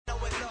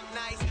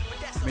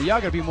Man,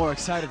 y'all gotta be more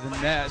excited than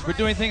that. We're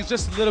doing things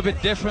just a little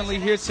bit differently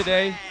here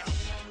today.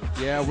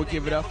 Yeah, we'll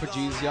give it up for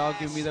Jesus. Y'all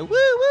give me the woo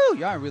woo.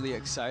 Y'all are really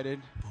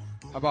excited.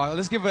 How about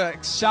let's give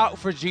a shout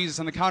for Jesus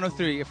on the count of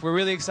 3. If we're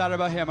really excited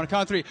about him, on the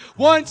count of 3.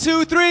 1,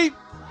 2, 3.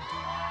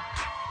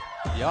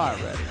 Y'all are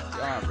ready.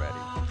 Y'all are ready.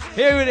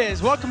 Here it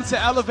is. Welcome to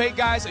Elevate,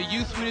 guys, a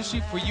youth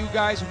ministry for you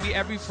guys. We meet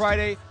every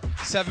Friday,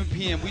 7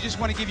 p.m. We just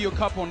want to give you a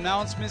couple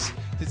announcements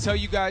to tell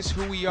you guys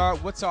who we are,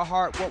 what's our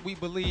heart, what we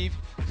believe.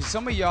 Because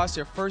some of y'all, it's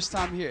your first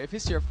time here. If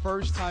it's your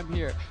first time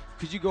here,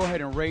 could you go ahead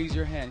and raise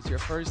your hand? It's your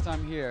first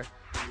time here.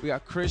 We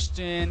got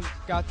Christian,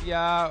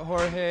 Katia,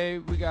 Jorge.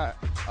 We got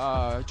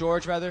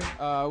George, rather.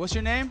 What's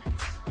your name?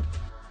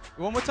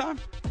 One more time.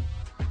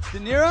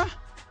 Danira?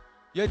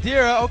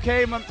 Yadira,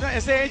 okay.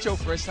 This ain't your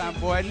first time,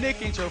 boy.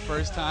 Nick ain't your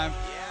first time.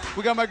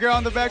 We got my girl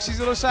in the back. She's a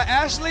little shy.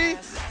 Ashley?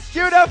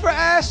 Give it up for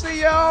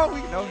Ashley, y'all. We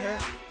know her.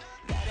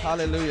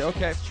 Hallelujah.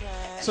 Okay.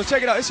 So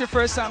check it out. It's your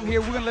first time here.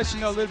 We're going to let you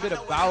know a little bit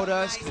about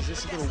us because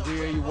it's a little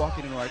weird. You're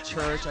walking into our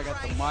church. I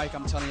got the mic.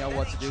 I'm telling y'all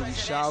what to do. We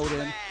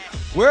shouting.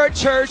 We're a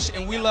church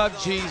and we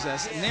love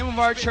Jesus. The name of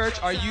our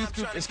church, our youth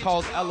group, is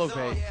called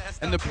Elevate.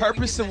 And the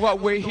purpose of what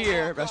we're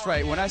here, that's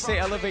right. When I say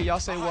elevate, y'all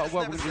say what?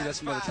 We're going to do that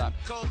some other time.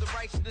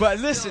 But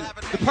listen,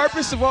 the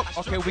purpose of what?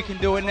 Okay, we can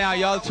do it now.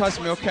 Y'all trust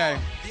me. Okay.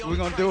 We're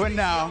going to do it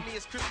now.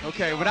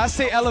 Okay, when I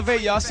say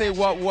elevate, y'all say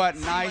what,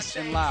 nice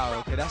and loud.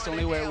 Okay, that's the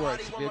only way it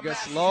works. If it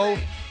gets slow,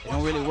 it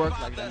don't really work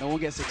like that. No one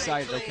gets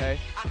excited, okay?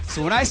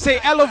 So when I say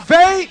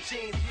elevate,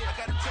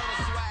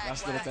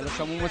 let's do it. Let's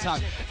try one more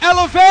time.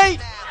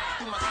 Elevate!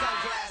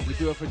 We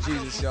do it for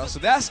Jesus, y'all. So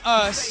that's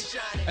us.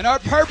 And our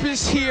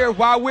purpose here,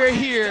 while we're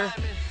here,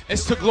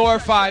 is to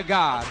glorify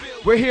God.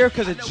 We're here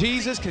because of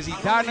Jesus, because he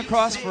died on the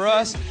cross for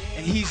us,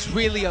 and he's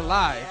really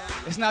alive.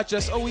 It's not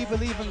just, oh, we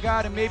believe in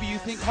God, and maybe you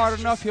think hard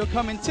enough, he'll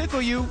come and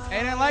tickle you.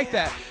 It ain't like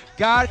that.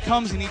 God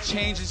comes and he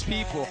changes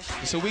people.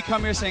 And so we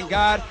come here saying,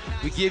 God,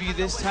 we give you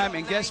this time,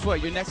 and guess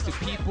what? You're next to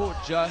people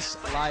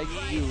just like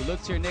you.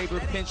 Look to your neighbor,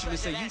 pinch him, and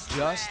say, you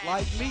just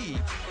like me.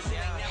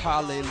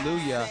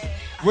 Hallelujah.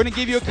 We're going to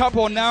give you a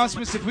couple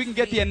announcements. If we can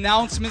get the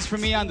announcements for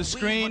me on the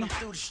screen.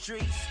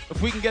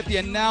 If we can get the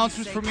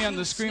announcements for me on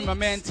the screen. My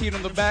man Tito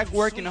in the back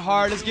working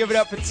hard. Let's give it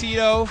up for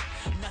Tito.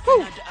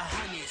 Woo.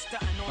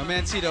 My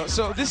man Tito.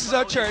 So this is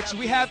our church.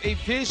 We have a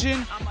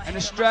vision and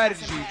a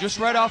strategy. Just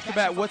right off the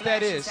bat, what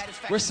that is.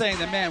 We're saying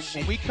that, man,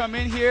 when we come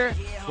in here,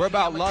 we're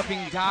about loving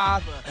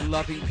God and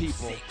loving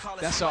people.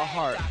 That's our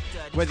heart.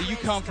 Whether you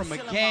come from a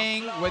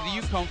gang, whether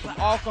you come from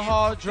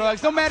alcohol,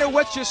 drugs, no matter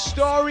what your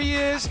story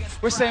is,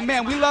 we're saying,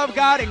 man, we love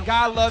God and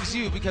God loves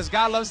you because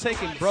God loves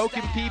taking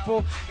broken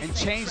people and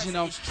changing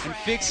them and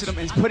fixing them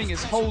and putting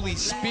his Holy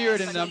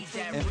Spirit in them,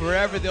 and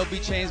forever they'll be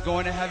changed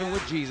going to heaven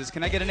with Jesus.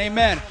 Can I get an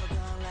amen?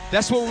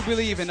 That's what we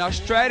believe in. Our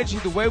strategy,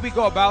 the way we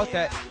go about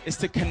that is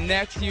to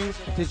connect you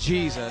to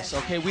Jesus,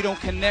 okay? We don't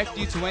connect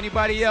you to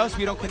anybody else.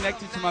 We don't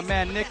connect you to my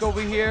man Nick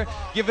over here.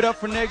 Give it up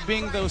for Nick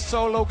being the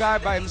solo guy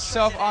by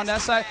himself on that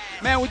side.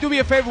 Man, would you do me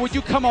a favor? Would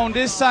you come on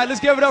this side? Let's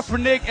give it up for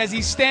Nick as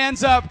he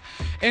stands up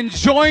and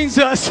joins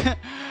us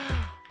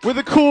where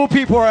the cool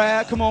people are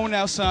at. Come on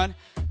now, son.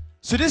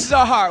 So this is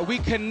our heart. We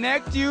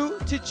connect you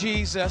to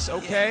Jesus,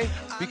 okay?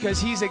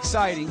 Because he's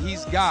exciting.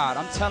 He's God.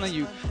 I'm telling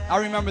you, I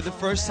remember the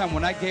first time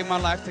when I gave my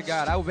life to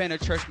God. I've been in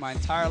church my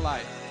entire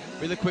life.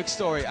 Really quick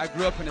story. I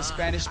grew up in a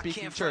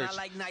Spanish-speaking church.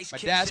 My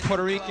dad's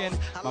Puerto Rican,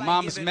 my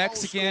mom is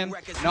Mexican,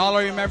 and all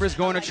I remember is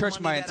going to church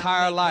my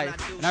entire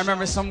life. And I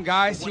remember some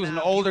guys, he was an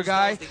older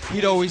guy,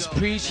 he'd always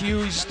preach, he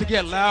used to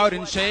get loud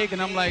and shake, and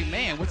I'm like,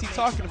 man, what's he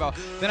talking about?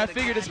 Then I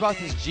figured it's about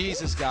this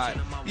Jesus guy.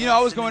 You know,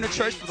 I was going to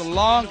church for the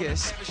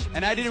longest,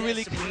 and I didn't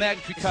really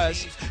connect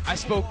because I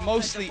spoke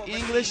mostly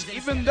English,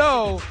 even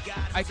though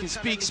I can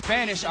speak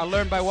Spanish. I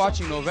learned by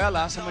watching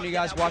novelas. How many of you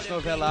guys watch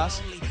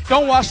novelas?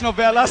 Don't watch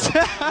novelas.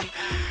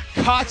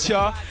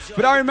 Gotcha.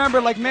 But I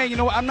remember, like, man, you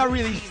know what? I'm not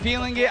really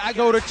feeling it. I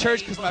go to church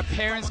because my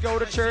parents go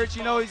to church.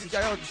 You know,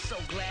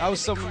 I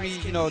was some of me,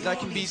 you know, that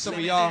can be some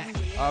of y'all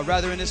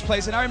rather in this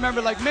place. And I remember,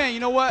 like, man,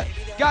 you know what?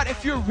 God,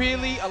 if you're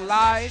really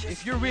alive,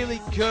 if you're really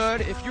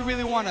good, if you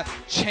really want to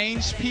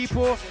change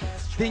people,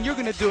 then you're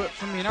going to do it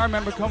for me. And I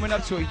remember coming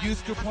up to a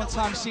youth group one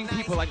time, seeing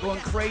people, like,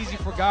 going crazy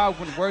for God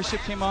when worship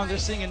came on. They're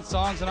singing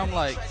songs, and I'm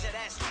like,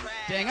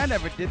 dang, I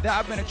never did that.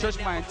 I've been in church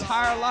my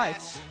entire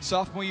life.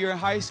 Sophomore year in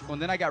high school,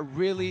 and then I got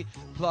really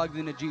plugged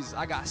into Jesus.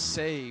 I got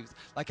saved.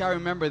 Like, I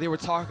remember they were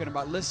talking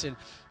about, listen,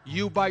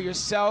 you by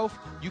yourself,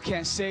 you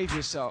can't save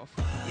yourself.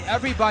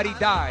 Everybody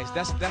dies.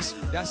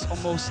 That's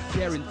almost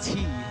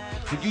guaranteed.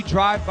 When you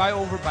drive by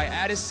over by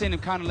Addison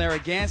and kind of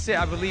Narragansett,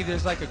 I believe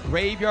there's like a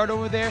graveyard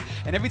over there.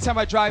 And every time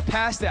I drive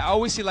past it, I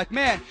always see, like,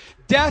 man,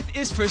 death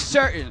is for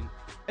certain.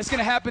 It's going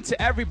to happen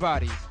to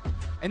everybody.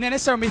 And then it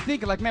started me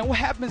thinking, like, man, what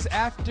happens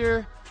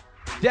after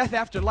death,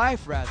 after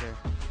life, rather?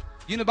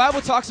 You know, the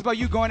Bible talks about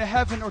you going to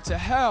heaven or to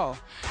hell.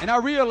 And I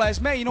realized,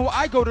 man, you know what?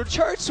 I go to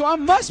church, so I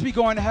must be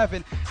going to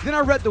heaven. Then I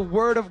read the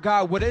Word of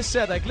God, what it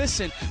said. Like,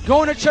 listen,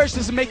 going to church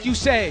doesn't make you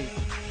saved.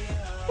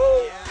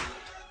 Woo.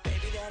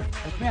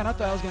 Like, man, I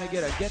thought I was going to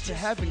get a get to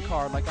heaven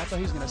card. Like I thought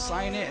he was going to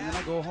sign it and then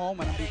I go home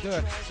and I'll be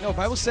good. No, the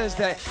Bible says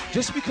that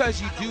just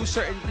because you do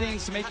certain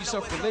things to make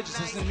yourself religious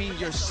doesn't mean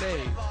you're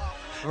saved.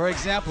 For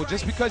example,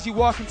 just because you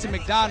walk into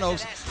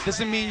McDonald's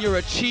doesn't mean you're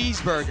a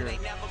cheeseburger.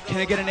 Can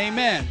I get an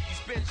amen?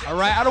 All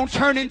right, I don't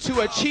turn into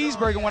a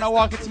cheeseburger when I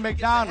walk into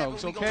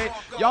McDonald's, okay?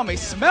 Y'all may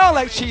smell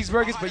like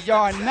cheeseburgers, but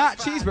y'all are not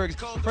cheeseburgers.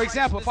 For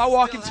example, if I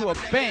walk into a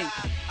bank,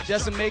 it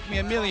doesn't make me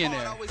a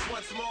millionaire,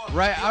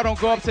 right? I don't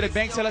go up to the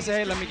bank teller and say,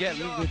 hey, let me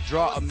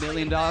withdraw $1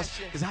 million,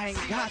 because I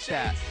ain't got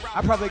that.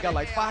 I probably got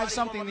like 5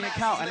 something in the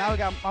account, and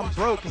I'm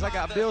broke because I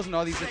got bills and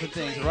all these different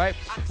things, right?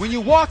 When you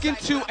walk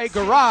into a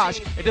garage,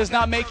 it does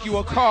not make you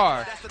a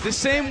car. The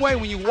same way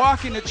when you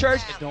walk into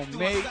church, it don't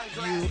make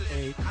you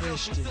a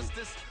Christian.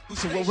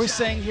 So what we're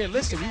saying here,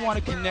 listen, we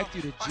want to connect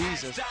you to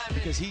Jesus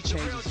because he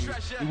changes you.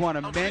 We want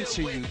to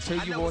mentor you,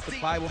 tell you what the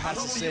Bible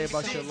has to say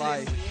about your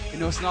life. You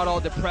know, it's not all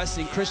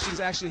depressing. Christians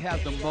actually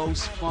have the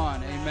most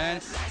fun,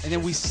 amen? And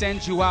then we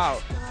send you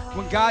out.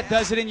 When God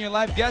does it in your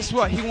life, guess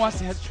what? He wants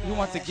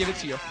to give it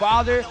to your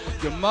father,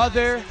 your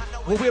mother.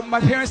 Well, my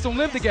parents don't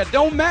live together.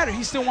 Don't matter.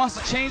 He still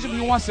wants to change them.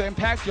 He wants to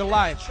impact your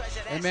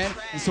life. Amen?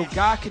 And so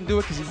God can do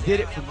it because he did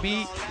it for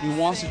me, and he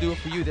wants to do it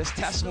for you. There's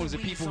testimonies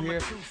of people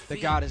here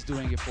that God is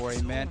doing it for.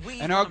 Amen?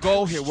 And our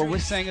goal here, what we're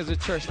saying as a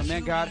church,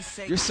 man, God,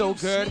 you're so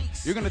good.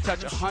 You're going to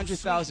touch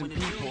 100,000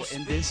 people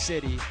in this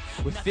city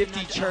with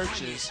 50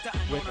 churches,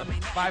 with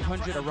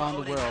 500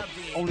 around the world.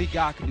 Only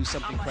God can do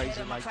something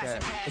crazy like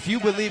that. If you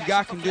believe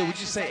God can do it, would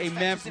you say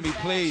amen for me,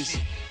 please?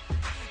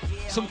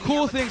 Some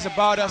cool things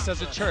about us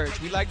as a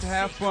church. We like to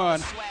have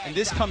fun. And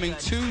this coming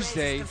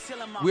Tuesday,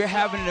 we're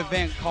having an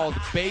event called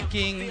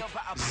Baking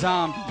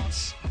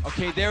Zombies.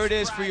 Okay, there it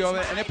is for you.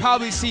 And it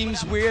probably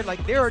seems weird,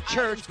 like they're a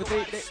church, but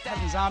they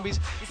having zombies.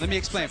 Let me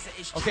explain.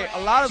 Okay,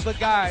 a lot of the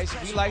guys,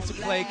 we like to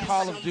play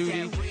Call of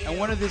Duty. And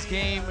one of this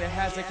game, it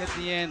has like at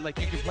the end, like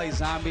you can play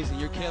zombies and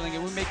you're killing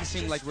it. We make it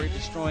seem like we're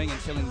destroying and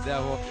killing the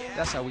devil.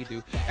 That's how we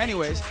do.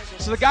 Anyways,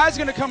 so the guys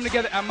are going to come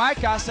together at my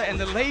casa, and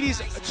the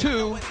ladies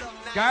too.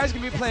 Guys are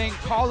going to be playing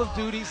Call of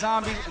Duty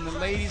Zombies, and the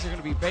ladies are going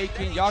to be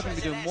baking. Y'all going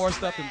to be doing more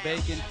stuff than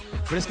baking,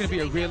 but it's going to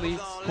be a really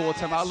cool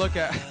time. I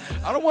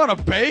don't want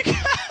to bake.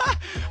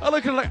 I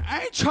look at it like,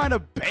 I ain't trying to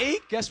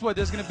bake. Guess what?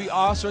 There's going to be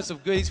all sorts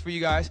of goodies for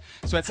you guys.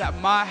 So it's at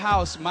my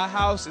house. My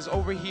house is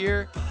over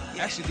here.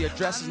 Actually, the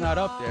address is not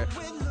up there,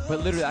 but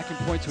literally I can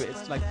point to it.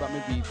 It's like about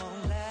maybe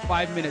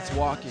 5 minutes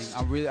walking.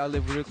 I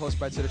live really close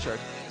by to the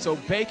church. So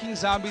Baking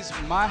Zombies,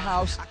 my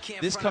house,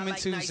 this coming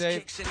Tuesday.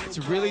 It's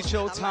a really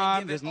chill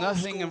time. There's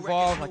nothing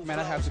involved. Like, man,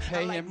 I have to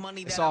pay him.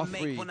 It's all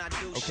free.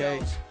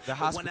 Okay? The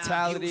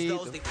hospitality,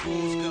 the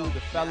food, the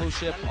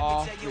fellowship,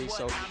 all free.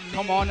 So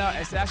come on out.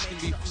 It's actually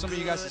going to be some of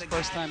you guys'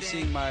 first time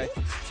seeing my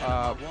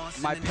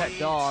pet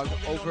dog.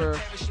 Over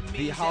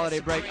the holiday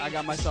break, I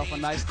got myself a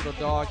nice little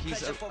dog.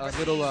 He's a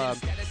little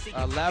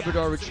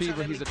Labrador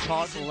Retriever. He's a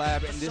chocolate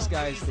lab, and this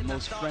guy is the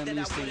most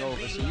friendliest thing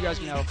over. So you guys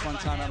can have a fun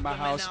time at my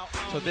house.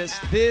 So this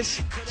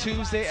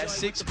Tuesday at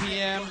 6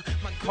 p.m.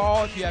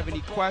 Call if you have any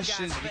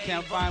questions. If you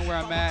can't find where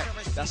I'm at,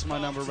 that's my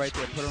number right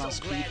there. Put it on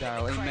speed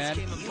dial. Amen.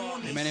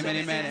 Amen, amen,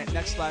 amen. And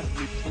next slide for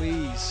me,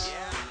 please.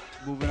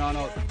 Moving on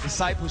out.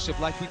 Discipleship,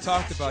 like we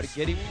talked about it,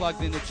 getting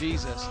plugged into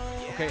Jesus.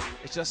 Okay,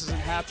 it just doesn't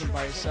happen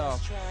by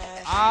yourself.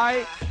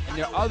 And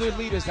there are other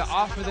leaders that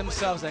offer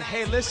themselves that,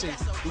 hey, listen,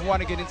 we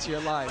want to get into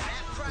your life.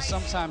 But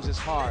sometimes it's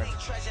hard.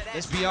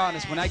 Let's be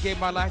honest. When I gave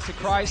my life to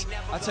Christ,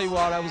 I'll tell you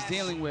what I was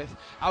dealing with.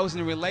 I was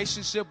in a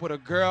relationship with a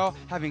girl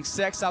having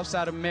sex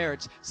outside of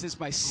marriage since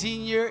my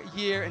senior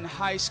year in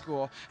high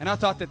school. And I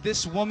thought that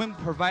this woman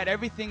provide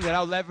everything that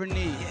I'll ever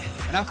need.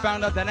 And I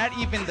found out that not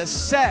even the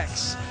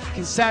sex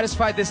can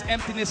satisfy this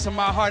emptiness in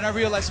my heart. And I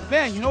realized,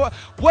 man, you know what?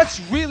 What's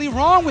really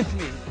wrong with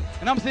me?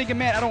 And I'm thinking,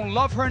 man, I don't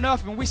love her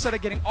enough. And we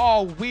started getting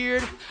all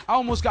weird. I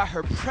almost got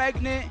her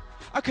pregnant.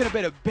 I could have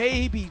been a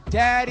baby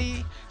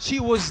daddy. She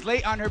was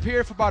late on her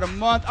period for about a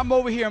month. I'm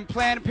over here in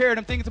Planned Parenthood.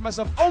 I'm thinking to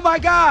myself, oh my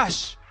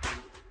gosh.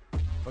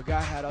 But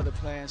God had other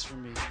plans for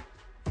me.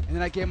 And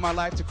then I gave my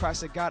life to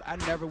Christ. I said, God, I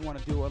never want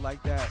to do it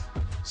like that.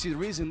 See, the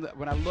reason that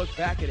when I look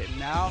back at it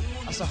now,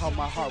 I saw how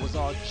my heart was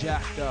all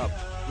jacked up.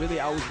 Really,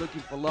 I was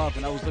looking for love,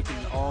 and I was looking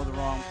in all the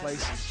wrong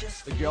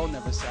places. The girl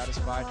never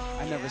satisfied.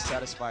 I never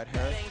satisfied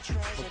her.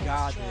 But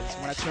God did. So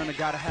when I turned to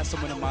God, I had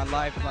someone in my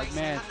life. I'm like,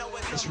 man,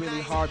 it's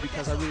really hard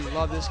because I really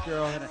love this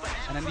girl,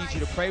 and I need you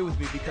to pray with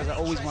me because I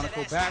always want to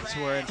go back to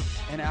her.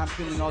 And I'm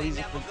feeling all these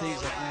different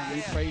things. Like, man, let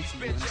me pray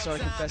for you. And I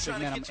started confessing,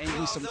 man, I'm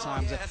angry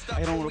sometimes.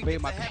 I don't obey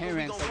my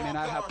parents. Like, man,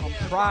 I have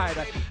pride.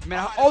 I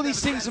have all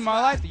these things in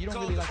my life that you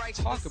don't really like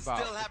to talk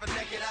about.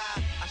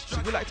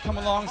 So we like to come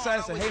alongside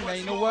and say, hey, man,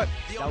 you know what?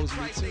 That was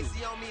me too.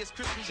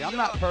 See, I'm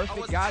not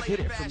perfect. God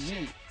did it for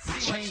me. He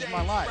changed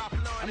my life.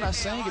 I'm not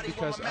saying it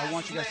because I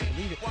want you guys to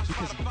believe it,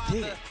 because he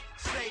did it.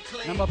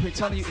 And I'm up here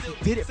telling you, if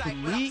he did it for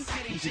me,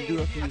 he can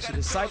do it for you. So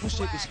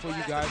discipleship is for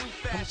you guys.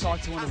 Come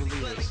talk to one of the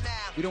leaders.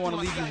 We don't want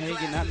to leave you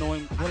hanging, not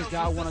knowing what does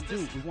God want to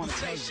do. We want to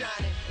tell you.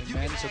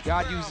 Amen. So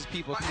God uses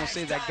people. Come on,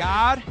 say that.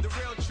 God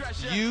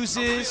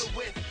uses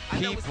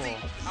people.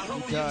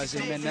 He does.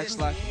 Amen. Next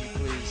slide for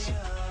me, please.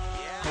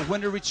 a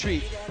winter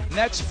retreat.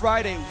 Next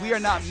Friday, we are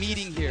not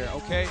meeting here,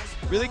 okay?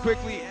 Really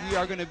quickly, we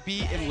are going to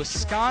be in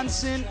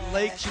Wisconsin,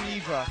 Lake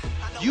Geneva.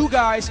 You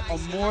guys are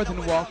more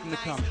than welcome to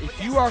come.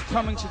 If you are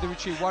coming to the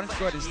retreat, why don't you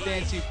go ahead and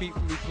stand to your feet for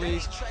me,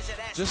 please?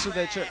 Just so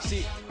that church,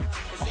 see,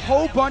 a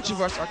whole bunch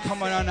of us are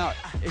coming on out.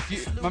 If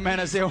you, my man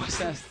Isaiah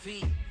says,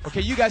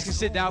 okay, you guys can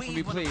sit down for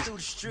me, please.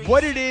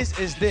 What it is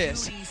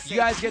this. You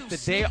guys get the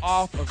day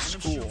off of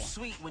school.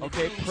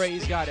 Okay,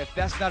 praise God. If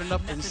that's not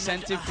enough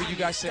incentive for you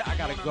guys to say, I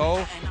got to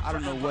go, I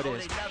don't know what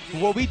is.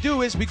 But what we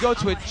do is we go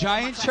to a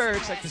giant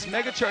church, like this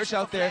mega church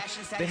out there.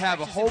 They have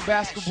a whole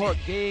basketball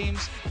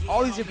games,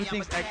 all these different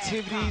things,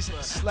 activities,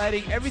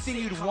 sledding, everything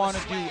you'd want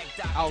to do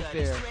out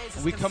there.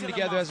 And we come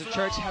together as a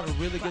church, have a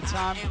really good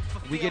time.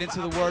 We get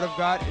into the Word of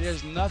God.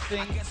 There's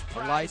nothing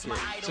like it.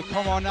 So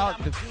come on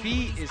out. The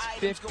fee is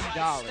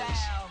 $50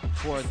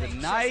 for the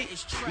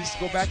night. We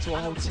go back to a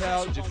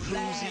hotel,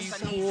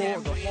 jacuzzi,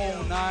 pool, the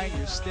whole nine,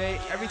 your stay,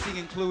 everything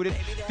included.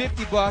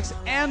 $50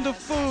 and the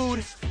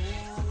food.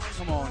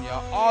 Come on,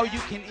 y'all. All you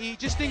can eat.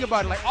 Just think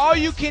about it. Like all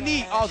you can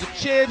eat. All the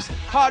chips,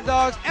 hot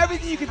dogs,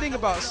 everything you can think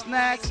about.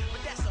 Snacks.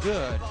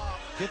 Good.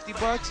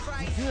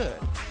 $50, good.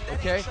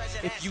 Okay?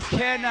 If you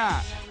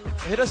cannot,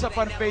 hit us up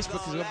on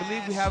Facebook because I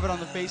believe we have it on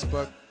the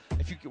Facebook.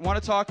 If you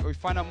want to talk or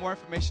find out more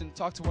information,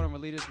 talk to one of our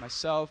leaders,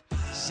 myself,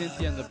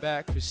 Cynthia in the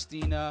back,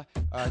 Christina,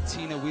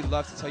 Tina. We'd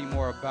love to tell you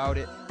more about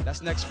it.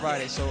 That's next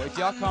Friday. So if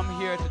y'all come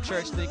here to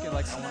church thinking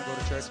like, I want to go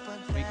to church,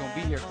 we ain't going to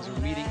be here because we're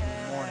meeting in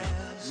the morning.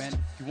 Amen.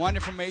 If you want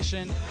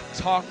information,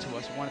 talk to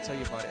us. We want to tell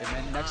you about it.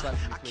 Amen. Next slide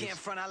for me,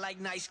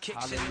 please.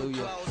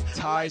 Hallelujah.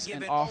 Tithes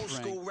and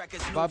offering.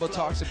 The Bible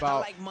talks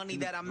about like money. You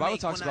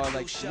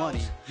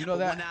know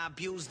that?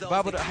 The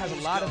Bible has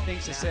a lot of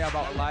things to say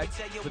about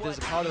life, but there's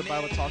a part of the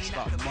Bible that talks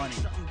about money.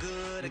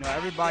 You know,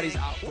 everybody's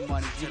out for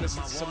money. If you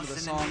listen to some of the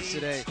songs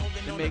today,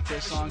 they make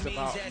their songs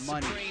about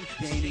money,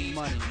 gaining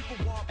money.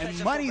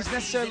 And money is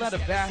necessarily not a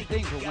bad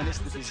thing, but when it's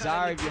the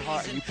desire of your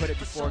heart and you put it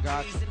before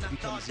God, it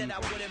becomes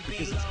evil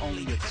because it's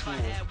only a tool.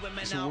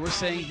 So what we're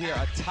saying here,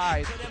 a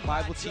tithe, the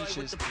Bible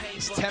teaches,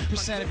 is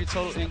 10% of your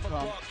total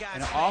income.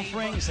 And an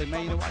offering, you say,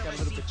 man, you know what, I got a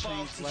little bit of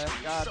change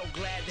left. God,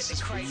 this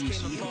is for you,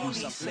 so you can do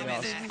something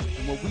else.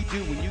 And what we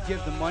do, when you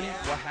give the money,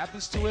 what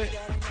happens to it,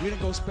 we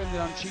didn't go spend it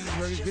on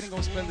cheeseburgers, we didn't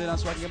go spend it on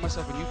so I can get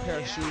myself a new pair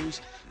of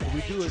shoes. What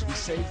we do is we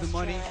save the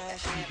money,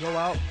 we go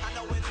out,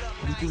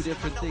 we do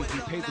different things, we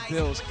pay the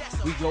bills,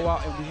 we go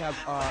out and we have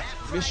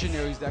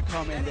missionaries that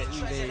come and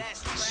they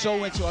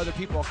sow into other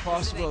people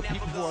across the world,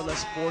 people who are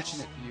less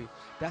fortunate than you.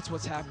 That's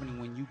what's happening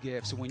when you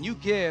give. So when you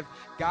give,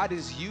 God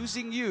is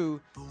using you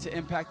to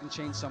impact and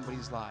change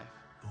somebody's life.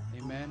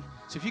 Amen.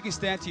 So if you can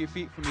stand to your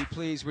feet for me,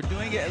 please. We're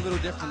doing it a little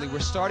differently. We're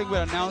starting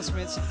with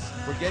announcements.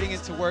 We're getting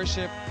into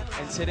worship.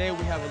 And today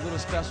we have a little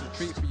special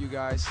treat for you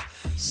guys.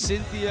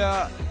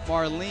 Cynthia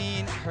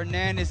Marlene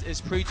Hernandez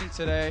is preaching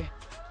today.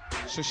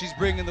 So she's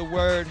bringing the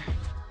word.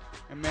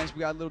 And man,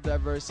 we got a little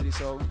diversity.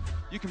 So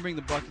you can bring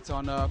the buckets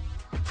on up.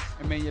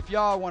 I mean, if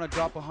y'all want to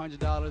drop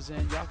 $100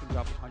 in, y'all can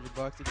drop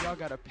 $100. If y'all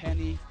got a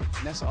penny,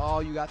 and that's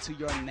all you got to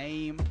your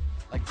name,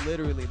 like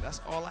literally,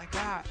 that's all I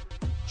got.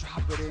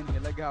 Drop it in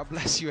here. Let God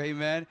bless you.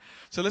 Amen.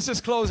 So let's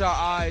just close our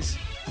eyes.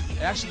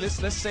 Actually,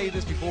 let's say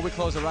this before we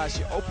close our eyes.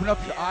 You open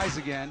up your eyes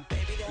again.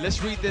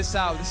 Let's read this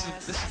out. This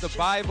is the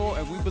Bible,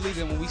 and we believe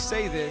that when we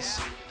say this,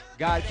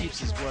 God keeps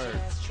His word.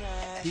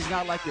 He's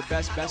not like your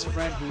best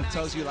friend who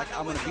tells you, like,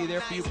 I'm going to be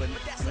there for you, but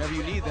whenever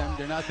you need them,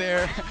 they're not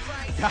there.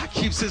 God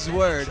keeps His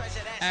word.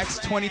 Acts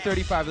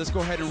 20:35. Let's go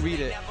ahead and read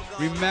it.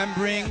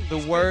 Remembering the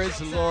words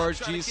the Lord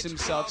Jesus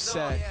Himself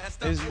said,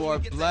 it is more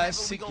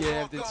blessed to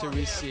give than to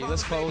receive.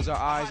 Let's close our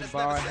eyes and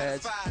bow our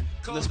heads.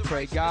 Let's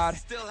pray. God,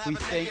 we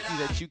thank you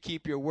that you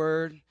keep your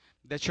word,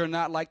 that you're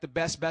not like the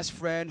best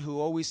friend who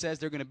always says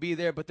they're going to be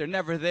there, but they're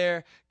never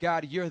there.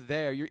 God, you're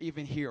there. You're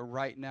even here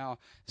right now.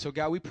 So,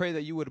 God, we pray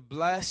that you would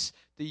bless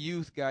the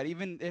youth, God,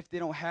 even if they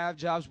don't have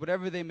jobs,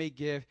 whatever they may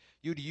give,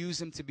 you'd use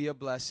them to be a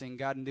blessing,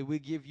 God, and that we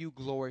give you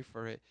glory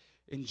for it.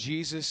 In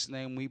Jesus'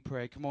 name we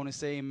pray. Come on and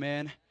say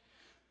amen.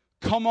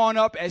 Come on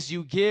up as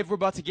you give. We're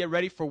about to get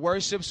ready for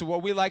worship. So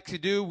what we like to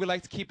do, we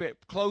like to keep it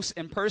close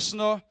and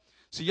personal.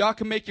 So y'all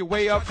can make your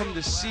way up from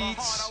the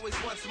seats.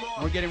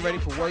 We're getting ready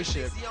for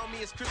worship.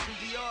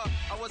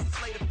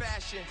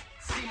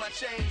 See my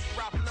chains,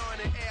 rapping on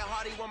the air,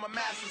 Hardy want my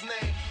master's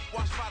name.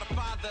 Washed by the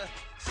Father,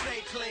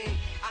 stay clean.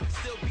 I can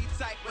still be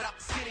tight without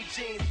the skinny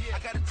jeans.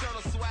 I got eternal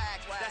swag,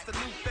 that's the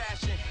new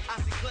fashion. I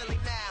see clearly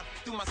now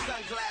through my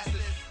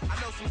sunglasses. I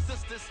know some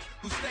sisters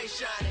who stay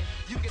shining.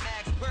 You can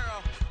ask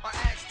Pearl or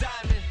ask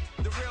Diamond.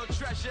 The real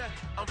treasure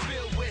I'm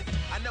filled with.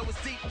 I know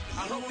it's deep,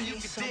 I hope you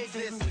can dig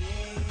this.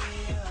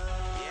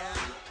 Yeah,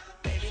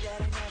 baby, that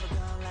ain't never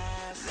gonna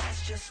last.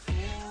 That's just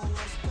fool,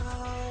 let's go.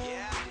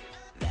 Yeah.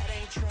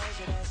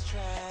 Treasure, that's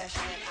trash.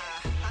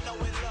 I know it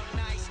look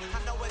nice,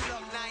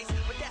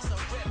 but that's a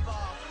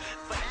rip-off.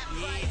 For that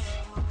price,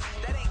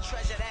 that ain't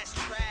treasure, that's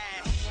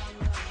trash.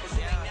 'Cause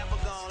it ain't never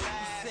gonna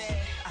last.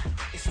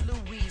 It's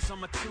Louise on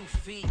my 2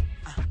 feet.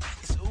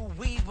 It's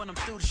ooh-wee when I'm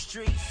through the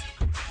streets.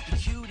 The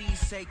cuties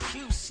say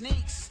cute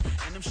sneaks,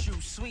 and them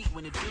shoes sweet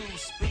when the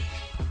dudes speak.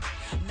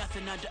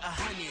 nothing under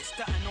 100.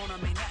 Stunting on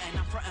them ain't nothing,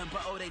 I'm frontin',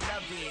 but oh, they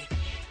love it.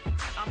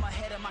 I'm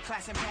ahead of my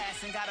class and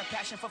passing, got a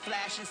passion for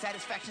flashing,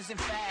 satisfactions in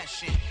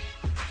fashion.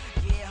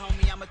 Yeah,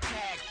 homie, I'm a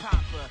tag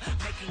popper,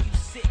 making you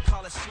sick,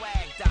 call a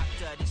swag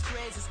doctor. These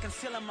threads is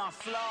concealing my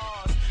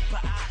flaws,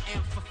 but I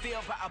am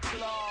fulfilled by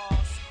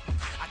applause.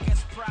 I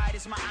guess pride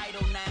is my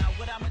idol now.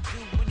 What I'ma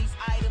do when these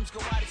items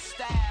go out of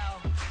style?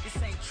 This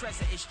ain't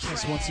treasure, it's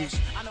trash.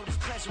 I know this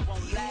pleasure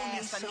won't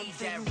last, I need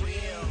that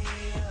real.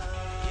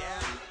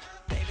 Yeah,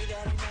 baby,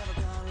 that ain't never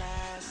gonna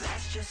last.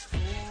 That's just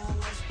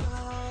fool's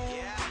gold.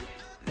 Yeah,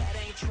 that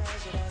ain't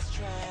treasure, that's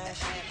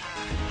trash.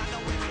 I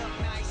know it look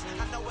nice,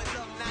 I know it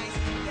look nice.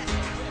 That's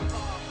a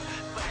rip-off,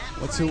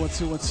 but that 1 2 1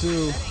 2 1 2.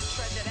 that ain't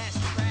treasure, that's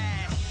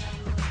trash.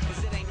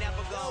 'Cause it ain't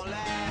never gonna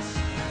last.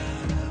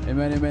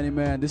 Amen, amen,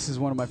 amen. This is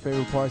one of my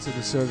favorite parts of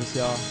the service,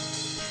 y'all.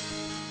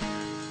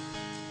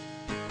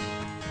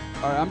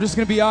 All right, I'm just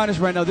going to be honest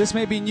right now. This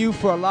may be new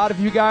for a lot of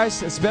you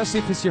guys,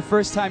 especially if it's your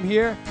first time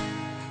here.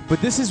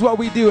 But this is what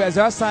we do as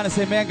our sign to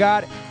say, man,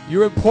 God,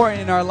 you're important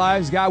in our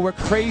lives. God, we're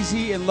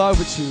crazy in love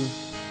with you.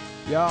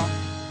 Y'all,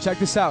 check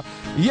this out.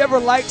 You ever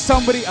like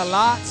somebody a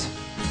lot?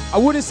 I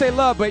wouldn't say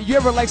love, but you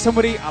ever like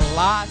somebody a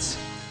lot?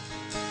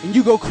 And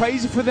you go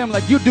crazy for them,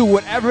 like you do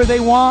whatever they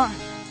want?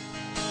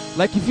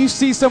 Like if you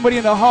see somebody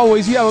in the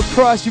hallways, you have a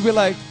crush, you be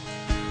like,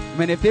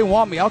 man, if they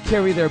want me, I'll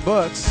carry their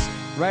books.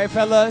 Right,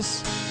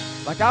 fellas?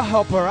 Like I'll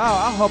help her out.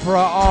 I'll help her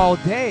out all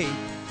day.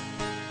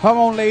 Come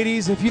on,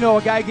 ladies. If you know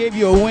a guy gave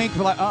you a wink,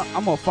 you're like,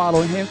 I'm going to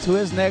follow him to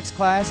his next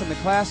class and the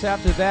class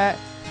after that.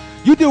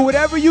 You do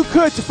whatever you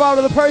could to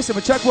follow the person.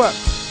 But check what?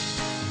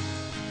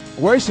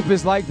 Worship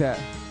is like that.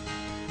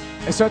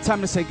 It's our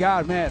time to say,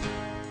 God, man,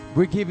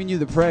 we're giving you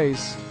the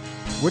praise.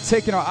 We're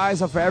taking our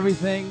eyes off of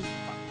everything.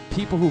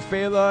 People who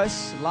fail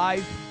us,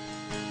 life,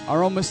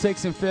 our own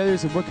mistakes and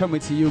failures, and we're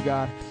coming to you,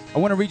 God. I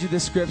want to read you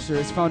this scripture.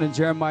 It's found in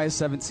Jeremiah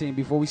 17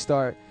 before we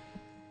start.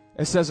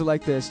 It says it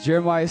like this,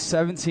 Jeremiah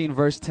 17,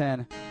 verse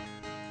 10.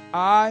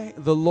 I,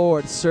 the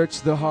Lord,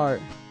 search the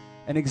heart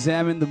and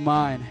examine the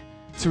mind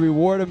to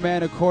reward a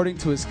man according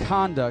to his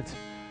conduct,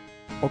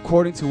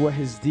 according to what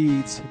his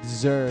deeds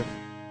deserve.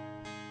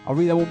 I'll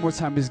read that one more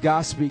time. It's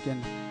God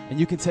speaking, and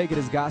you can take it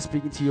as God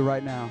speaking to you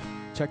right now.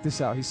 Check this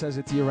out. He says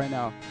it to you right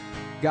now.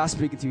 God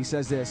speaking to you. He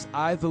says this,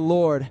 I, the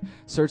Lord,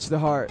 search the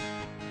heart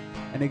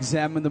and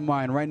examine the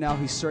mind. Right now,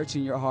 he's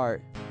searching your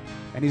heart,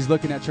 and he's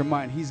looking at your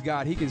mind. He's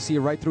God. He can see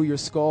right through your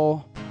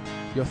skull,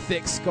 your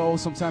thick skull.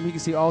 Sometimes he can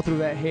see all through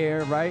that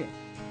hair, right?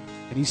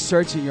 And he's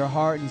searching your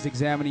heart, and he's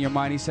examining your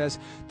mind. He says,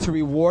 to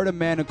reward a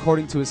man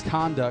according to his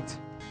conduct,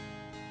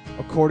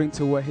 according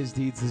to what his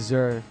deeds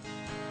deserve.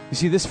 You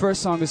see, this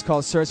first song is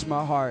called Search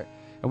My Heart,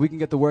 and we can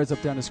get the words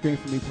up there on the screen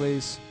for me,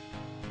 please.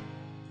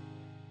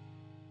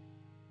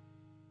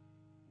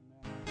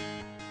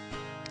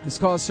 It's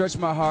called Search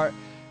My Heart.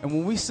 And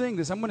when we sing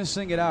this, I'm going to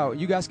sing it out.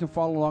 You guys can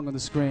follow along on the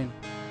screen.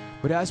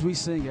 But as we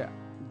sing it,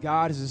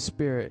 God is a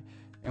spirit.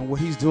 And what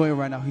he's doing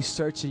right now, he's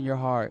searching your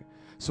heart.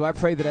 So I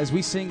pray that as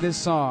we sing this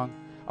song,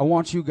 I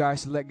want you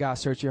guys to let God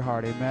search your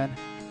heart. Amen.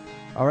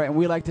 All right. And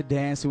we like to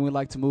dance and we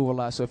like to move a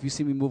lot. So if you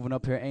see me moving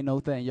up here, ain't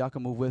no thing. Y'all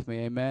can move with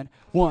me. Amen.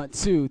 1,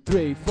 2,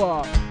 3,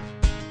 4.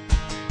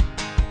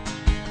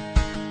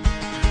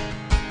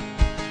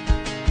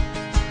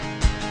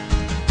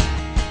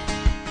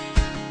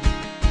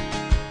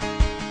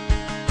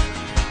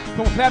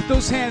 Come on, clap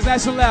those hands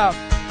nice and loud.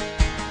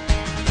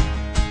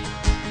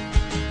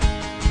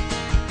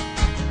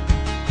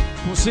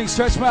 We'll sing,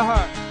 Search My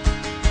Heart.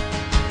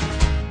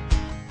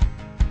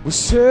 We'll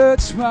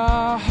search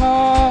my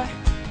heart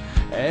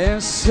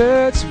and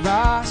search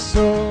my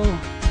soul.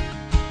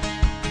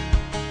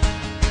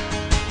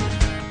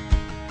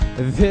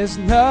 There's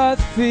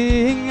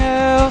nothing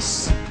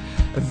else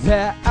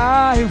that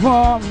I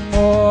want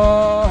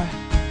more.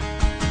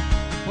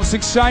 We'll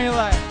sing, Shine Your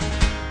Light.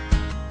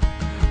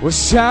 Well,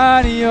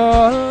 shine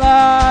your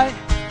light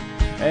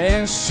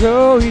and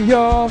show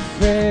your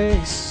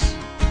face.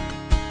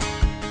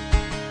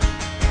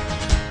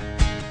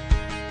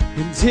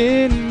 And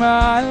in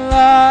my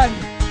life,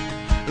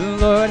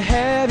 Lord,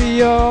 have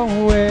your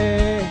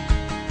way.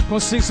 Come on,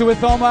 sing, so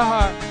with all my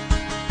heart.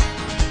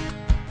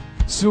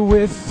 So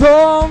with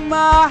all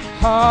my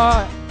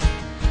heart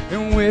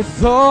and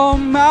with all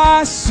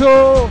my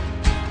soul,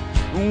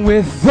 and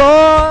with all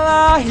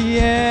I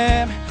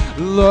am,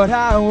 Lord,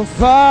 I will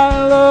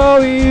follow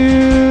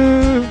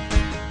you.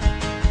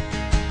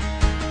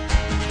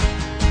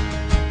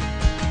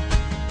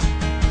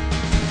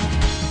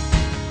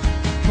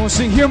 Come on,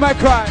 sing, hear my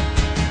cry.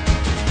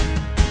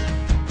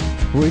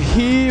 Well,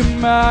 hear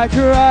my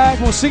cry.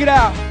 Come on, sing it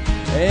out.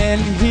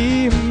 And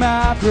hear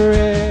my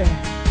prayer.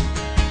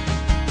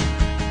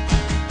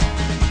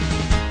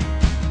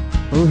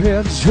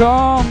 Well,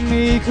 draw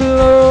me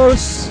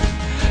close,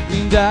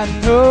 and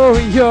I know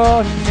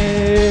your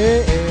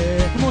name.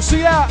 Come on, sing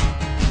it out.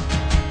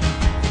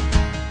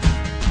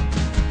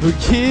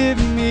 Give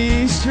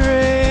me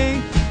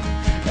strength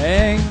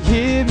and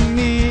give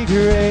me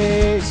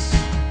grace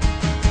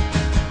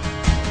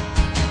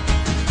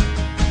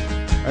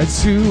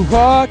to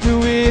walk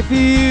with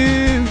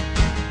you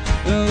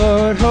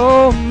Lord,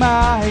 all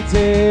my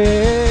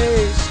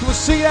days. We'll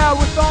sing it out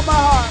with all my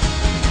heart.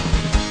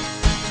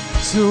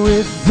 So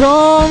with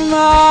all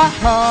my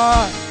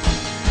heart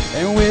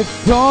and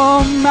with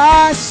all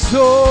my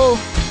soul,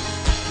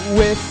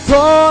 with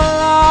all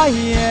I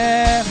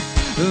am,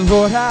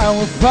 Lord, I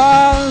will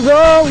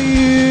follow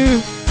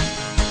you.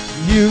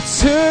 You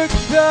took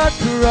the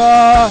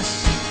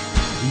cross,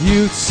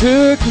 you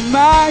took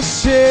my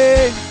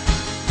shame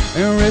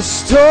and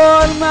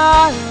restored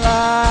my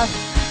life.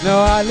 Now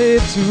I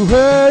live to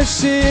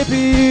worship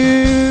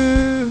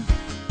you.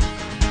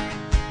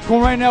 Come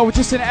on, right now, with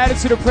just an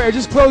attitude of prayer,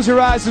 just close your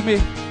eyes with me.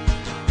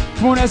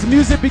 Come on, as the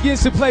music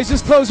begins to play,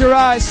 just close your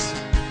eyes.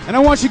 And I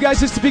want you guys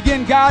just to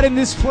begin God in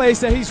this place,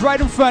 that He's right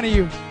in front of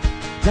you,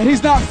 that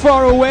He's not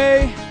far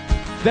away,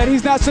 that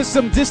He's not just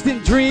some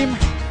distant dream,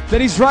 that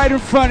He's right in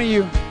front of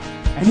you.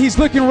 And He's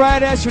looking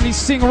right at you, and He's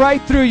seeing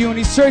right through you, and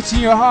He's searching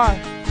your heart.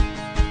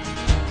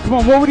 Come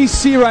on, what would He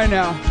see right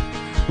now?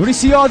 Would He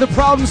see all the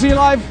problems in your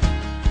life?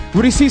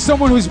 Would He see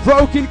someone who's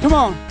broken? Come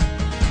on.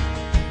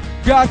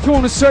 God, come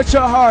on to search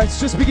our hearts.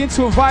 Just begin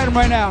to invite Him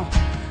right now.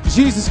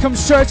 Jesus, come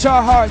search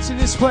our hearts in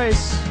this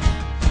place.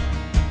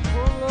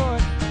 Oh,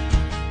 Lord.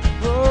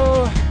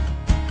 Oh,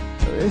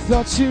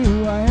 without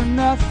you, I am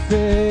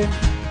nothing.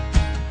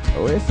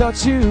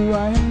 Without you,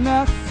 I am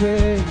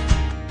nothing.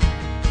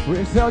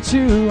 Without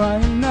you, I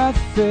am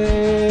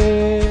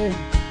nothing.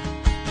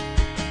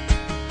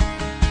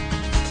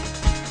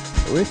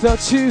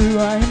 Without you,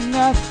 I am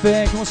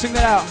nothing. Come on, sing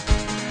that out.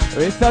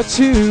 Without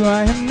you,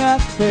 I am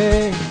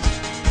nothing.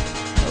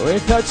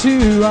 Without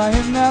you, I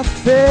am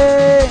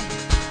nothing.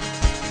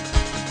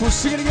 Come on,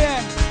 sing it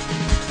again.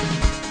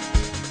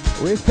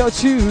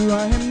 Without you,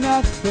 I am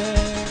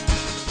nothing.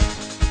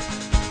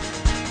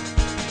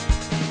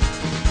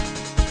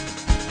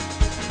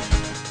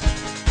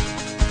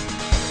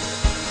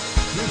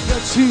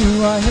 Without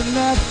you, I am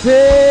nothing.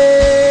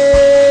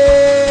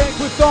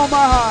 With all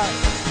my heart.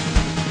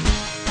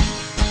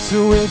 So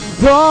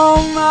with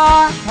all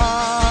my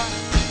heart,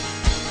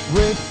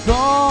 with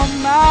all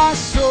my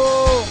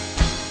soul,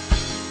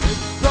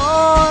 with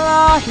all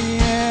I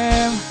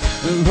am,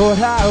 Lord,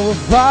 I will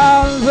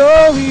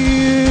follow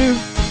you.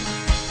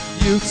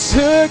 You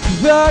took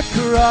the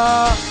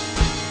cross,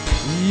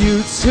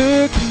 you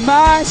took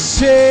my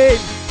shame,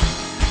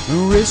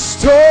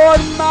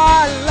 restored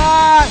my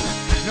life.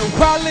 Now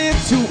I live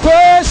to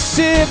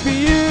worship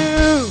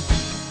you.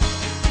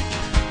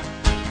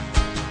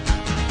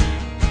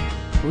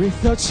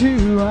 Without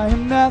you, I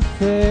am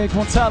nothing. Come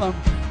on, tell Him.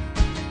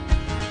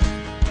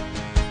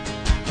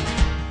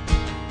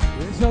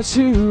 Without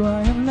you,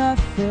 I am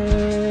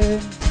nothing.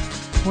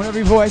 Come on,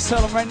 every voice,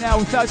 tell Him right now.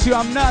 Without you,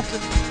 I'm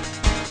nothing.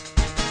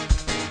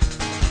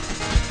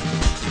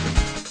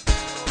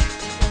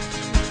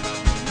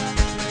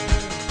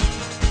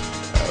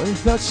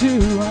 Without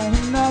you, I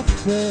am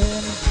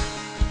nothing.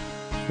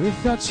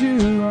 Without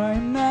you, I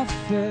am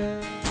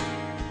nothing.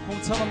 Come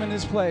on, tell Him in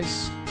this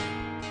place.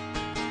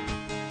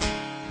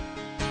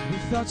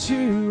 Without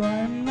you, I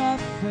am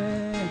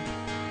nothing.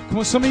 Come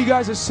on, some of you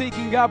guys are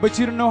seeking God, but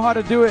you don't know how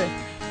to do it.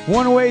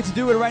 One way to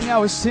do it right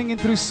now is singing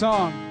through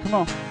song. Come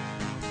on.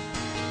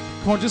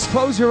 Come on, just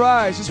close your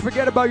eyes. Just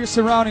forget about your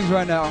surroundings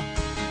right now.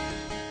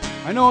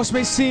 I know this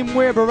may seem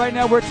weird, but right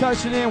now we're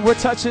touching in. We're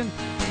touching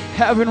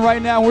heaven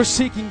right now. We're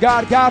seeking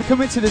God. God,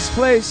 come into this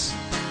place.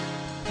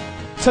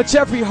 Touch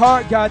every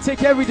heart, God.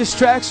 Take every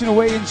distraction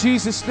away in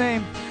Jesus'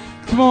 name.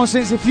 Come on,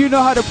 saints, if you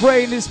know how to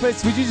pray in this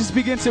place, would you just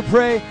begin to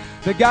pray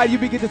that, God, you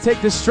begin to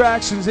take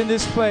distractions in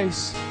this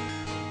place.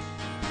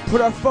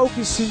 Put our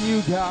focus in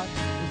you, God.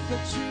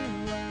 Without you,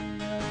 I'm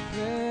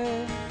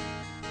nothing.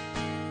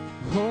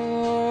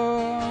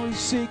 Oh, we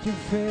seek your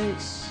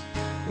face.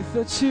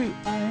 Without you,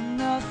 I am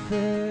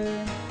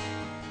nothing.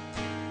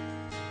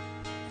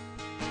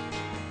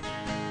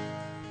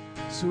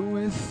 So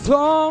with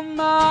all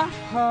my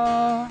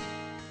heart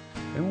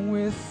and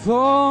with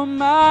all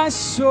my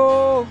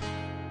soul,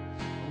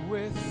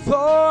 with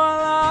all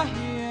I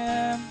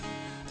am,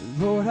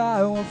 Lord,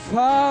 I will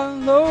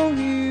follow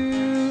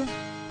you.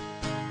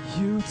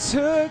 You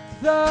took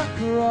the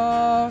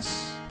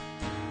cross,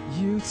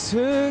 you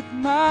took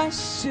my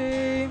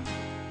shame,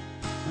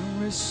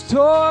 and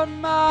restored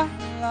my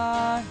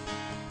life.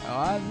 Now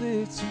I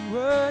live to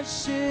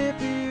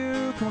worship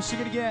you. Come on, sing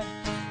it again.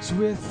 So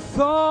with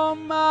all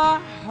my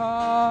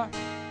heart,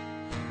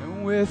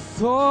 and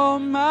with all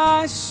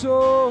my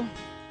soul,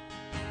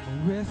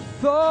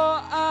 with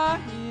all I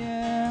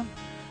am,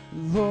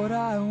 Lord,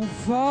 I will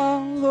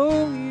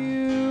follow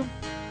you.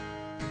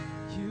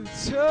 You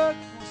took.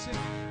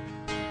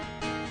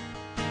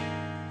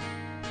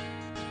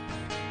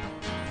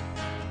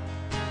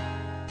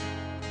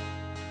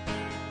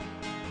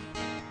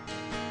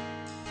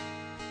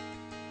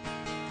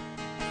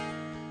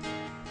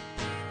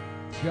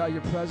 God,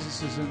 your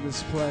presence is in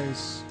this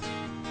place.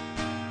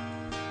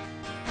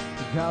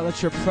 God,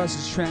 let your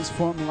presence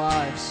transform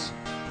lives.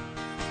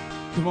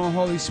 Come on,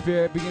 Holy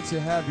Spirit, begin to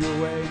have your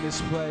way in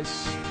this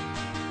place.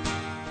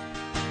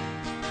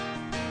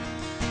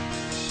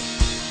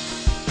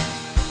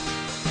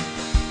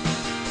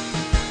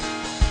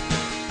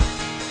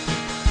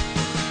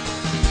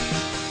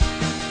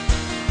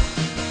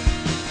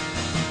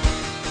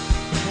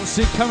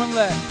 sing, come and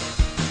let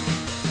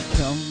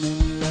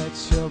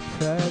your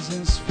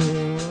presence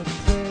fill our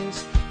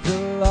praise,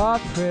 fill our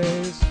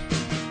praise.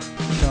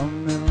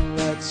 Come and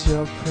let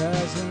your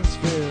presence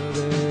fill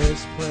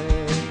this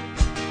place.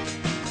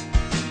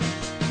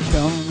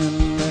 Come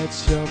and let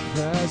your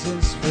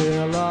presence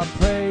fill our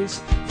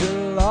praise,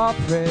 fill our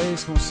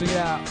praise. Come on, sing it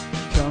out.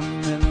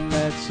 Come and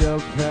let your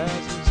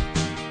presence.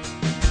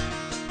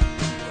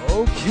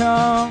 Oh,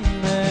 come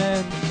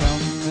and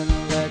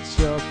let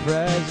your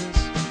presence.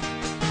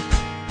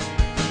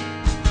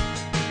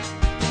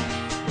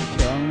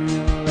 Come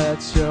and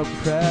let your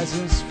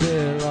presence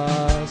fill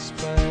our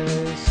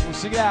space. Come on,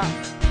 sing it out.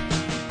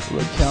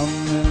 Well, come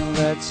and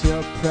let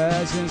your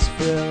presence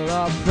fill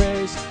our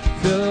praise,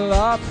 fill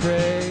our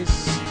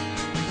praise.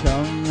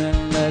 Come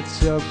and let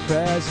your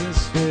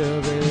presence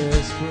fill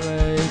this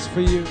place.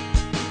 For you,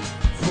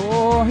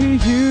 for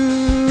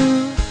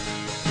you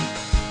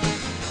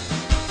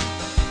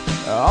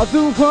are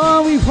the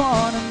one we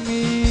want to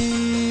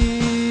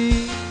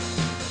meet.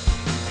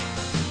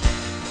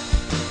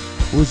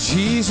 Will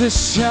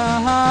Jesus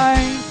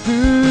shine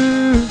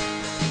through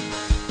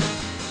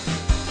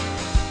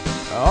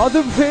all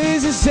the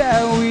praises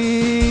that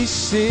we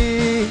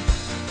sing,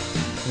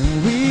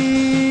 and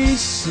we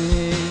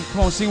sing.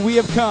 Come on, sing, we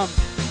have come.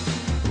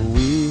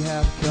 We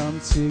have come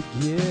to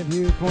give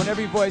you. Come on,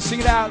 every voice, sing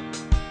it out.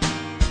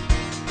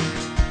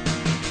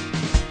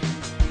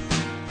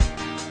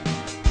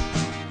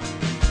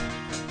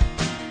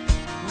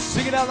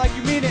 Sing it out like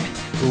you mean it.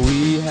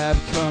 We have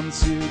come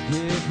to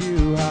give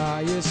you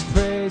highest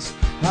praise,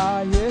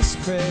 highest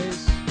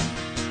praise.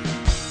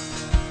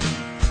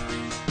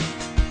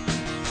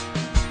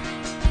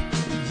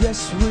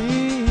 Yes,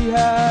 we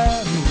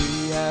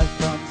have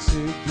come to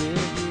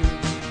give you.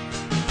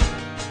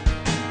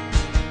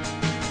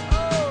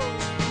 Oh.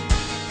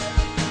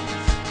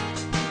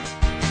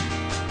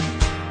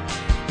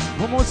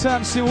 One more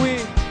time, say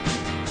we.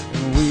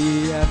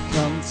 We have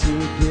come to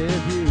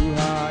give you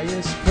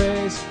highest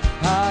praise,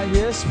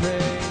 highest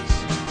praise.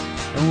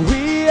 And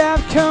we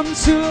have come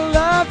to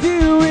love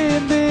you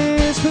in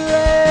this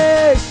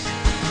place.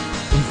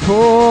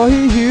 For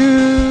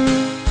you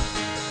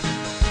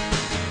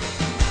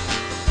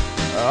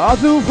are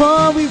the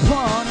one we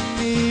want to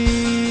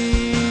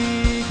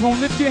meet. Come on,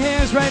 lift your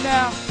hands right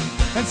now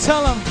and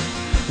tell them,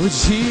 will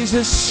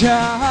Jesus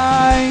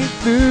shine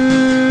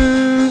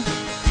through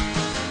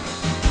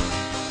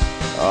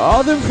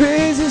all the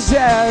praises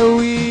that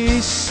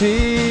we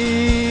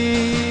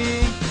sing.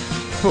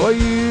 For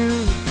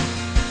you,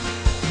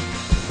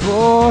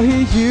 for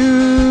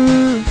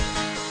you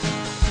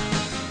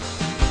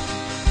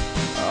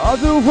are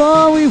the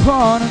one we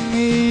want to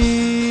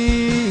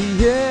meet.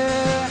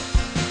 Yeah.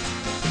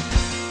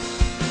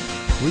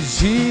 Will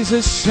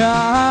Jesus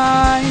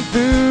shine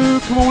through?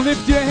 Come on,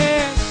 lift your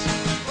hands.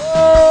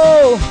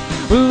 Oh,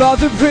 well, all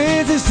the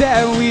praises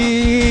that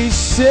we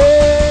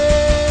say.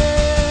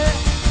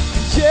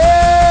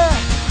 Yeah,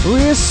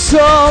 we're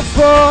so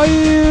for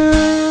you.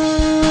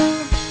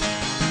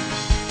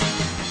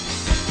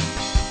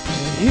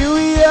 Here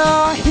we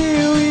are,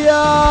 here we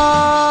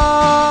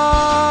are.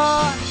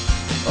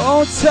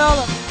 Oh, tell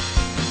them,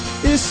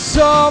 it's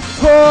all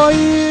for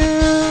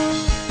you.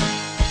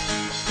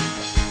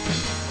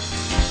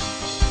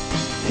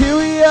 Here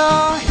we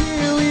are,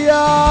 here we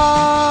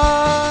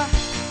are.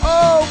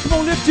 Oh, come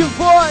on, lift your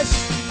voice.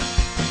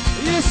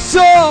 It's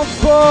all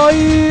for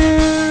you.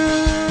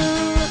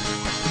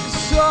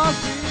 It's all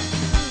for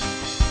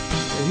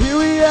you. Here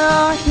we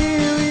are,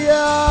 here we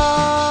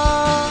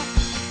are.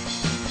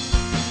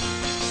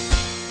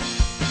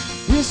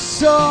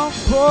 It's all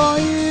for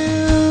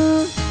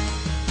you.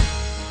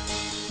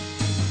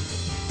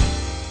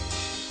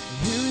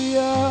 Here we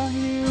are,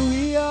 here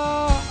we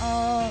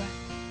are.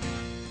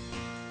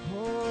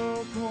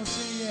 Oh, come on,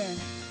 sing again.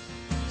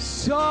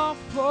 It's all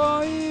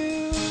for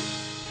you.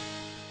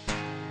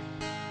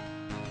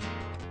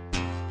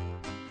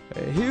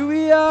 Here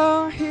we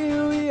are,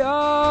 here we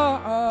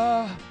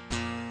are.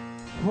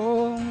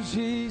 Oh,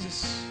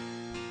 Jesus,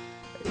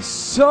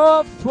 it's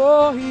all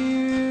for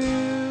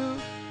you.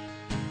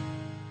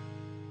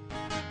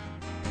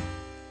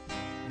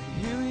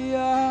 Here we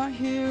are,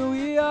 here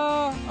we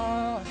are.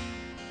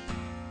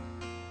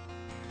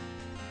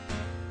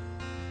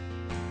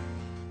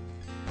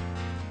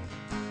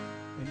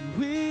 And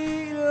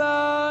we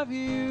love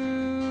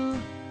you.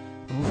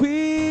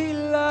 We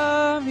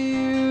love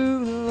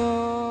you,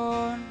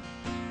 Lord.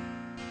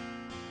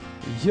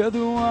 You're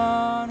the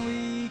one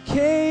we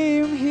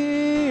came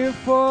here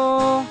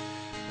for.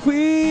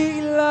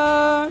 We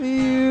love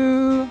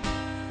you.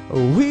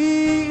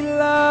 We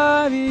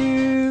love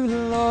you,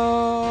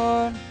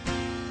 Lord.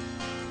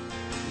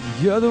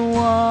 You're the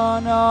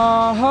one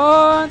our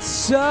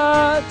hearts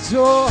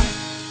adore.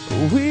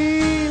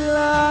 We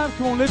love.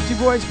 Come on, lift your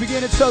voice.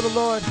 Begin to tell the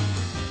Lord.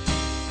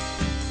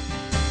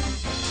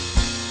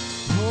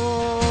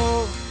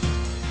 Oh,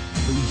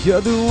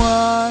 you're the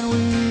one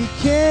we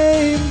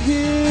came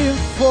here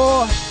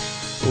for.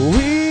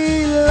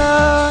 We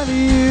love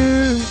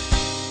you.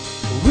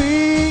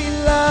 We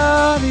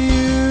love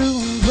you,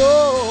 Lord.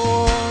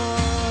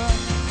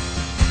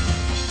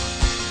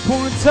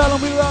 tell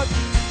them we love you.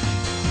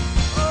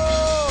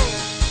 Oh,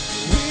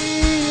 we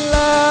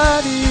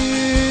love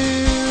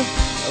you.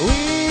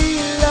 We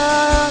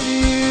love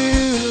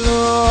you,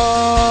 Lord.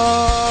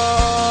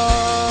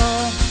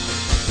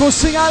 Go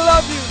sing, I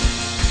love you.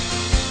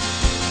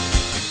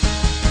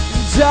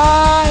 And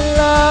I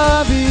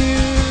love you.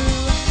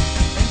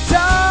 And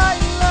I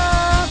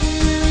love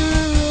you,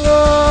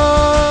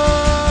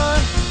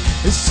 Lord.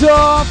 It's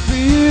all for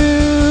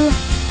you.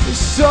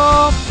 It's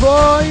all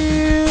for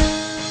you.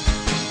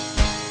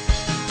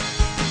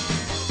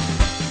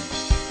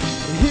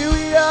 Here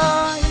we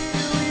are,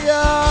 here we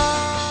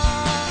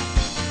are.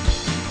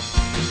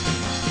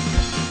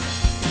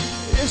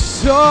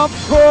 It's all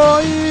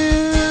for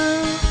you.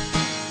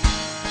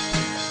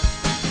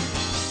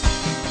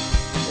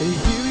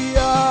 Here we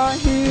are,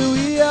 here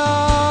we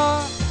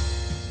are.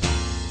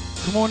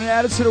 Come on and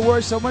add it to the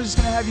worship. I'm just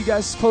going to have you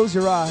guys close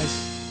your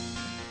eyes.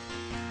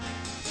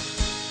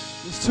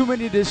 Too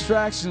many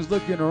distractions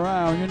looking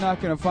around. You're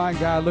not going to find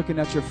God looking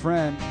at your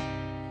friend.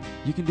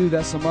 You can do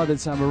that some other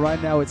time, but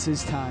right now it's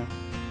His time.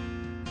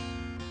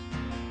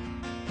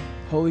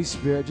 Holy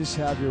Spirit, just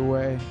have your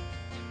way.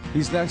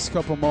 These next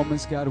couple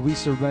moments, God, we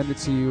surrender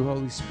to you,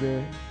 Holy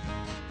Spirit.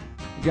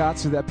 God,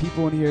 so that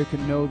people in here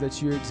can know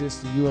that you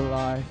exist and you're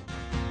alive.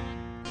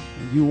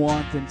 And you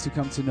want them to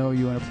come to know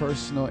you in a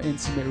personal,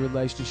 intimate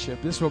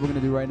relationship. This is what we're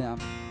going to do right now.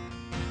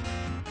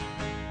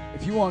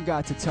 If you want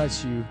God to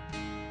touch you,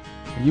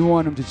 and you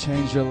want Him to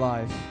change your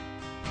life,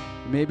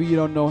 maybe you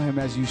don't know Him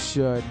as you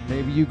should.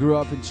 Maybe you grew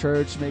up in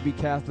church, maybe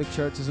Catholic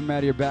church, doesn't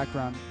matter your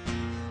background.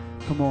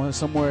 Come on,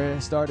 somewhere,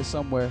 started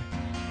somewhere.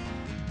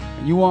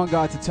 And you want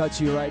God to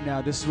touch you right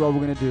now. This is what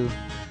we're going to do.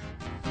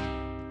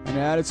 An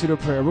attitude of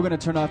prayer. We're going to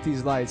turn off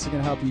these lights. It's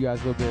going to help you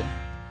guys a little bit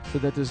so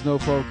that there's no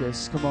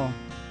focus. Come on.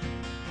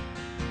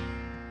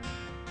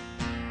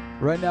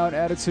 Right now, an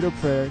attitude of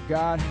prayer.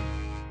 God,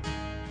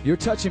 you're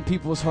touching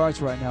people's hearts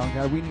right now.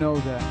 God, we know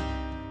that.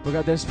 But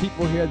God, there's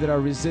people here that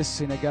are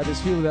resisting. God,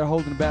 there's people that are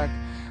holding back.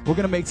 We're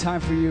going to make time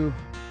for you.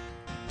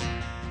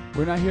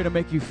 We're not here to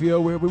make you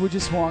feel weird. We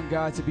just want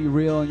God to be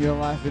real in your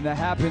life. And that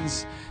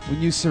happens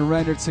when you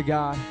surrender to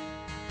God.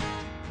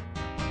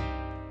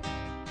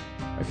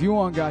 If you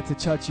want God to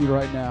touch you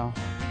right now,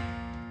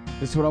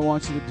 this is what I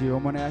want you to do.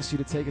 I'm going to ask you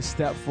to take a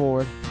step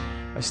forward,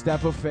 a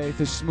step of faith.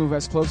 Just move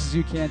as close as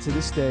you can to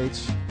the stage.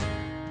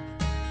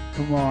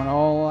 Come on,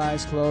 all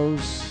eyes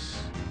closed.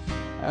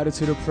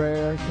 Attitude of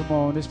prayer. Come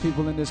on, there's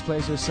people in this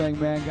place who are saying,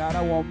 man, God,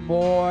 I want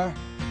more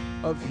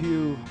of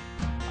you.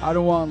 I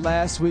don't want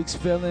last week's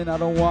feeling. I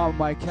don't want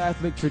my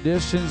Catholic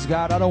traditions.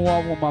 God, I don't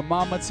want what my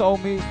mama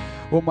told me,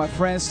 what my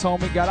friends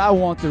told me. God, I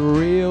want the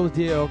real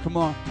deal. Come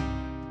on.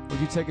 Would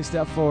you take a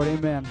step forward?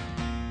 Amen.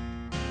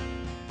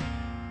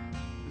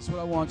 This is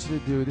what I want you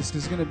to do. This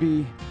is going to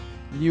be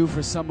new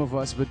for some of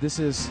us, but this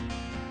is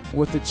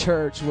what the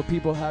church, what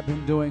people have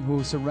been doing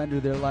who surrender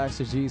their lives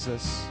to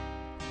Jesus.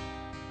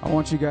 I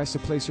want you guys to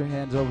place your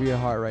hands over your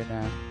heart right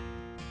now.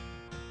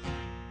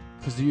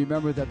 Because do you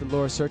remember that the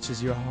Lord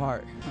searches your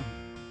heart?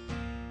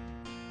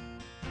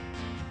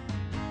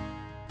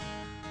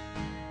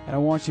 And I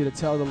want you to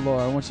tell the Lord,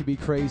 I want you to be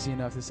crazy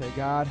enough to say,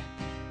 God,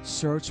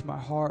 search my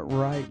heart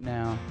right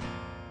now.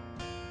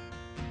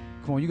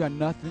 Come on, you got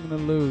nothing to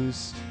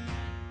lose.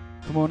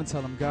 Come on and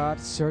tell him, God,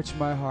 search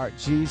my heart.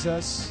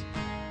 Jesus,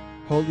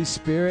 Holy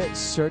Spirit,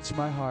 search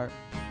my heart.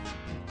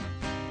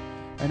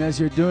 And as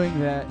you're doing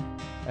that,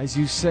 as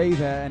you say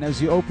that, and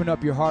as you open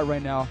up your heart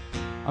right now,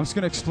 I'm just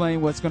going to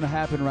explain what's going to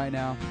happen right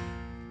now.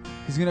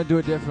 He's going to do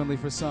it differently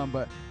for some,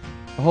 but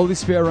the Holy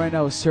Spirit right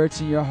now is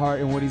searching your heart,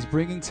 and what He's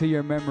bringing to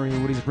your memory,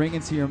 what He's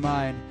bringing to your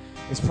mind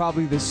is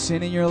probably the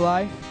sin in your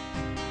life.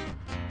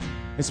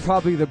 It's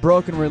probably the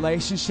broken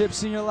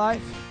relationships in your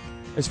life.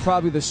 It's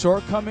probably the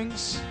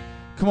shortcomings.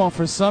 Come on,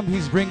 for some,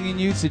 He's bringing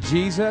you to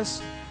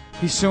Jesus.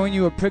 He's showing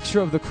you a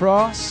picture of the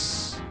cross.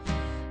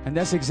 And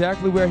that's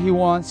exactly where He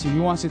wants you. He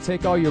wants to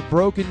take all your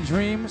broken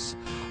dreams,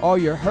 all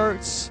your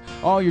hurts,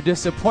 all your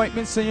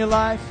disappointments in your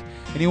life,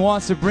 and He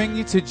wants to bring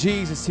you to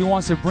Jesus. He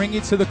wants to bring you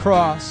to the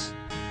cross.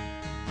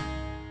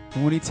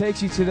 And when He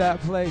takes you to that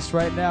place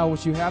right now,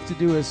 what you have to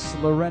do is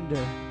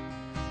surrender.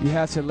 You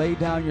have to lay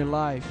down your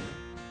life.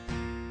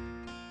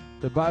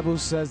 The Bible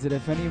says that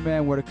if any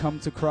man were to come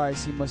to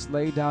Christ, he must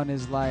lay down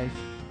his life,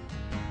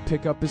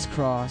 pick up his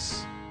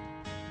cross,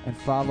 and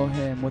follow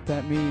Him. What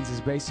that means is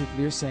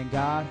basically you're saying,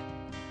 God,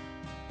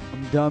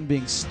 I'm done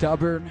being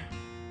stubborn.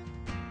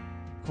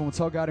 Come on,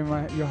 tell God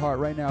in your heart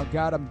right now,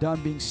 God, I'm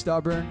done being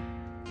stubborn.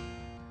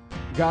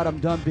 God, I'm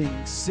done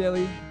being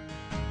silly.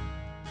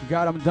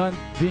 God, I'm done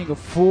being a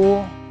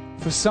fool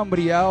for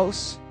somebody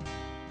else.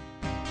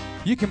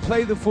 You can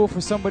play the fool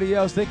for somebody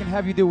else. They can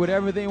have you do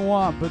whatever they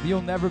want, but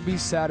you'll never be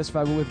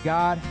satisfied. But with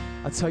God,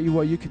 I'll tell you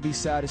what, you can be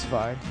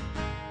satisfied.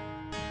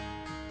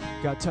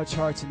 God, touch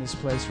hearts in this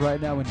place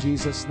right now in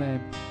Jesus'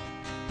 name.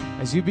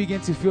 As you begin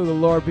to feel the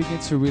Lord begin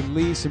to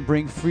release and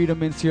bring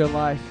freedom into your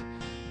life,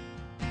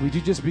 would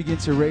you just begin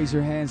to raise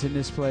your hands in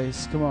this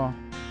place? Come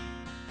on.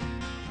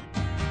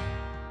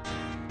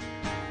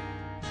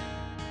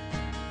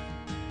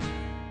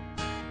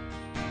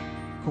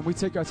 Come Can we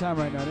take our time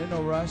right now? There's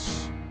no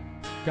rush.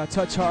 God,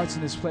 touch hearts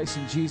in this place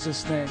in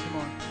Jesus' name. Come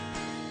on.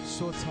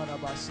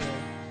 Sotarabase.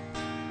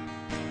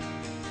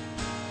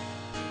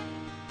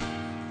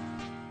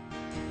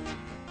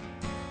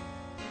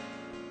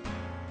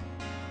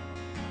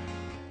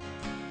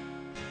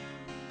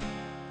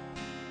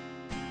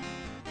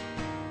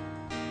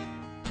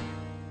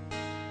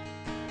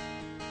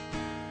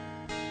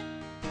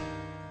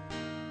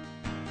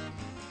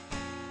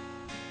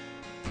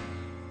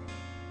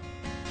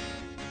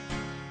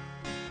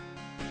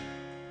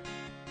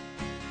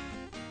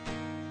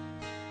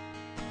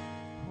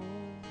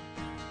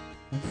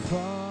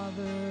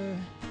 Father,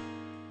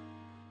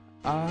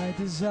 I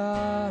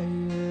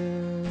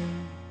desire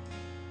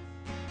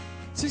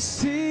to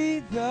see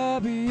the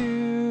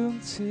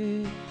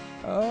beauty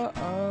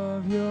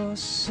of your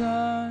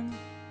Son.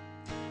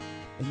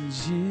 And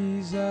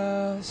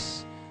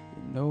Jesus,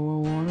 you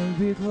know I want to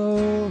be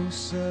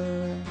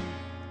closer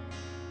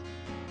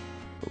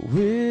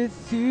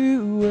with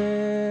you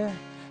where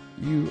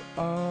you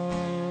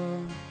are.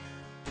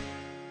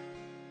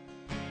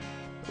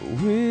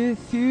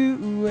 With you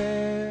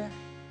where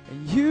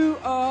you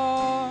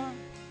are.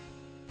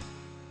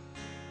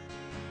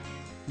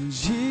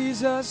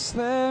 Jesus,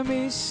 let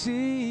me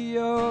see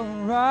your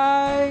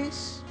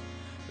eyes.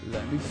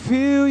 Let me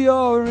feel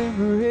your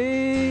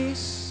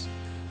embrace.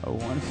 I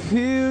want to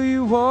feel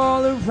you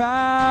all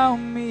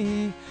around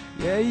me.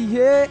 Yeah,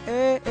 yeah.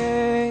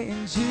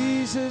 And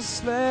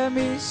Jesus, let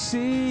me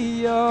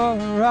see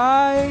your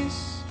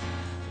eyes.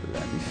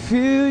 Let me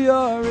feel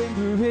your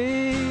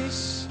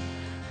embrace.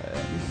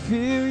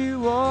 Feel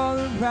you all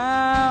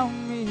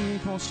around me.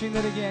 Come on, sing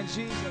that again.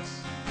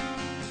 Jesus.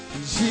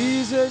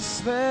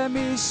 Jesus, let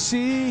me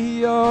see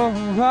your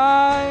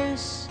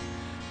eyes.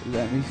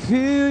 Let me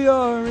feel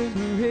your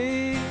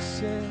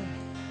embrace. Yeah.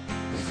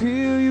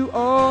 Feel you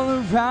all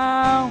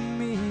around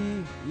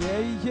me. Yeah,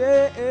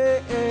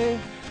 yeah.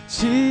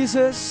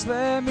 Jesus,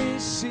 let me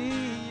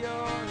see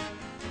your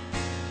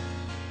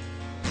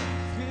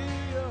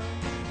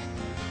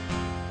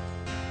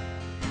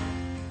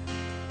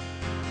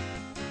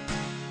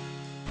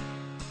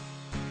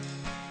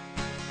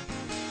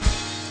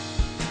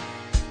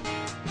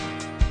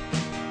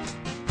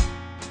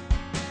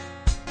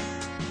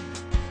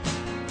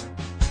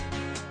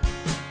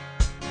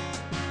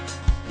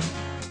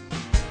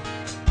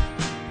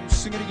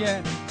sing it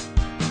again.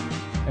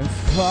 And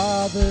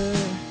Father,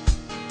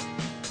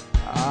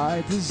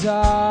 I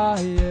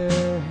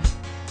desire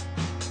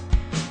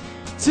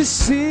to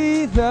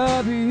see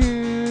the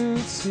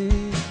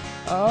beauty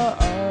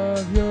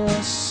of your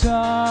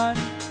Son.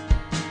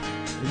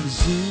 And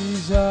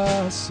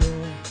Jesus,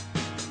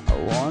 I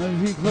want to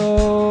be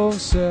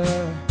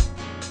closer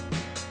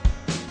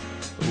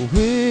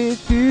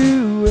with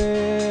you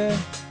where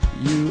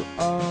you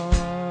are.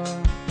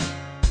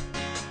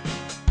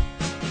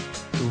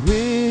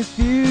 With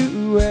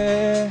you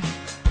where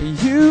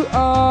you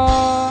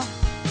are.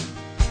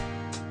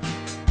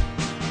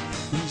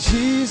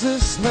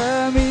 Jesus,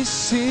 let me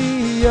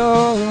see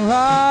your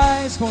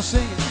eyes. Come on,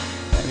 sing it.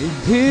 Let me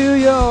feel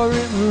your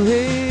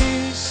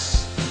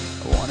embrace.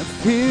 I want to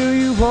feel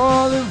you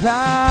all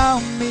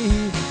around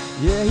me.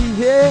 Yeah,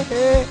 yeah.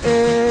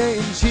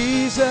 And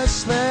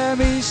Jesus, let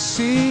me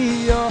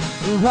see your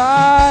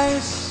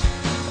eyes.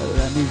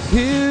 Let me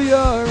feel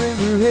your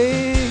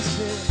embrace.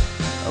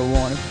 I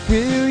want to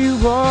feel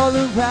you all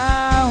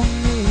around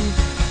me.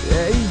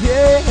 Yeah,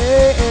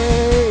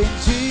 yeah.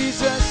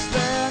 Jesus,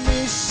 let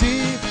me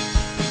see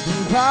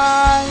your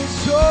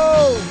eyes.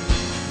 Oh,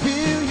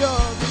 feel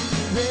your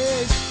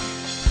embrace.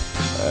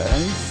 Let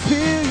me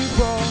feel you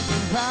all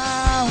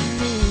around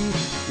me.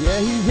 Yeah,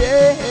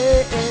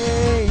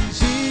 yeah.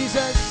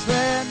 Jesus,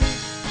 let me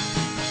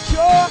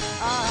your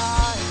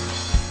eyes.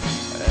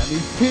 Let me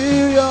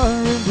feel your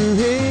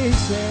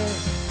embrace.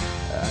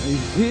 Let me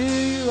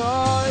feel you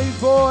all in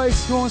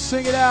voice. Come on,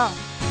 sing it out.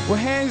 With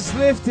hands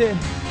lifted.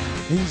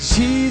 And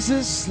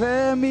Jesus,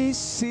 let me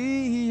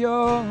see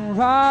your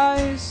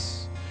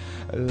eyes.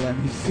 Let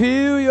me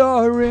feel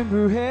your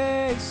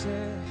embrace.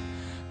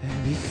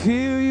 Let me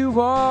feel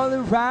you all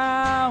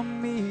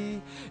around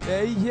me.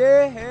 Yeah,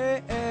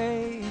 yeah.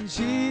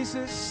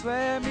 Jesus,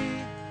 let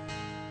me,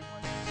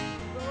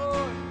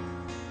 Lord,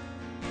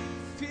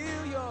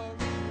 feel your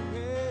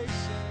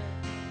embrace.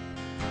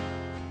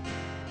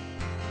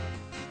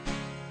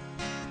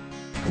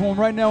 Come on,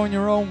 right now in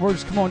your own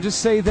words, come on, just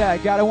say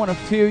that. God, I want to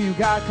feel you.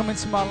 God, come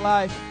into my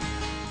life.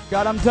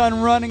 God, I'm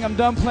done running. I'm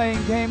done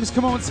playing games.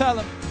 Come on, tell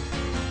him.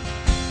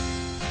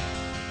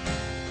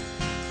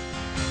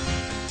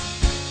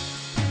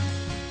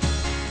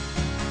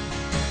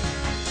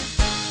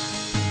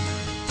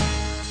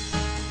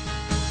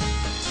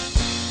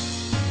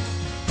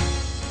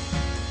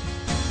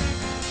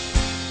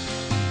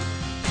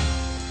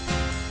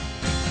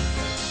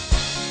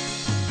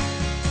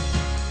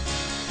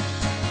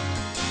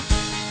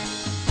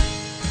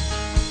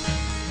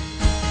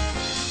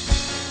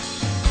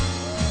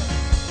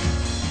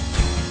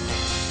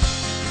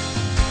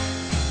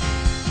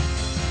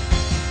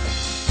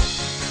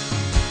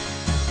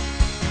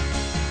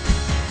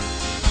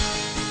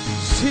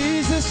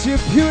 you're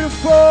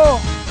beautiful.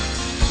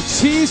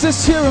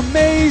 Jesus, you're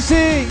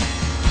amazing.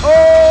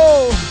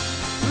 Oh,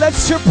 let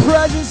your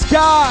presence,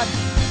 God,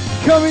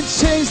 come and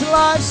change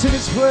lives in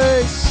this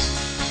place.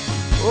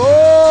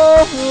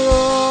 Oh,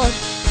 Lord,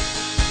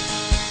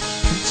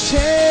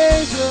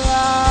 change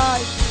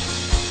life,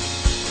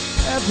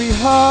 every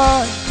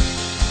heart.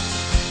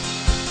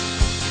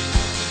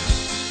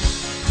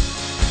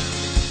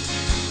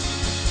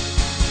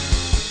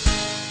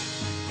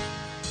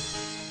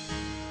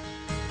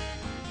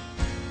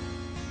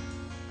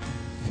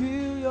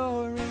 Feel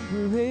your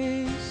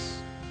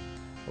embrace.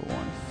 I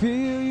want to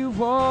feel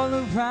you all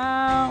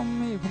around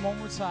me. Come on, one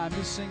more time.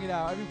 Just sing it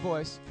out, every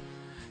voice.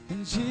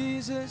 And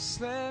Jesus,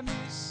 let me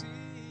see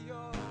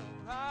your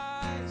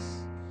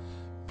eyes.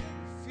 Let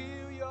me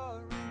feel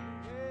your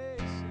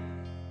embrace.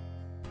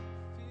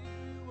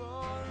 Feel you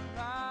all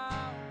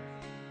around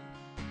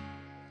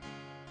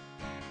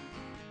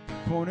me.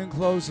 Come on, in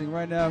closing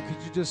right now,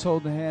 could you just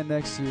hold the hand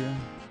next to you?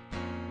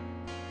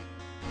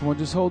 Come on,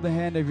 just hold the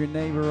hand of your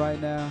neighbor right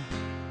now.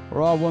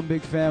 We're all one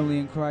big family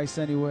in Christ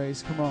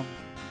anyways. Come on.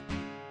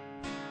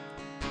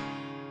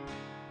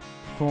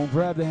 Come on,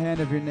 grab the hand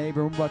of your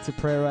neighbor. We're about to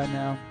pray right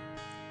now.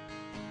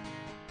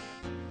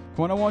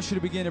 Come on, I want you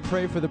to begin to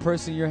pray for the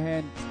person in your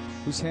hand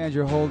whose hand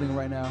you're holding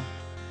right now.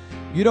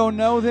 You don't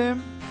know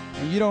them,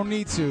 and you don't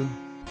need to.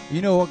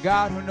 You know a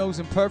God who knows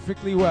them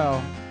perfectly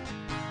well.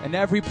 In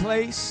every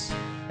place,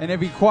 and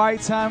every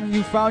quiet time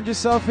you found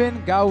yourself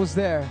in, God was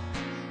there.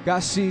 God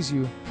sees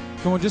you.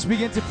 Come on, just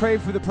begin to pray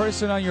for the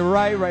person on your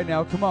right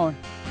now. Come on.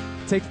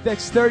 Take the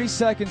next 30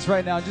 seconds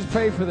right now and just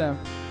pray for them.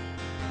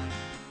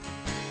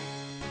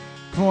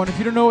 Come on, if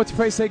you don't know what to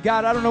pray, say,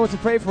 God, I don't know what to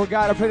pray for.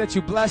 God, I pray that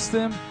you bless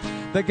them.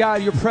 That,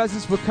 God, your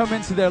presence would come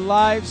into their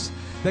lives.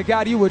 That,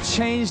 God, you would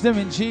change them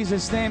in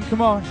Jesus' name.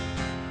 Come on.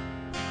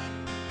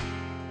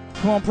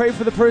 Come on, pray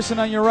for the person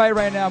on your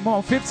right now. Come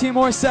on, 15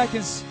 more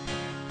seconds.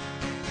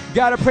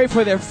 God, I pray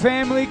for their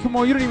family. Come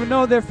on, you don't even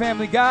know their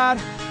family,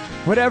 God.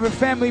 Whatever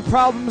family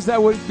problems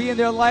that would be in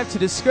their life to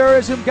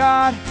discourage them,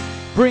 God,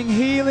 bring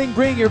healing,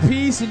 bring your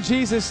peace in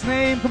Jesus'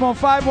 name. Come on,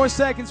 5 more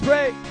seconds,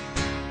 pray.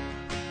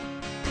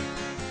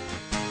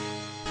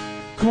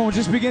 Come on,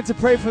 just begin to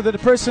pray for the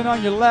person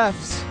on your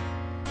left.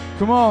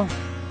 Come on,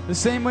 the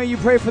same way you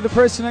pray for the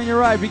person on your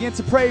right. Begin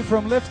to pray for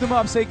them, lift them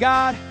up. Say,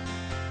 God,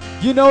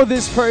 you know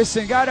this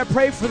person. God, I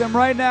pray for them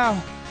right now.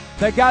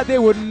 That, God, they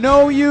would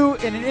know you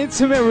in an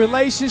intimate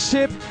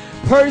relationship,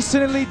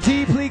 personally,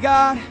 deeply,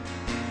 God.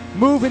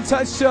 Move and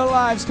touch their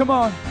lives. Come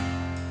on.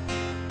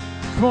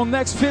 Come on,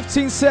 next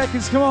 15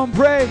 seconds. Come on,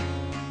 pray.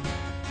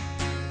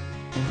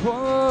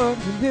 Lord,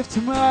 we lift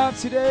him up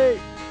today.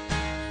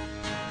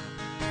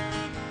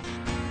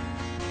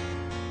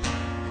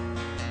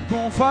 Come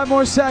on, 5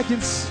 more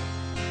seconds.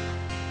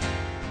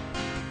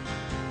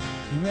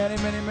 Amen,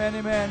 amen, amen,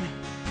 amen.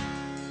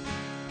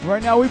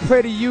 Right now we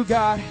pray to you,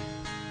 God.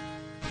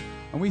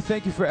 And we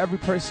thank you for every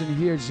person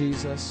here,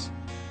 Jesus.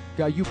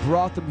 God, you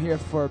brought them here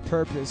for a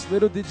purpose.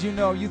 Little did you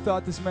know, you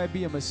thought this might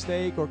be a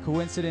mistake or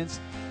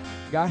coincidence.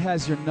 God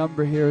has your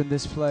number here in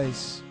this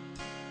place.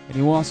 And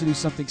he wants to do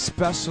something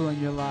special in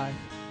your life.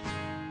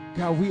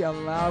 God, we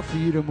allow for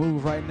you to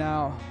move right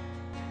now.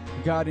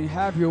 God, and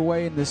have your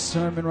way in this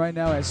sermon right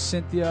now as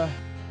Cynthia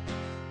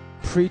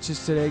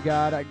preaches today,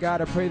 God. God,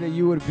 I pray that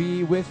you would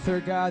be with her,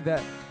 God,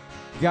 that,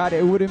 God,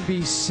 it wouldn't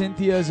be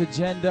Cynthia's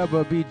agenda,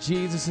 but be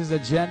Jesus'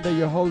 agenda,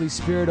 your Holy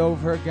Spirit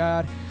over her,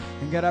 God.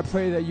 And God, I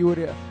pray that you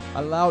would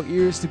allow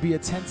ears to be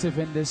attentive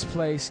in this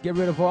place. Get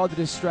rid of all the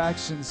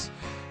distractions,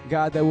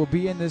 God, that will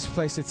be in this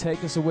place to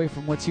take us away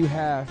from what you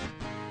have.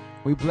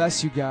 We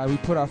bless you, God. We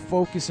put our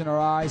focus and our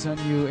eyes on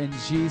you. In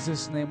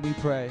Jesus' name we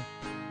pray.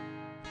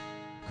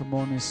 Come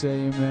on and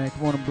say amen.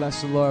 Come on and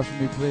bless the Lord for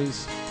me,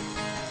 please.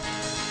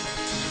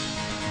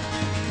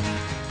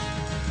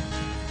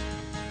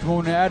 Come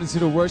on and add it to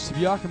the worship.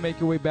 Y'all can make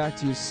your way back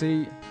to your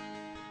seat.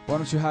 Why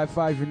don't you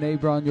high-five your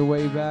neighbor on your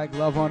way back?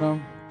 Love on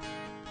them.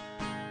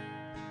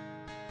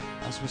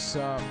 That's what's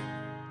up.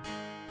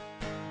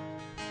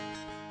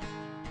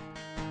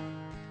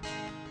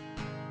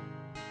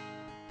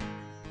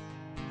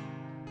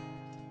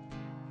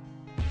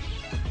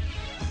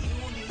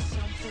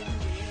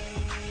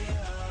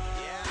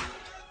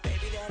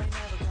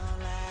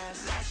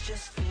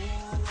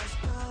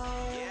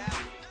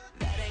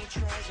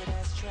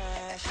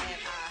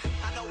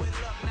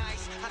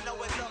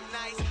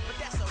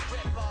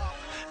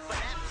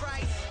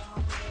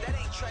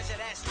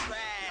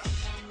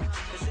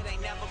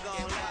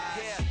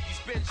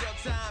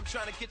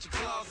 Trying to get your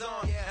claws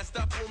on and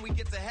stuff. When we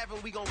get to heaven,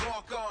 we gon'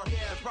 walk on.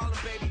 The problem,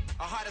 baby,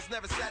 our heart is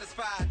never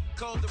satisfied.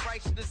 Cold to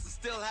righteousness and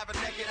still have a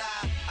naked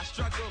eye. I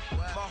struggle,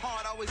 my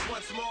heart always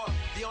wants more.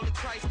 The only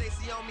Christ they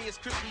see on me is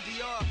Christian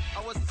Dior.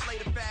 I was a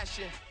slave to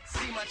fashion.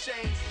 See my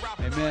chains,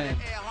 rapping on the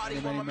air, hardy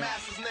on my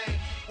master's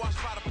name. Washed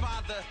by the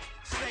Father,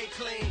 stay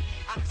clean.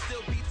 I can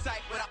still be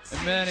tight without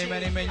the amen,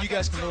 amen, amen. You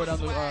guys can lower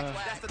down the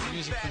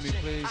music for me,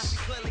 please.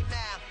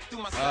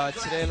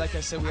 Today, like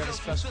I said, we have a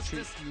special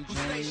treat for you,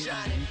 Jenny.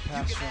 I'm the youth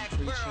pastor and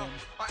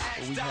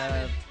preaching. We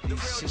have the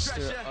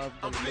sister of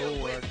the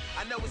Lord.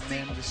 And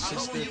the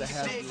sister that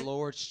has the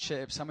Lord's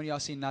chips. How many of y'all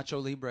seen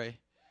Nacho Libre?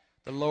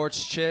 The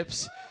Lord's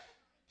chips.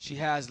 She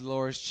has the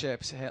Lord's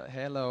chips.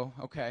 Hello.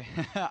 Okay.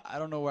 I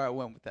don't know where I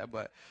went with that,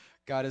 but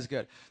God is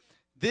good.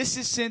 This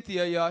is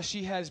Cynthia, y'all.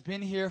 She has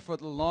been here for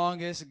the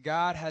longest.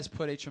 God has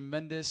put a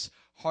tremendous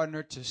heart in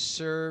her to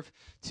serve,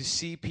 to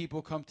see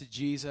people come to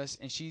Jesus,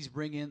 and she's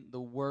bringing the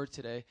word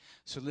today.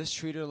 So let's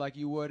treat her like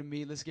you would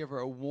me. Let's give her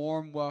a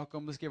warm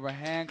welcome. Let's give her a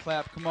hand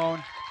clap. Come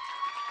on.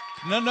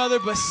 None other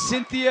but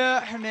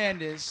Cynthia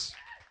Hernandez.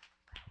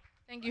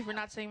 Thank you for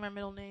not saying my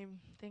middle name.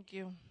 Thank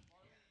you.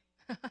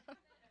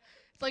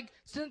 It's like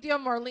Cynthia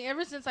Marlene.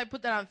 Ever since I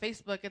put that on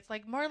Facebook, it's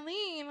like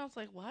Marlene. I was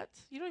like, what?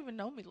 You don't even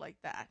know me like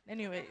that.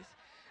 Anyways,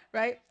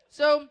 right?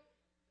 So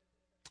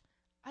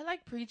I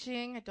like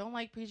preaching. I don't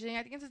like preaching.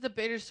 I think it's a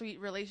bittersweet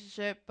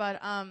relationship.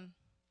 But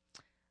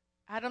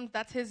Adam,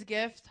 that's his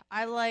gift.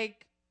 I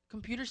like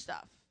computer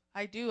stuff.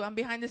 I do. I'm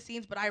behind the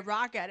scenes, but I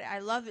rock at it. I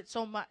love it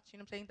so much. You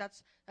know what I'm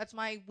saying? That's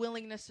my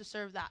willingness to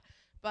serve that.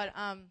 But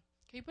can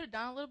you put it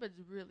down a little bit?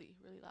 It's really,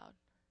 really loud.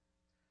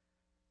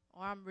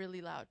 Or I'm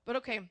really loud. But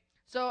okay.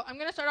 So I'm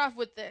going to start off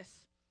with this.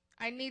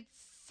 I need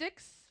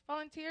 6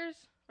 volunteers,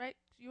 right?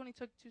 You only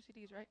took 2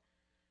 CDs, right?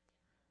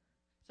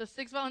 So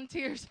 6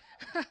 volunteers.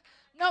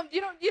 No,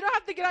 you don't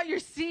have to get out your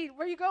seat.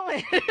 Where are you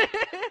going?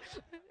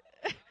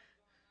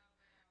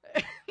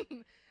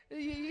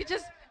 you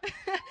just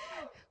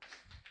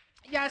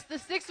Yes, the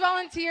 6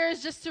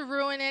 volunteers, just to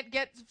ruin it,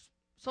 get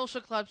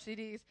social club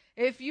CDs.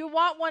 If you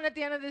want one at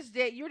the end of this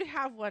day, you already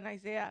have one,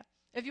 Isaiah.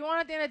 If you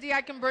want at the end of the day,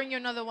 I can bring you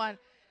another one.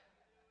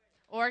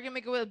 Or I can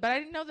make it with, but I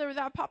didn't know they were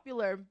that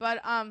popular.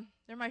 But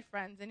they're my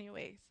friends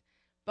anyways.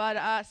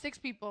 But 6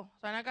 people.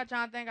 So I got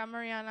Jonathan, I got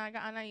Mariana, I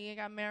got Anaí, I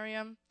got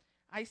Miriam,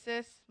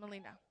 Isis,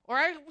 Melina.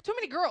 Too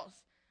many girls.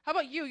 How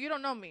about you? You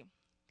don't know me.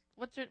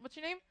 What's your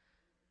name?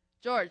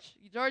 George.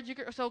 George,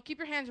 so keep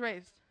your hands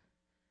raised.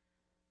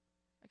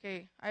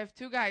 Okay, I have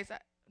 2 guys.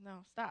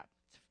 No, stop.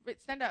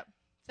 Stand up.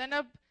 Stand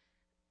up.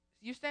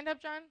 You stand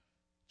up, John.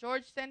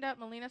 George, stand up.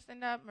 Melina,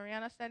 stand up.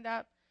 Mariana, stand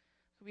up.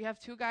 We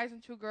have 2 guys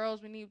and 2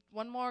 girls. We need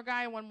 1 more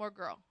guy and 1 more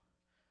girl.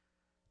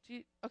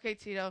 Okay,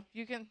 Tito,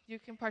 you can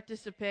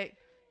participate.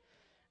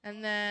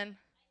 And then,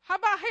 how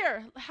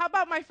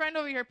about my friend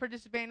over here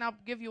participating? I'll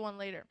give you one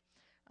later.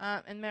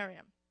 And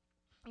Miriam.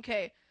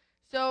 Okay,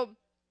 so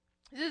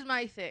this is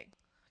my thing.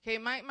 Okay,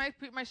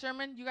 my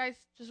sermon, you guys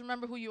just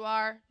remember who you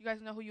are. You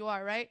guys know who you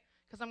are, right?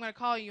 Because I'm going to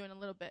call you in a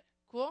little bit.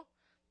 Cool?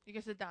 You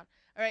can sit down.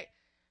 All right.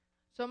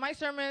 So my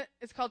sermon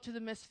is called To the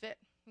Misfit.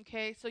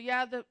 Okay, so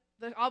yeah, the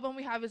album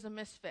we have is a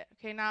misfit.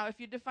 Okay, now if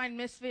you define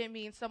misfit, it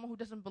means someone who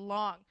doesn't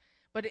belong.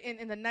 But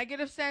in the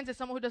negative sense, it's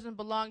someone who doesn't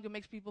belong that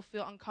makes people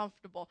feel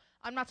uncomfortable.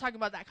 I'm not talking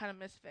about that kind of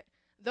misfit.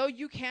 Though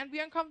you can be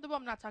uncomfortable,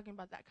 I'm not talking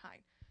about that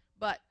kind.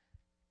 But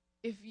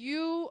if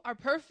you are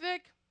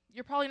perfect,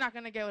 you're probably not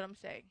going to get what I'm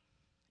saying.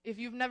 If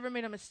you've never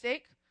made a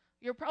mistake,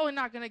 you're probably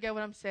not going to get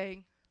what I'm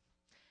saying.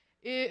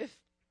 If,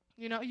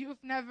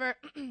 you've never,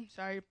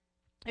 sorry,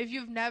 if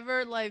you've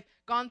never,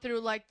 gone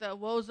through, the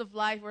woes of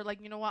life where,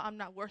 you know what, I'm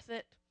not worth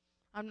it.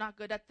 I'm not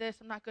good at this.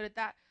 I'm not good at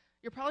that.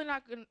 You're probably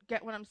not going to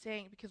get what I'm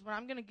saying because what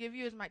I'm going to give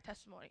you is my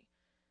testimony.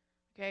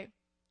 Okay?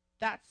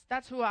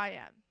 That's who I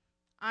am.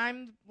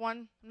 I'm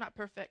not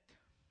perfect.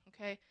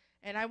 Okay?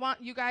 And I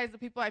want you guys, the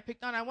people I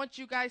picked on, I want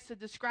you guys to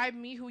describe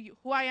me,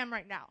 who I am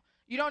right now.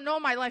 You don't know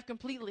my life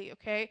completely,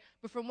 okay?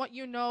 But from what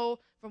you know,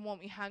 from when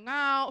we hang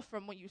out,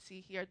 from what you see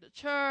here at the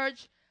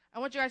church, I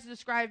want you guys to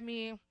describe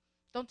me.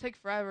 Don't take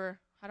forever.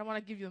 I don't want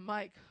to give you the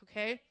mic,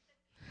 okay?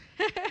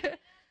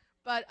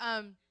 But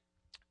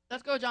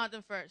let's go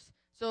Jonathan first.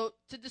 So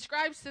to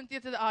describe Cynthia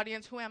to the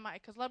audience, who am I?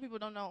 Because a lot of people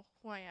don't know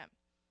who I am.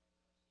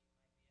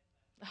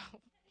 Oh,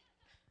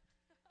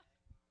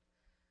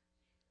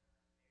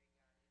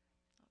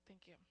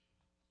 thank you.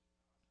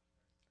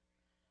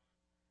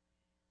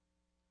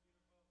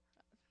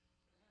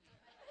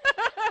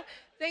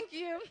 Thank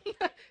you.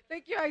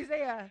 Thank you,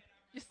 Isaiah.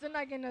 You're still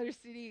not getting another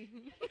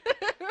CD.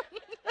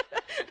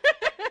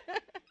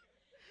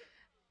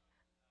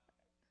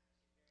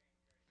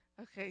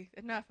 Okay,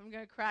 enough. I'm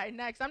going to cry.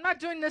 Next. I'm not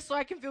doing this so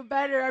I can feel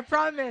better. I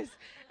promise.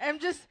 I'm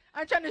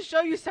trying to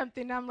show you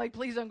something. I'm like,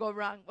 please don't go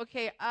wrong.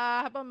 Okay,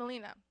 how about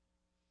Melina?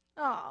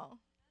 Oh.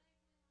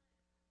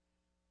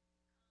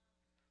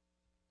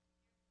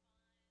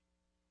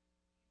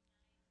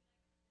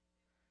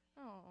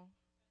 Oh.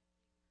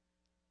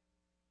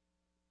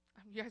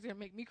 You guys are going to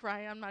make me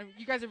cry.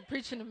 You guys are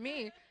preaching to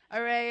me.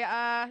 All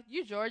right,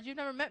 you, George, you've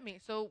never met me.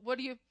 So what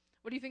do you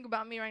think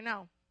about me right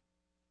now?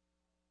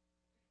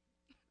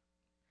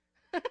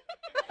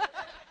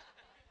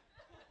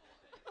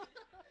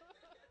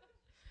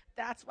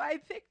 That's why I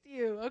picked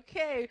you.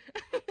 Okay.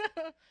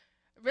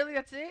 Really,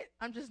 that's it?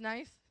 I'm just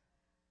nice?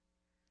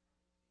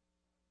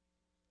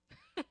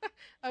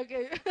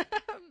 Okay.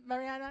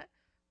 Mariana?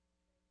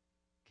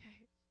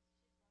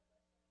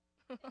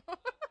 Okay.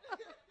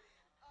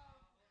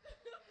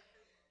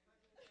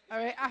 All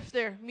right,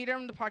 after. Meet her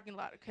in the parking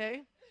lot,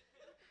 okay?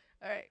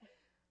 All right.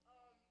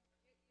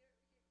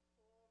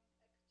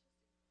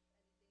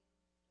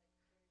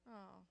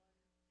 Oh,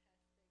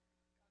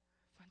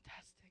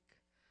 fantastic.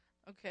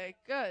 Okay,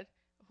 good.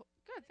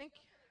 Good, thank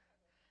you.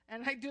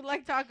 And I do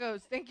like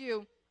tacos. Thank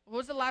you. What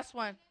was the last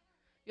one?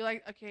 You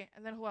like, okay,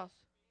 and then who else?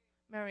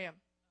 Miriam.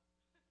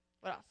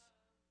 What else?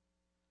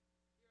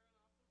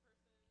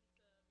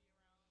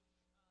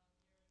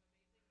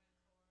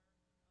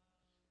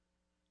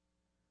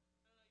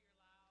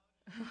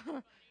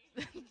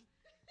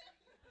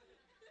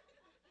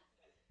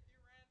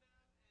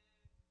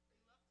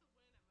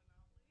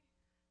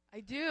 I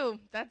do.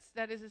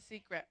 That is a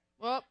secret.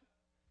 Well,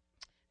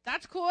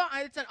 that's cool.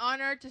 It's an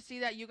honor to see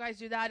that you guys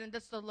do that, and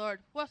that's the Lord.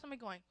 Who else am I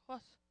going? Who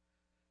else?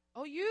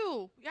 Oh,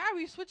 you. Yeah,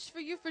 we switched for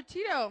you for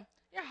Tito.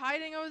 You're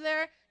hiding over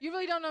there. You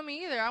really don't know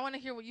me either. I want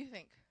to hear what you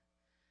think.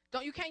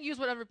 Don't You can't use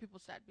whatever people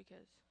said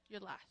because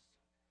you're last.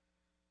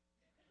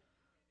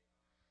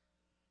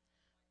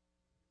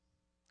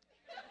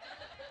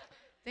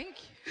 Thank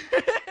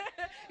you.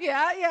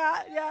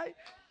 Yeah.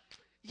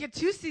 You get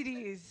 2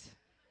 CDs.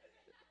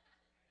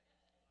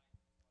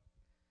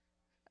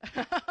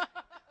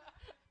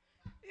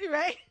 You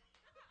right?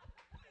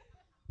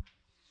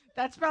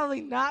 That's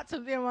probably not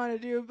something I want to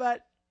do,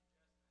 but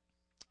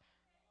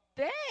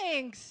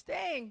thanks.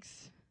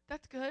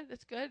 That's good.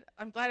 That's good.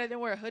 I'm glad I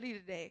didn't wear a hoodie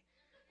today.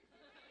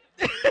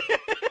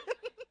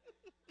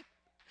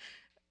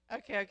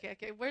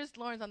 Okay. Where's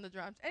Lawrence on the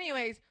drums?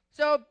 Anyways,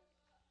 so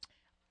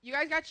you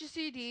guys got your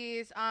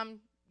CDs.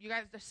 You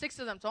guys, there's 6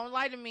 of them. Don't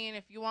lie to me. And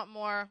if you want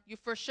more, you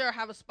for sure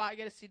have a spot.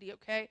 Get a CD,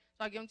 okay?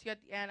 So I'll give them to you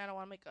at the end. I don't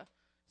want to make a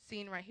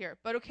scene right here,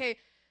 but okay.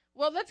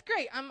 Well, that's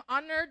great. I'm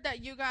honored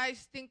that you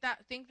guys think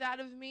that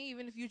of me,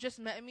 even if you just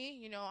met me.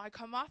 You know, I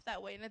come off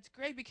that way, and it's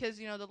great because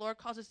the Lord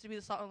calls us to be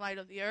the salt and light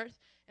of the earth,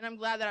 and I'm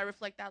glad that I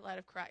reflect that light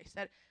of Christ.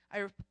 That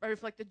I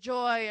reflect the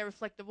joy. I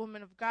reflect the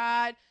woman of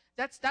God.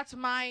 That's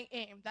my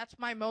aim. That's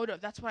my motive.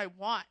 That's what I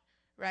want.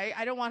 Right?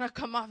 I don't want to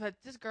come off as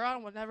this girl. I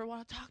would never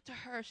want to talk to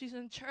her. She's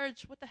in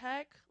church. What the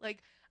heck?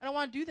 Like, I don't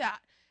want to do that.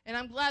 And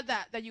I'm glad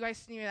that you guys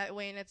see me that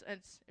way, and it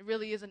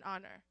really is an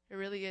honor. It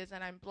really is,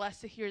 and I'm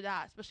blessed to hear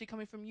that, especially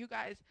coming from you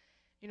guys.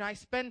 I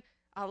spend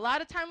a lot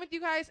of time with you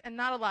guys and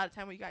not a lot of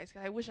time with you guys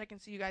because I wish I can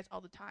see you guys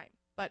all the time.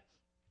 But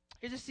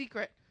here's a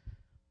secret.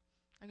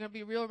 I'm gonna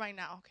be real right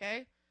now,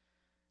 okay?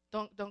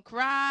 Don't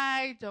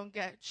cry. Don't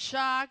get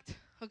shocked,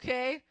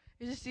 okay?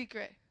 Here's a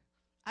secret.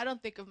 I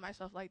don't think of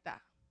myself like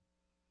that.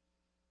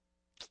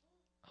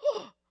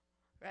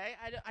 Right?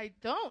 I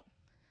don't.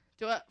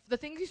 The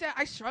things you said,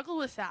 I struggle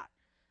with that.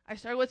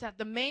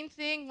 The main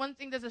thing, one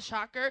thing that's a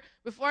shocker,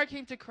 before I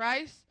came to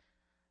Christ,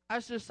 I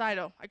was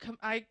suicidal.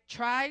 I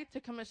tried to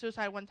commit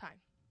suicide one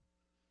time.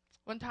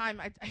 One time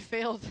I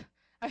failed.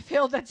 I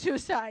failed at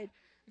suicide.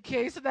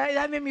 Okay, so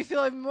that made me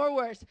feel even more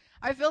worse.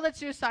 I failed at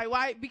suicide.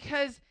 Why?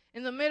 Because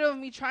in the middle of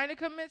me trying to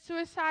commit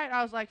suicide,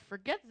 I was like,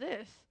 forget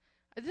this.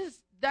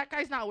 That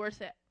guy's not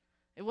worth it.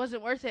 It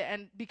wasn't worth it.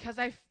 And because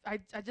I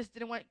just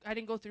I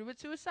didn't go through with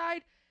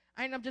suicide,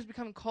 I ended up just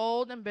becoming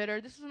cold and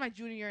bitter. This was my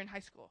junior year in high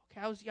school.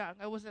 Okay, I was young.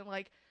 I wasn't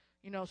like,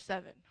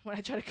 7 when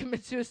I tried to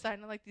commit suicide.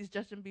 Not like these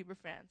Justin Bieber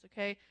fans,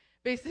 okay?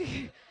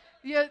 Basically,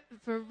 yeah,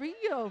 for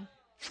real.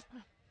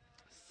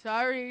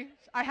 Sorry,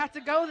 I had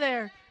to go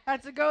there.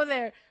 But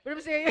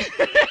I'm saying,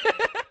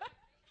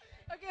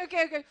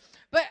 okay.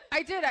 But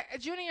I did.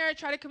 Junior year, I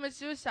tried to commit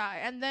suicide,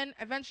 and then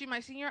eventually,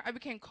 my senior year, I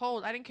became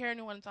cold. I didn't care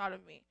anyone thought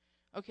of me,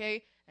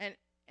 okay?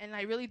 And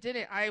I really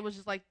didn't. I was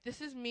just like,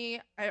 this is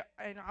me. I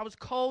was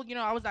cold.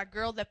 I was that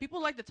girl that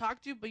people like to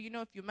talk to, but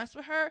if you mess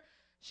with her,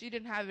 she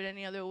didn't have it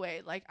any other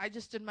way. Like, I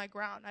just stood my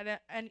ground. I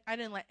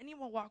didn't let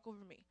anyone walk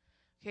over me,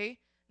 okay?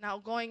 Now,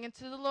 going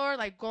into the Lord,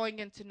 like going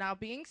into now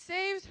being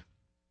saved,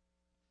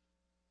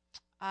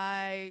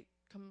 I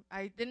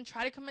didn't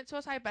try to commit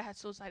suicide, but I had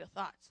suicidal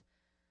thoughts.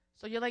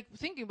 So you're like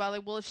thinking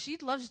about well, if she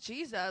loves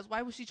Jesus,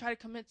 why would she try to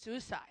commit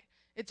suicide?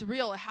 It's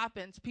real. It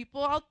happens.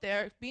 People out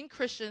there, being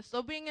Christians,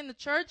 still being in the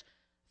church,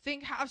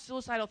 have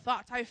suicidal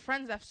thoughts. I have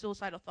friends that have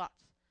suicidal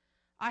thoughts.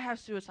 I have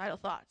suicidal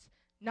thoughts.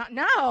 Not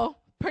now.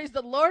 Praise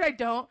the Lord, I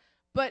don't.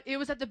 But it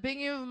was at the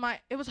beginning of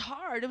it was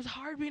hard. It was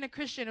hard being a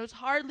Christian. It was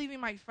hard leaving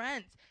my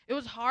friends. It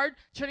was hard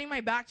turning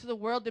my back to the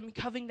world and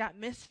becoming that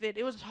misfit.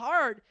 It was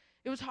hard.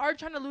 It was hard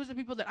trying to lose the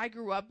people that I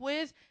grew up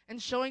with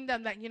and showing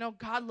them that,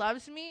 God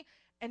loves me.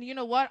 And you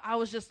know what? I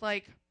was just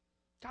like,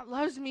 God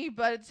loves me,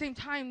 but at the same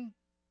time,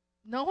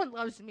 no one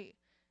loves me.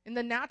 In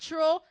the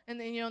natural and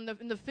then,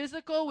 in the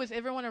physical with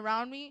everyone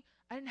around me,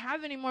 I didn't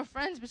have any more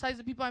friends besides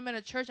the people I met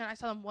at church, and I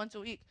saw them once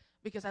a week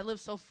because I lived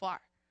so far.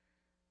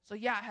 So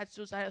yeah, I had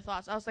suicidal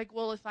thoughts. I was like,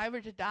 well, if I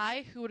were to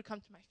die, who would come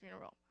to my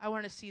funeral? I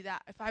want to see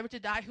that. If I were to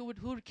die, who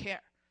would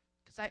care?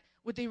 Because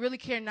would they really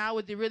care now?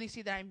 Would they really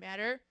see that I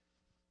matter?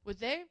 Would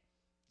they?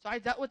 So I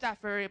dealt with that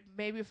for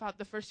maybe about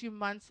the first few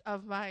months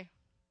of my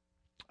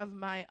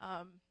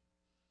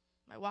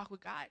walk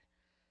with God.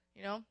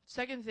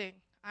 Second thing,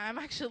 I'm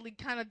actually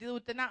kind of dealing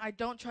with it now. I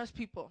don't trust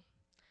people.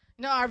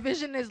 Our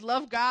vision is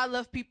love God,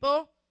 love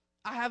people.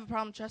 I have a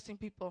problem trusting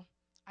people.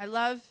 I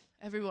love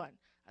everyone.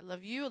 I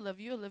love you. I love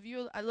you. I love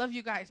you. I love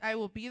you guys. I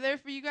will be there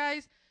for you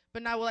guys.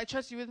 But now will I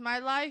trust you with my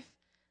life?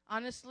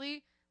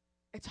 Honestly,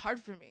 it's hard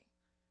for me.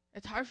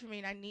 It's hard for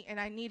me, and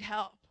I need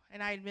help.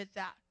 And I admit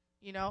that,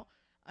 you know?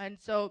 And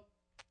so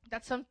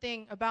that's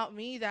something about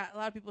me that a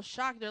lot of people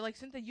shock. They're like,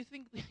 Cynthia, you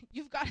think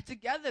you've got it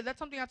together. That's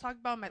something I talked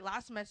about in my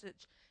last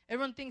message.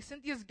 Everyone thinks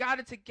Cynthia's got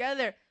it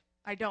together.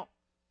 I don't.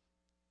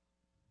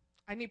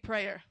 I need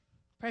prayer.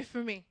 Pray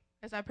for me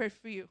as I pray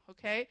for you,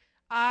 okay?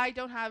 I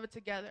don't have it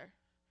together.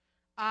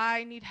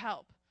 I need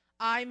help.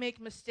 I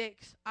make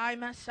mistakes. I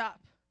mess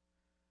up.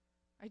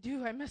 I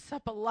do. I mess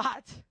up a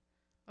lot,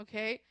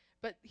 okay?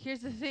 But here's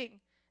the thing.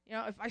 You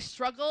know, if I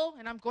struggle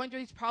and I'm going through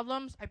these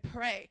problems, I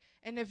pray.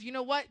 And if you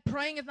know what,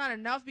 praying is not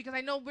enough because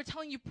I know we're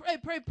telling you, pray,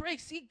 pray, pray.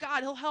 Seek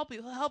God. He'll help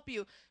you. He'll help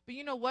you. But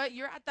you know what?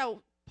 You're at that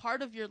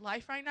part of your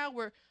life right now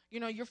where, you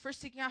know, you're first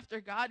seeking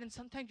after God, and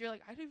sometimes you're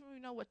like, I don't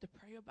even know what to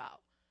pray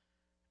about.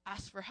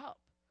 Ask for help.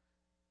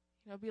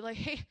 You know, be like,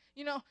 hey,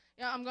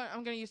 I'm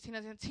going to use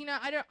Tina. Tina,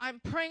 I'm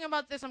praying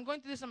about this. I'm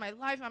going through this in my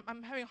life.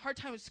 I'm having a hard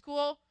time with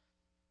school.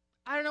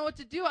 I don't know what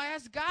to do. I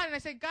asked God, and I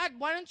said, God,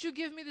 why don't you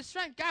give me the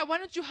strength? God, why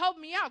don't you help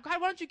me out? God,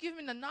 why don't you give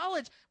me the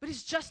knowledge? But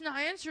he's just not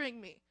answering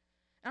me.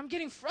 And I'm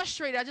getting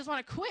frustrated. I just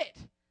want to quit.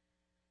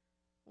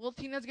 Well,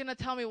 Tina's going to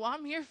tell me, well,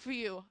 I'm here for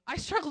you. I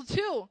struggle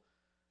too.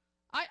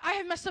 I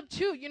have messed up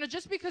too. You know,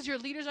 just because your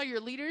leaders are your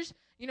leaders,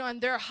 you know, and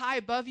they're high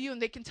above you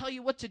and they can tell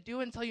you what to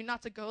do and tell you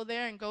not to go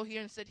there and go here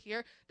and sit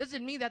here,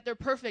 doesn't mean that they're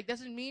perfect.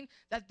 Doesn't mean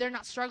that they're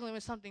not struggling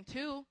with something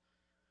too.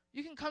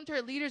 You can come to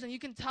our leaders and you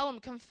can tell them,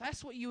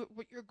 confess what you're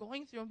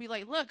going through and be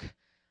like, look,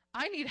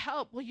 I need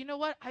help. Well, you know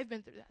what? I've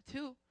been through that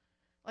too.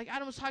 Like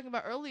Adam was talking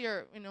about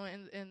earlier, you know,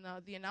 in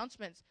the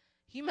announcements.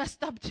 He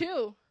messed up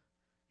too.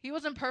 He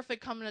wasn't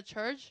perfect coming to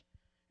church.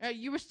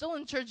 You were still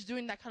in church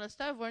doing that kind of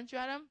stuff, weren't you,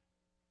 Adam?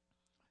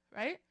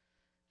 Right?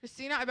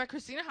 Christina, I bet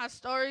Christina has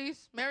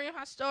stories. Miriam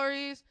has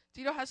stories.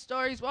 Tito has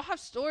stories. We'll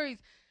have stories.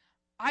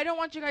 I don't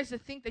want you guys to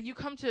think that you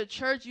come to a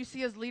church, you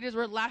see us leaders,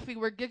 we're laughing,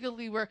 we're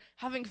giggly, we're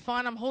having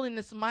fun. I'm holding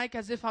this mic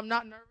as if I'm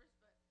not nervous,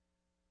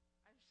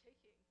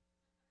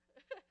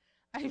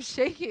 but I'm shaking. I'm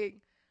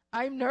shaking.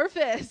 I'm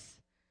nervous.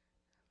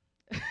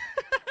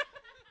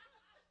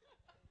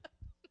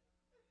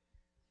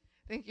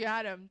 Thank you,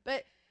 Adam.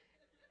 But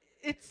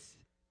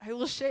I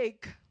will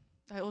shake.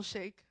 I will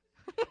shake.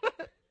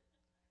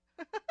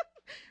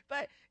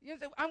 But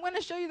I'm going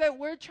to show you that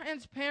we're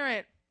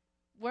transparent.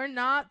 We're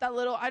not that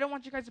little. I don't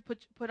want you guys to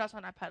put us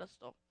on a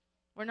pedestal.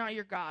 We're not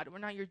your God. We're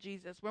not your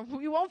Jesus.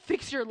 We won't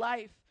fix your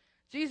life.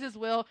 Jesus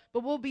will,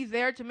 but we'll be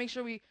there to make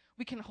sure we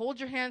can hold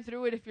your hand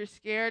through it if you're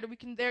scared. We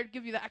can there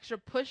give you the extra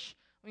push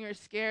when you're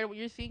scared, when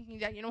you're thinking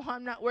that, you know,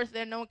 I'm not worth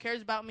it. No one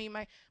cares about me.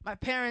 My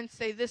parents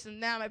say this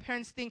and that. My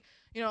parents think,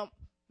 you know,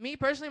 me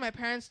personally, my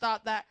parents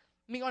thought that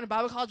me going to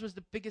Bible college was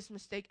the biggest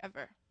mistake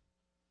ever.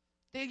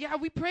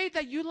 We prayed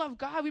that you love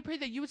God. We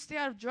prayed that you would stay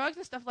out of drugs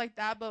and stuff like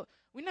that, but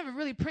we never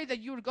really prayed that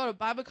you would go to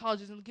Bible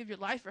colleges and give your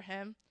life for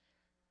him.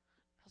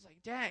 I was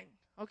like, dang,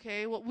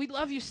 okay, well, we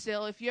love you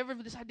still. If you ever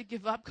decide to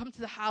give up, come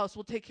to the house.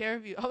 We'll take care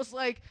of you. I was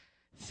like,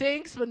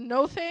 thanks, but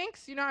no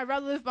thanks. You know, I'd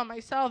rather live by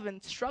myself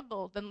and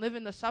struggle than live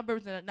in the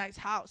suburbs in a nice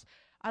house.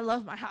 I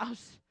love my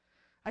house.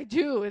 I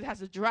do. It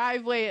has a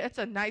driveway. It's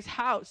a nice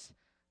house.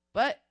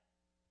 But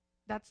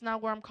that's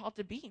not where I'm called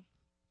to be.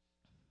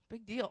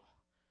 Big deal.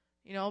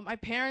 You know, my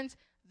parents,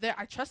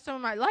 I trust them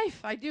in my life.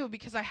 I do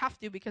because I have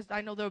to, because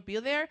I know they'll be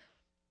there,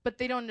 but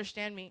they don't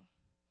understand me.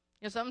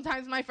 You know,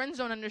 sometimes my friends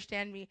don't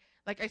understand me.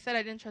 Like I said,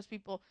 I didn't trust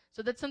people.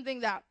 So that's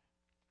something that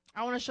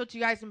I want to show to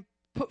you guys and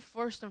put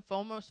first and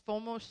foremost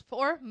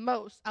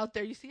out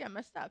there. You see, I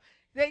messed up.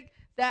 Like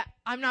that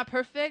I'm not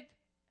perfect,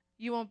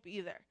 you won't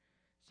be there.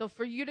 So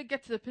for you to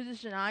get to the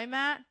position I'm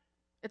at,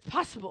 it's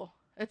possible.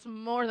 It's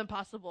more than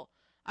possible.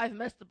 I've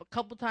messed up a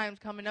couple times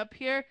coming up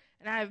here,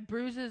 and I have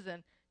bruises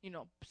and, you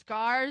know,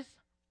 scars,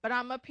 but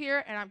I'm up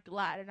here and I'm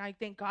glad and I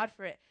thank God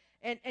for it.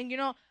 And you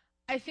know,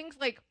 I think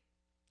like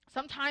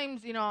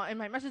sometimes, you know, in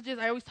my messages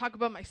I always talk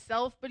about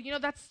myself, but you know,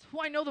 that's who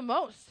I know the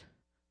most.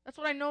 That's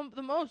what I know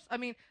the most. I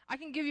mean, I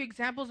can give you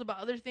examples about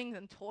other things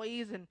and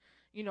toys and,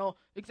 you know,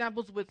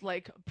 examples with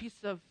like a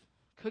piece of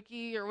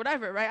cookie or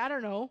whatever, right? I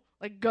don't know,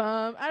 like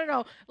gum. I don't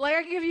know. Like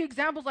I can give you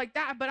examples like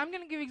that, but I'm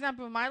going to give you an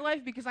example of my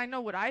life because I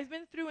know what I've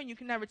been through and you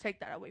can never take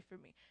that away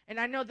from me. And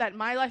I know that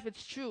my life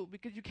is true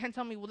because you can't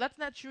tell me, well, that's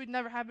not true. It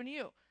never happened to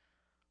you.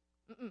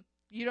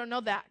 You don't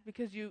know that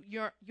because you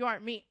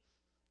aren't me.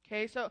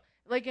 Okay, so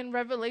like in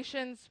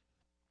Revelations,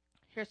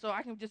 here, so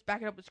I can just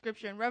back it up with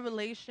scripture. In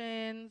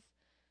Revelations,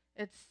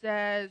 it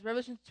says,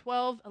 Revelation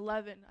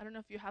 12:11. I don't know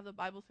if you have the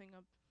Bible thing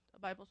up, the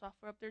Bible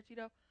software up there,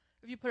 Tito.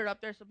 If you put it up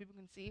there so people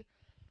can see.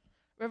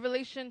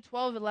 Revelation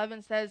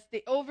 12:11 says,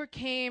 they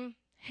overcame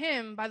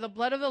him by the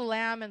blood of the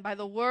Lamb and by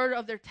the word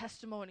of their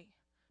testimony.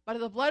 By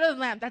the blood of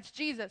the Lamb, that's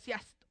Jesus.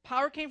 Yes,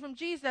 power came from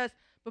Jesus,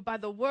 but by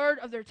the word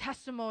of their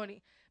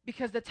testimony.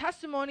 Because the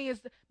testimony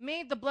is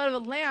made the blood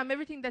of the Lamb.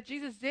 Everything that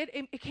Jesus did,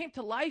 it came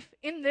to life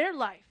in their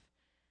life.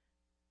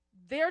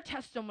 their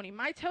testimony.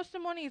 My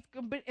testimony is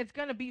it's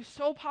going to be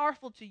so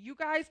powerful to you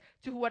guys,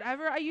 to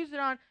whatever I use it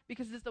on,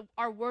 because it's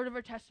our word of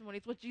our testimony.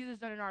 It's what Jesus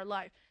done in our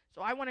life.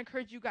 So I want to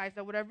encourage you guys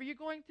that whatever you're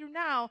going through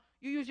now,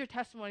 you use your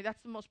testimony.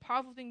 That's the most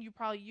powerful thing you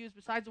probably use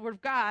besides the word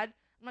of God.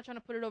 I'm not trying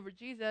to put it over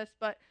Jesus,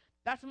 but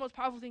that's the most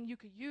powerful thing you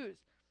could use.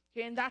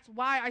 Okay, and that's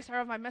why I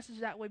start off my message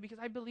that way, because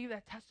I believe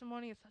that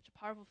testimony is such a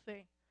powerful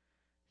thing.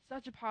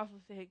 Such a powerful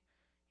thing.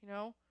 You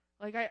know,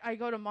 like I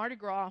go to Mardi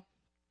Gras.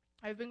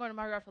 I've been going to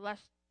Mardi Gras for the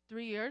last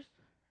 3 years,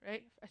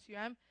 right,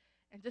 SUM,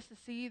 and just to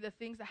see the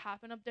things that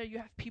happen up there, you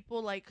have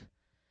people like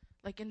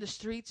in the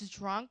streets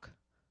drunk,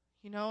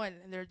 you know, and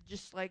they're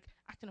just like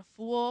acting a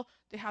fool.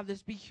 They have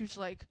this big, huge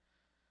like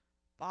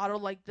bottle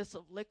like this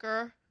of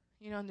liquor,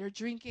 you know, and they're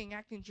drinking,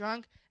 acting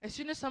drunk. As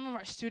soon as some of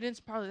our students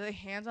probably lay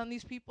hands on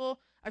these people,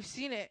 I've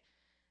seen it,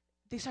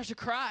 they start to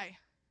cry.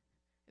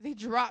 They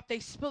drop, they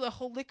spill the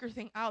whole liquor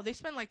thing out. They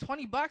spend like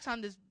 $20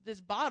 on this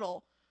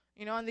bottle,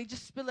 you know, and they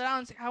just spill it out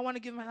and say, I want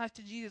to give my life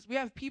to Jesus. We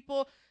have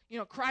people, you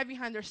know, cry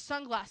behind their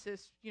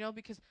sunglasses, you know,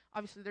 because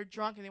obviously they're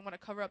drunk and they want to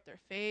cover up their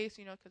face,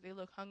 you know, because they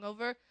look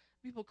hungover.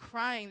 People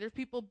crying. There's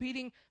people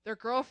beating their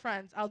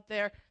girlfriends out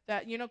there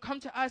that, you know, come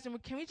to us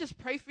and can we just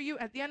pray for you?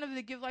 At the end of it,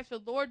 they give life to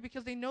the Lord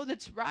because they know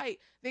that's right.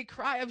 They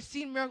cry. I've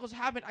seen miracles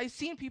happen. I've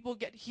seen people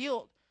get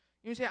healed.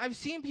 You know what I'm saying? I've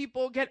seen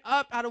people get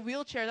up out of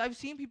wheelchairs. I've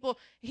seen people,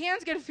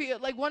 hands get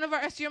healed. Like one of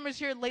our SUMers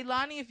here,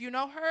 Leilani, if you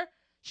know her,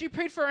 she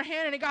prayed for her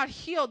hand and it got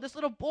healed. This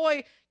little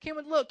boy came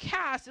with a little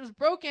cast. It was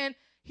broken.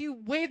 He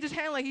waved his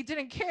hand like he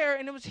didn't care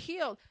and it was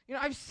healed. You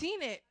know, I've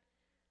seen it.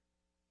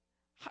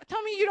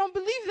 Tell me you don't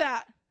believe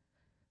that.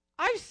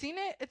 I've seen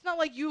it. It's not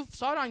like you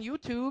saw it on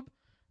YouTube. You know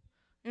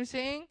what I'm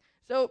saying?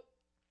 So,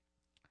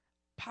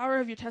 power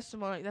of your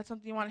testimony. That's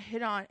something you want to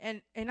hit on.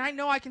 And I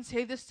know I can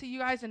say this to you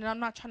guys, and I'm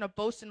not trying to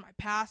boast in my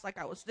past, like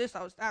I was this,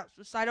 I was that,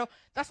 suicidal.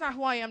 That's not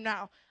who I am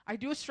now. I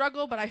do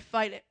struggle, but I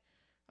fight it.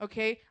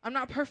 Okay? I'm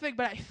not perfect,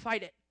 but I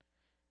fight it.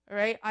 All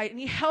right? I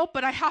need help,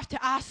 but I have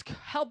to ask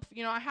help.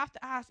 You know, I have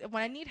to ask.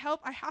 When I need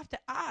help, I have to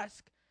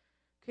ask.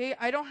 Okay?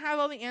 I don't have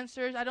all the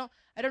answers. I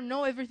don't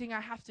know everything I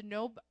have to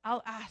know, but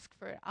I'll ask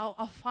for it.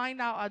 I'll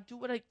find out. I'll do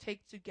what it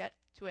takes to get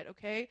to it,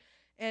 okay?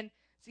 And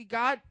see,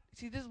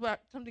 this is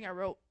something I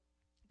wrote.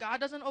 God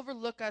doesn't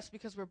overlook us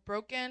because we're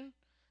broken.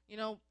 You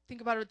know,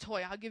 think about a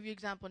toy. I'll give you an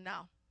example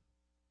now.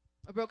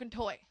 A broken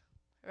toy,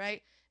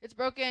 right? It's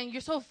broken. You're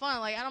so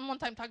fun. Like, I don't one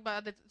time talk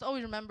about it. It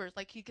always remembers.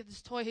 Like, he gets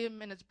this toy,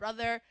 him and his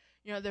brother.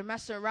 You know, they're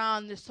messing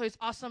around. This toy's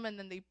awesome, and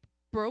then they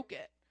broke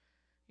it.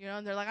 You know,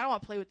 and they're like, I don't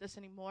want to play with this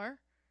anymore,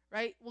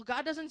 right? Well,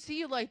 God doesn't see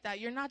you like that.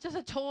 You're not just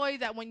a toy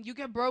that when you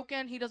get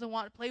broken, he doesn't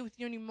want to play with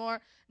you anymore.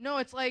 No,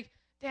 it's like,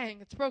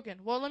 dang, it's broken.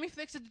 Well, let me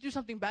fix it to do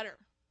something better.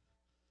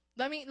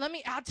 Let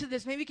me add to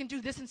this. Maybe we can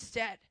do this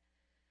instead.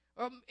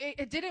 Or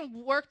it didn't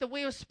work the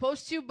way it was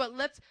supposed to, but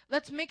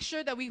let's make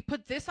sure that we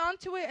put this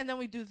onto it, and then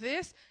we do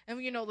this, and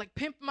we, you know, like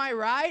pimp my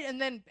ride, and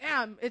then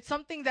bam, it's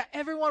something that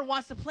everyone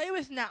wants to play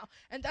with now.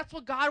 And that's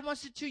what God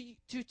wants to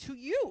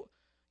you.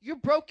 You're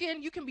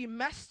broken. You can be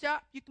messed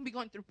up. You can be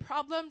going through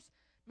problems.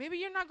 Maybe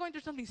you're not going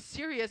through something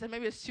serious, and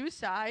maybe a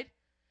suicide.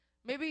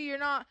 Maybe you're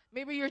not.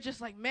 Maybe you're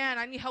just like, man,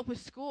 I need help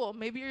with school.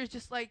 Maybe you're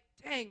just like,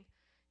 dang.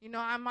 You know,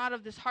 I'm out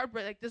of this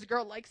heartbreak. Like, this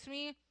girl likes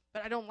me,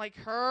 but I don't like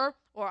her.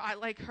 Or I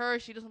like her,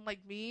 she doesn't like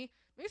me.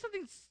 Maybe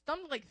something dumb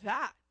like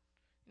that.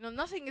 You know,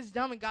 nothing is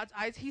dumb in God's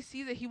eyes. He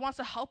sees it. He wants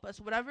to help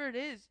us. Whatever it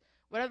is,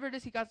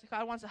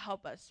 God wants to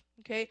help us.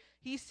 Okay?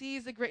 He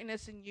sees the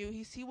greatness in you.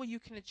 He sees what you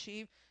can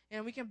achieve.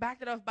 And we can back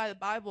that up by the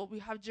Bible. We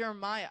have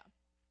Jeremiah.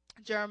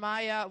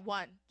 Jeremiah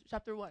 1,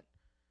 chapter 1.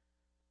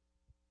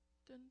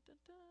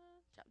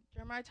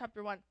 Jeremiah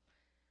chapter 1,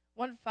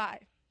 1:5.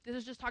 This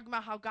is just talking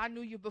about how God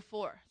knew you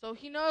before. So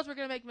he knows we're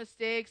going to make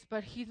mistakes,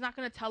 but he's not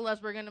going to tell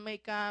us we're going to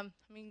make,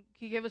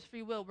 he gave us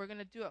free will. We're going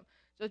to do them.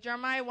 So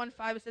Jeremiah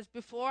 1:5, it says,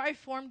 before I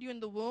formed you in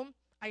the womb,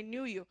 I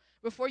knew you.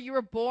 Before you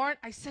were born,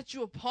 I set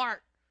you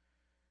apart.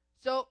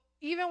 So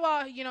even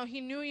while, you know, he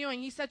knew you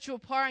and he set you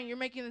apart and you're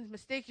making these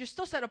mistakes, you're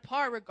still set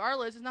apart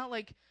regardless. It's not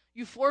like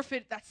you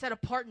forfeit that set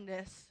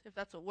apartness, if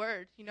that's a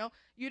word, you know.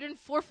 You didn't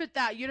forfeit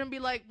that. You didn't be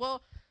like,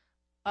 well,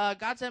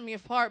 God set me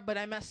apart, but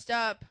I messed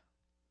up,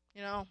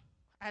 you know.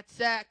 I had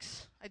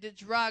sex, I did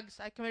drugs,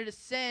 I committed a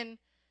sin.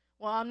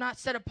 Well, I'm not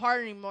set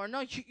apart anymore. No,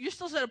 you're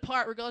still set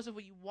apart regardless of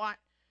what you want.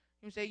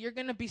 You say you're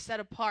going to be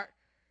set apart.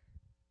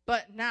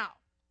 But now,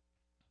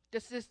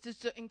 this is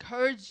just to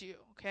encourage you,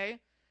 okay?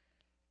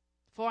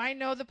 For I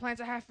know the plans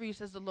I have for you,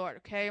 says the Lord,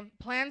 okay?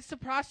 Plans to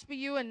prosper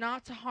you and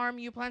not to harm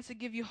you, plans to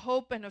give you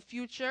hope and a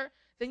future.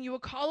 Then you will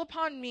call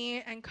upon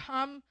me and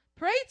come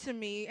pray to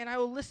me, and I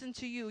will listen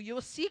to you. You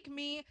will seek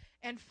me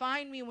and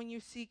find me when you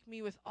seek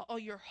me with all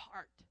your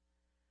heart.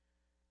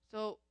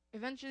 So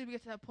eventually we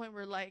get to that point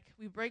where, like,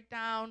 we break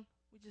down.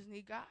 We just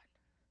need God.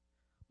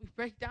 We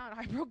break down.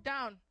 I broke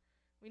down.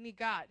 We need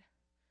God.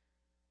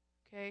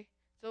 Okay?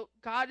 So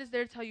God is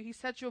there to tell you. He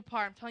set you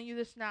apart. I'm telling you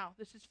this now.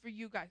 This is for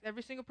you guys.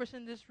 Every single person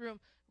in this room,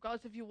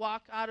 regardless if you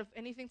walk out of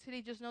anything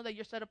today, just know that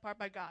you're set apart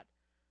by God.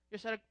 You're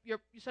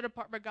set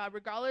apart by God.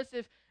 Regardless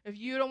if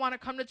you don't want to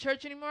come to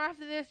church anymore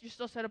after this, you're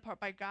still set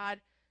apart by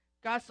God.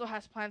 God still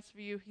has plans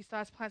for you. He still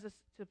has plans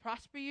to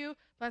prosper you,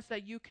 plans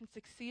that you can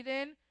succeed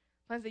in,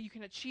 plans that you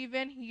can achieve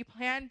in. He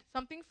planned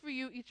something for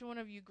you, each one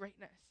of you,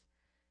 greatness.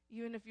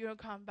 Even if you don't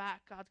come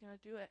back, God's going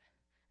to do it.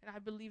 And I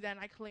believe that, and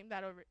I claim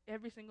that over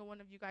every single one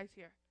of you guys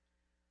here.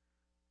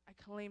 I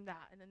claim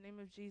that in the name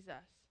of Jesus,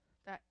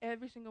 that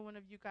every single one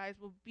of you guys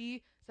will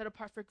be set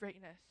apart for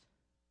greatness.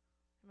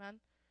 Amen?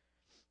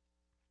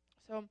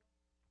 So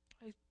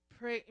I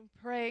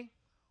pray.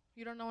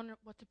 You don't know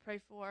what to pray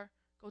for,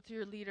 go to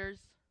your leaders,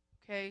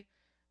 okay?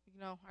 You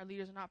know, our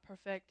leaders are not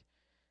perfect.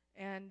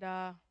 And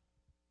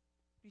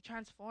be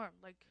transformed.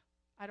 Like,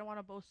 I don't want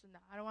to boast in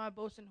that. I don't want to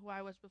boast in who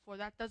I was before.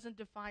 That doesn't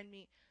define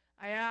me.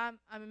 I'm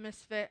a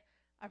misfit.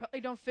 I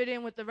probably don't fit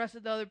in with the rest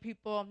of the other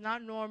people. I'm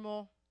not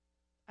normal.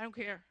 I don't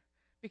care.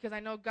 Because I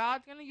know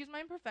God's going to use my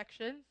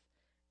imperfections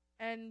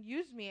and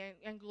use me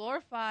and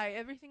glorify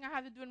everything I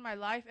have to do in my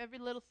life, every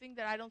little thing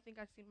that I don't think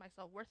I've seen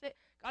myself worth it.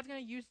 God's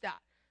going to use that,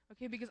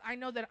 okay? Because I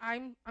know that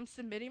I'm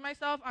submitting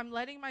myself. I'm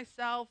letting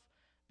myself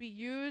be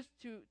used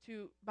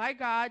by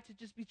God to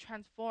just be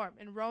transformed.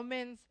 In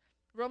Romans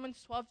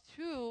 12:2,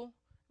 you're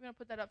going to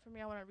put that up for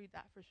me. I want to read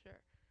that for sure.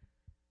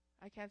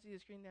 I can't see the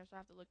screen there, so I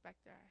have to look back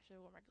there. I should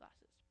have worn my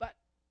glasses. But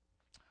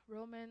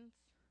Romans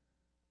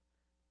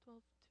 12:2.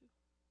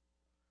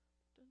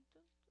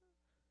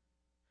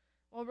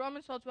 Well,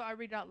 Romans 12:2, I'll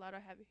read it out loud. I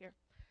have it here.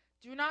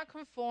 Do not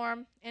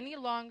conform any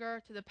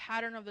longer to the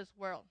pattern of this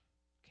world,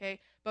 okay?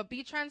 But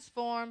be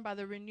transformed by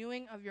the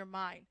renewing of your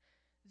mind.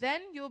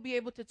 Then you'll be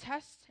able to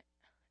test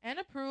and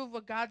approve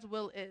what God's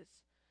will is,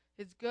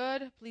 his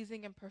good,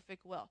 pleasing, and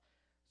perfect will.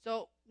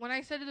 So when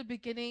I said at the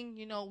beginning,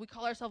 you know, we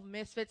call ourselves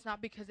misfits, not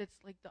because it's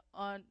like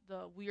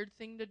the weird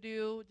thing to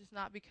do, just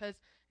not because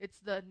it's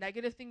the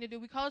negative thing to do.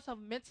 We call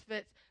ourselves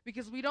misfits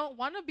because we don't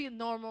want to be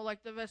normal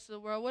like the rest of the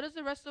world. What is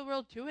the rest of the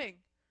world doing?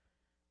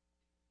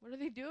 What are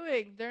they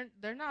doing?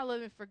 They're not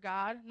living for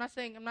God.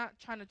 I'm not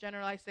trying to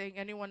generalize saying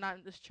anyone not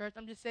in this church.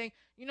 I'm just saying,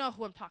 you know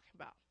who I'm talking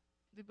about.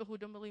 People who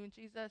don't believe in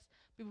Jesus,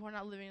 people who are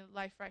not living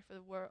life right for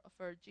the world,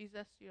 for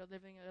Jesus, you know,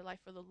 living their life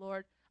for the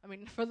Lord.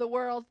 For the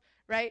world,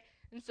 right?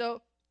 And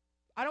so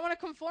I don't want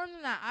to conform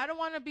to that. I don't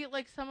want to be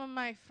like some of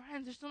my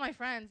friends. They're still my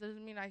friends.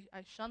 Doesn't mean I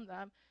shun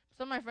them.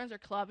 Some of my friends are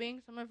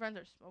clubbing. Some of my friends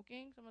are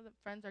smoking. Some of the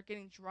friends are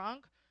getting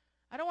drunk.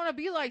 I don't want to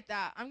be like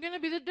that. I'm going to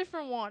be the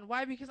different one.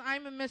 Why? Because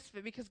I'm a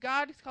misfit. Because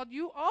God has called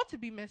you all to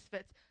be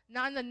misfits.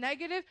 Not in the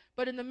negative,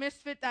 but in the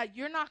misfit that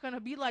you're not going to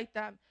be like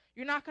them.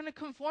 You're not going to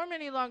conform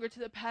any longer to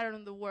the pattern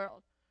of the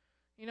world.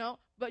 You know?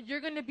 But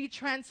you're going to be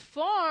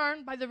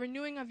transformed by the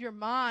renewing of your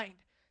mind.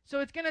 So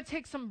it's going to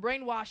take some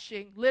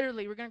brainwashing.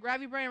 Literally, we're going to grab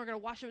your brain and we're going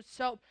to wash it with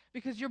soap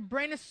because your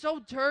brain is so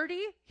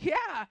dirty.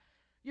 Yeah.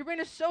 Your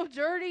brain is so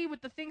dirty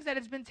with the things that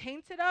it's been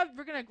tainted of.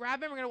 We're going to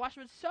grab it and we're going to wash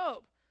it with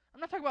soap. I'm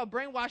not talking about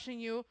brainwashing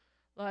you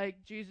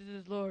like Jesus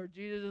is Lord,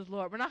 Jesus is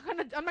Lord. I'm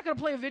not gonna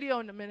play a video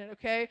in a minute,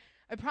 okay?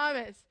 I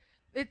promise.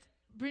 It's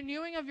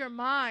renewing of your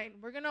mind.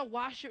 We're gonna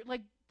wash it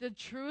like the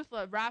Truth,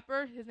 a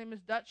rapper. His name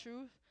is Dutch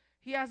Truth.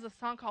 He has a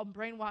song called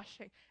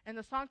Brainwashing, and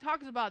the song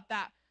talks about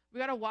that. We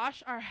gotta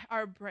wash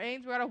our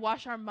brains. We gotta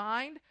wash our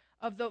mind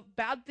of the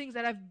bad things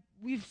that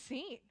we've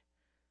seen.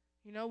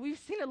 You know, we've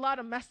seen a lot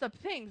of messed up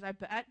things. I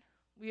bet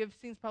we have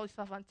seen probably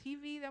stuff on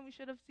TV that we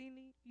should have seen.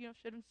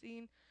 Should have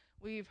seen.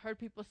 We've heard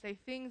people say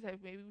things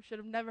that maybe we should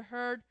have never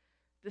heard,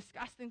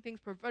 disgusting things,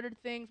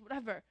 perverted things,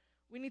 whatever.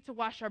 We need to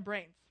wash our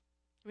brains.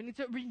 We need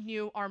to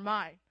renew our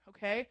mind,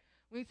 okay?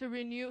 We need to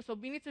renew, so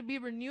we need to be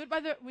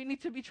we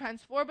need to be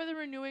transformed by the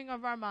renewing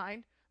of our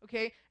mind,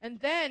 okay? And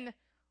then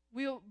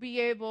we'll be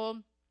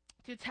able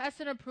to test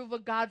and approve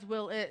what God's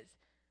will is.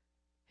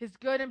 His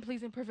good and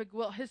pleasing perfect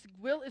will. His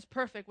will is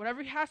perfect.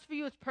 Whatever he has for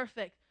you is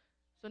perfect.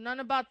 So none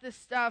about this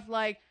stuff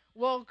like,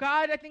 well,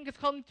 God, I think it's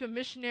called me to a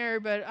missionary,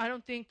 but I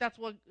don't think that's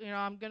what,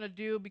 I'm going to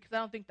do because I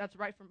don't think that's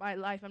right for my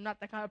life. I'm not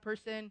that kind of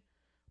person.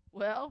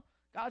 Well,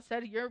 God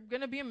said, you're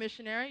going to be a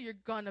missionary. You're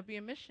going to be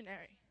a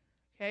missionary.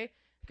 Okay?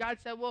 God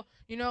said, well,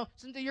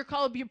 something you're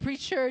called to be a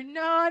preacher.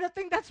 No, I don't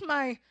think that's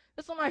not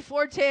my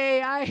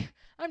forte.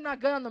 I'm not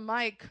good on the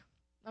mic.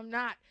 I'm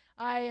not.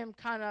 I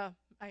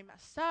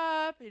mess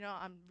up.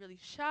 I'm really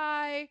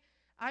shy.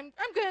 I'm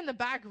good in the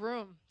back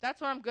room. That's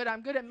what I'm good at.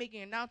 I'm good at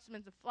making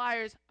announcements and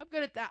flyers. I'm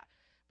good at that.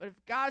 But if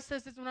God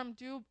says this is what I'm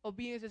doing,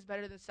 obedience is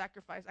better than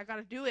sacrifice. I got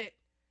to do it.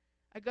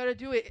 I got to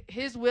do it.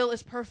 His will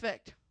is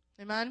perfect.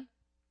 Amen?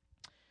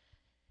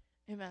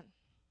 Amen.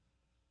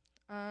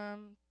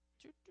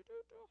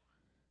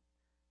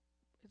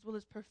 His will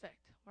is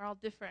perfect. We're all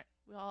different.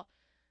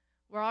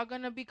 We're all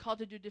going to be called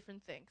to do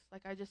different things,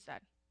 like I just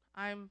said.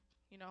 I'm,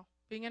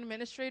 being an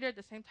administrator, at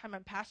the same time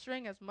I'm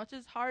pastoring, as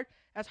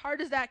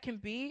hard as that can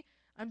be,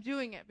 I'm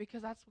doing it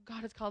because that's what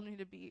God has called me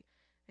to be.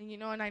 And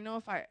and I know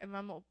if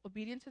I'm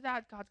obedient to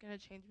that, God's going to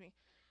change me.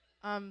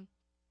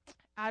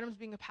 Adam's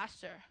being a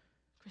pastor.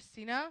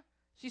 Christina,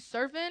 she's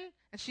serving,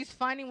 and she's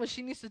finding what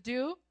she needs to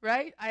do,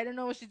 right? I don't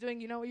know what she's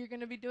doing. You know what you're going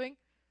to be doing?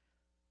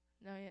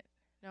 No yet?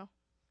 No?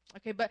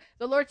 Okay, but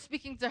the Lord's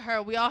speaking to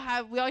her. We all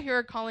hear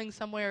her calling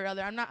some way or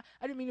other. I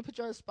didn't mean to put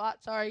you on the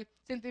spot. Sorry.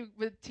 Same thing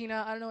with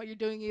Tina. I don't know what you're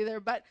doing either.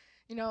 But,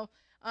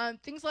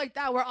 things like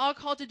that. We're all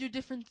called to do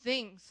different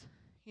things,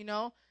 you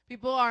know.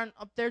 People are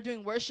up there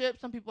doing worship.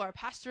 Some people are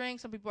pastoring.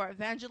 Some people are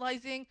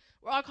evangelizing.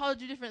 We're all called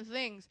to do different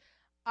things.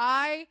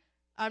 I'm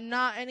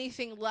not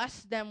anything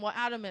less than what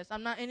Adam is.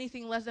 I'm not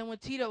anything less than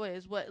what Tito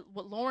is, what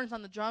Lawrence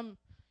on the drum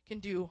can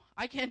do.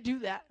 I can't do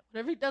that.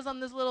 Whatever he does on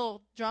this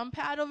little drum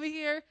pad over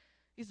here,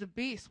 he's a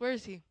beast. Where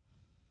is he?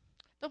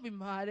 Don't be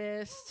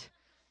modest.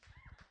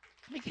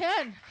 He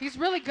can. He's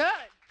really good.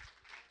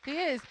 He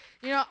is.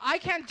 You know, I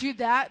can't do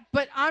that,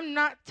 but I'm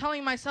not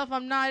telling myself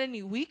I'm not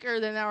any weaker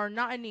than that or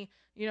not any,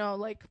 you know,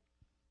 like,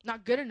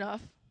 not good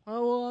enough.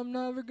 Oh, well, I'm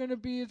never going to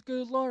be as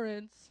good as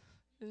Lawrence.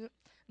 I'm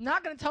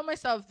not going to tell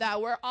myself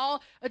that. We're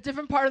all a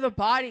different part of the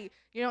body.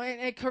 You know,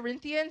 in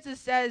Corinthians, it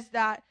says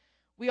that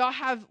we all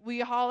have,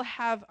 here,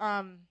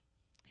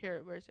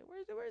 where is it?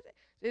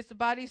 It's the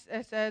body,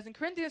 it says, in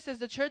Corinthians, it says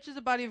the church is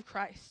the body of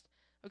Christ.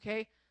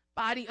 Okay?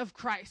 Body of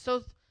Christ.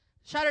 So,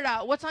 shout it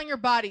out. What's on your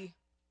body?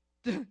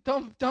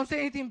 Don't say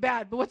anything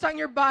bad, but what's on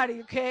your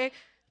body, okay?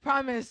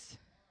 Promise.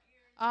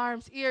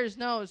 Arms, ears,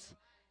 nose,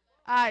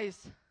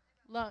 eyes,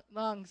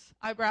 lungs,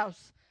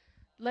 eyebrows,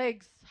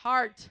 legs,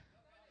 heart,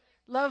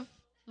 love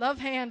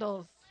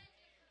handles,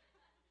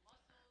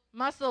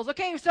 muscles.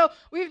 Okay, so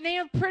we've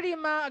named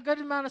a good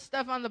amount of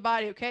stuff on the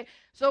body, okay?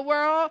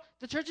 So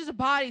the church is a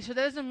body, so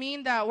that doesn't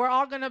mean that we're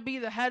all going to be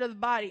the head of the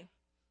body.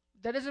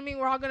 That doesn't mean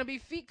we're all going to be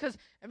feet, because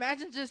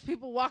imagine just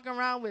people walking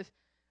around with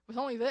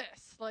only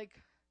this. Like,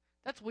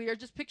 that's weird.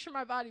 Just picture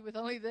my body with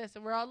only this,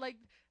 and we're all like,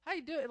 how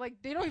you do it? Like,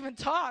 they don't even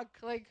talk.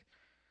 Like,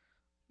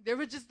 they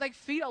were just like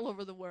feet all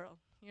over the world.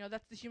 You know,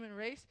 that's the human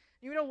race.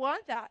 You don't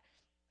want that.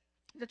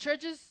 The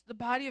church is the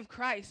body of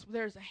Christ.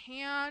 There's a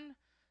hand,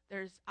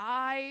 there's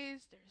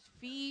eyes, there's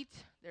feet,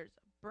 there's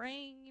a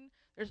brain,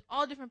 there's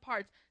all different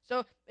parts.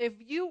 So if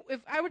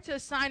I were to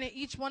assign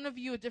each one of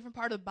you a different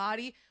part of the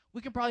body,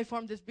 we could probably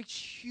form this big,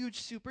 huge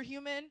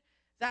superhuman.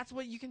 That's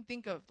what you can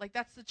think of. Like,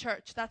 that's the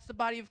church. That's the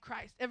body of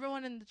Christ.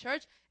 Everyone in the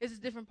church is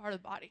a different part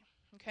of the body,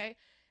 okay?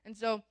 And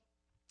so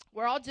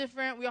we're all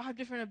different. We all have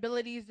different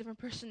abilities, different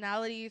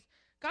personalities.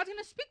 God's going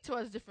to speak to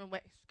us different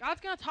ways.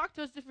 God's going to talk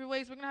to us different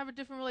ways. We're going to have a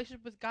different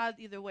relationship with God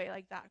either way,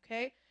 like that,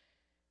 okay?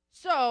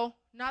 So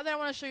now that I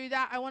want to show you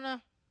that, I want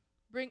to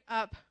bring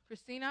up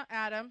Christina,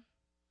 Adam.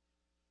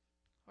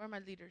 Where are my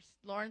leaders?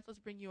 Lawrence, let's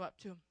bring you up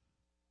too.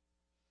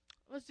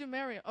 Let's do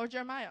Mario or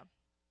Jeremiah.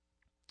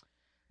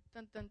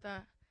 Dun, dun,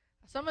 dun.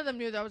 Some of them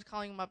knew that I was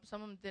calling them up.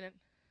 Some of them didn't.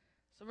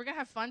 So we're going to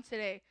have fun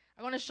today.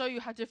 I want to show you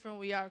how different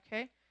we are,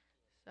 okay?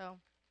 So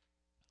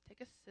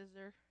take a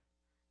scissor.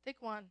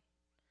 Take one.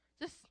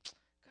 Just,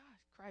 God,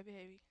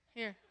 crybaby.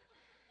 Here.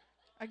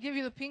 I'll give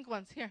you the pink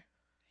ones. Here.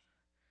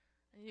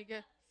 And you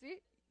get, see?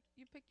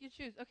 You pick, you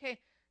choose. Okay,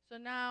 so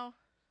now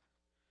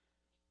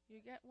you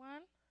get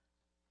one.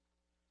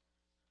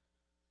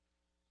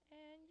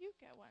 And you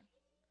get one.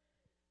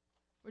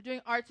 We're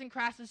doing arts and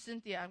crafts with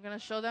Cynthia. I'm going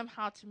to show them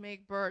how to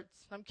make birds.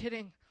 I'm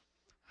kidding.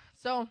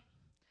 So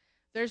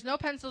there's no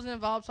pencils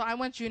involved, so I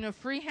want you in a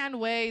freehand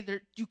way.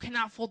 You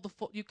cannot fold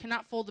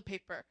the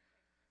paper.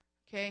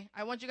 Okay?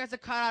 I want you guys to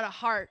cut out a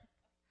heart.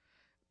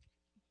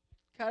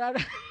 Cut out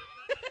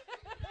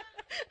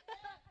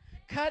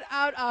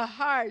a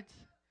heart.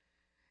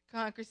 Come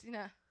on,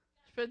 Christina.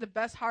 For the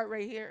best heart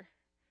right here.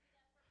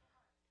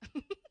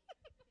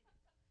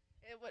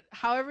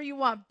 However you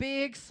want,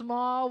 big,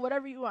 small,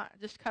 whatever you want.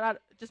 Just cut out.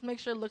 Just make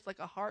sure it looks like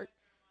a heart.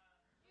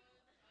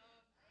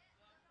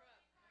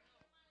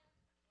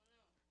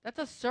 That's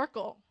a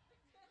circle.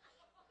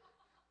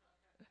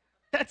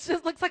 That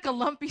just looks like a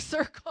lumpy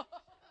circle.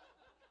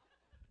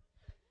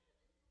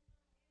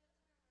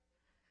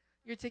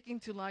 You're taking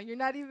too long. You're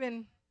not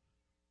even.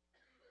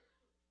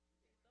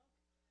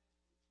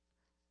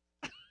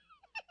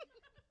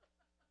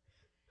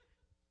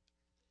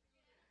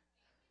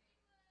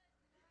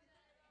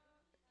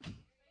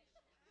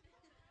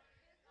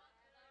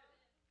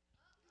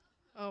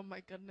 Oh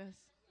my goodness.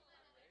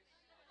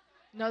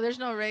 No, there's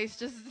no race.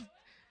 Just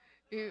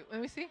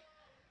let me see.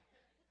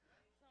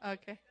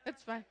 Okay,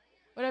 that's fine.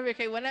 Whatever.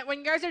 Okay, when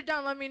you guys are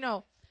done, let me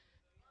know.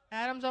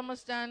 Adam's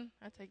almost done.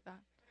 I take that.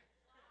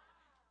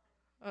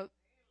 Oh,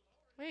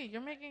 wait,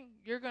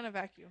 you're gonna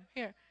vacuum.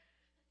 Here.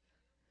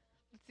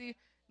 Let's see.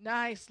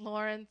 Nice,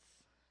 Lawrence.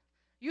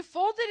 You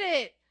folded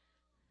it.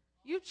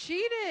 You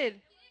cheated.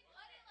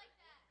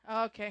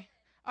 Okay.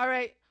 All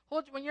right.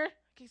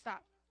 Okay,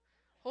 stop.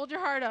 Hold your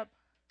heart up.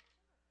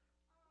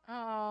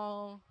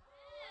 Oh.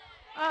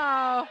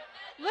 Oh.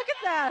 Look at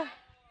that.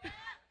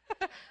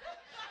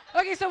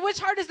 Okay, so which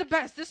heart is the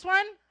best? This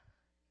one?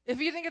 If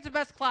you think it's the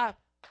best, clap.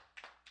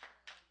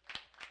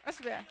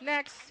 That's bad.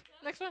 Next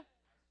one.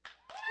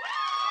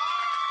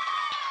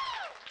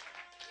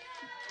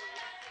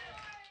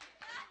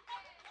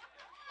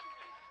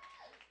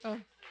 Oh.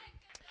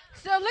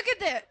 So look at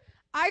that.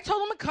 I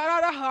told them to cut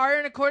out a heart,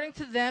 and according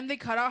to them, they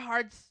cut out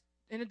hearts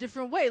in a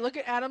different way. Look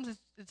at Adam's.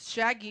 It's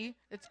shaggy.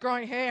 It's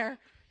growing hair.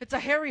 It's a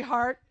hairy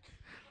heart.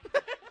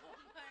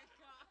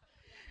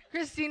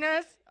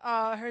 Christina's,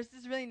 hers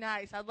is really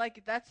nice. I like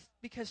it. That's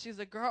because she's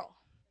a girl.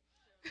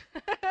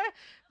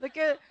 Look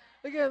at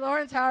Look at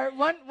Lauren's heart.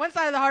 One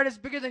side of the heart is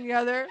bigger than the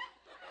other.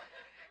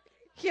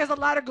 He has a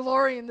lot of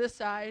glory in this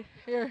side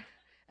here,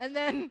 and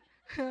then,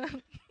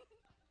 and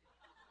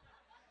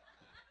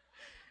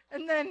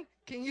then,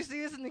 can you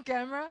see this in the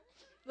camera?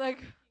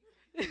 Like,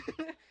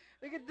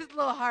 look at this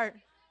little heart.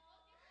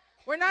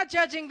 We're not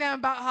judging them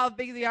about how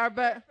big they are,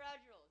 but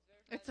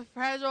it's a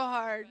fragile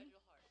heart.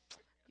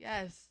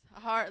 Yes, a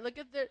heart. Look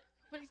at the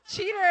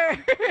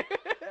cheater.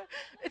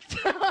 it's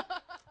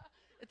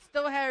it's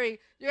still hairy.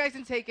 You guys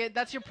can take it.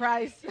 That's your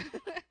prize.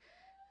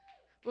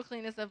 We'll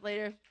clean this up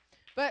later.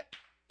 But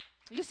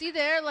you see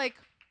there, like,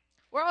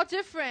 we're all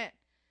different.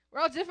 We're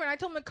all different. I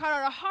told them to cut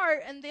out a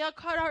heart, and they all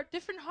cut out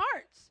different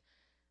hearts.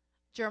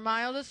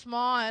 Jeremiah's is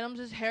small. Adam's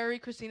is hairy.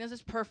 Christina's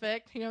is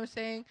perfect. You know what I'm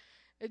saying?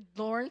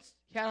 Lawrence,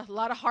 he had a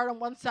lot of heart on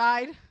one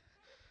side.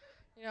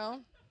 You know?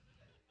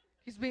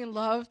 He's being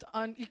loved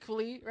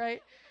unequally,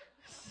 right?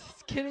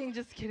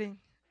 Just kidding.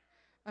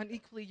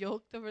 Unequally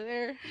yoked over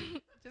there.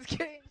 Just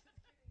kidding.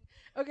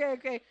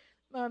 Okay.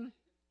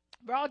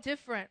 We're all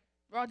different.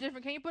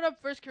 Can you put up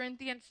 1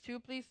 Corinthians 2,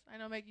 please? I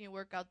know I'm making you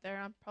work out there.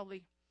 I'm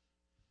probably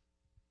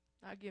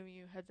not giving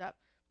you a heads up.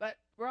 But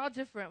we're all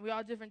different. We all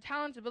have different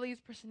talents, abilities,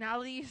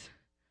 personalities.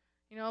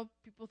 You know,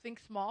 people think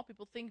small.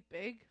 People think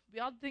big. We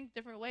all think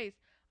different ways.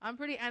 I'm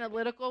pretty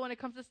analytical when it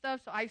comes to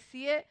stuff, so I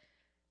see it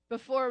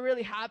before it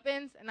really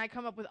happens, and I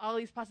come up with all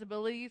these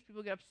possibilities.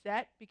 People get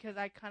upset because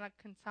I kind of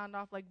can sound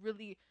off like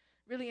really,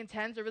 really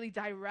intense or really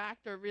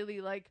direct or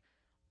really like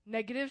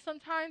negative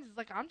sometimes. It's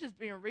like, I'm just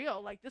being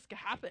real. Like, this could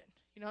happen.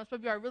 You know, some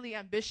people are really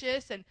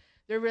ambitious and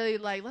they're really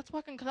like, let's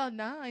walk on cloud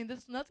 9.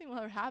 Nothing will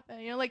ever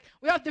happen. You know, like,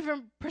 we have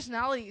different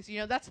personalities.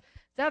 You know,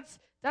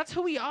 that's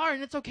who we are,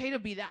 and it's okay to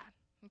be that.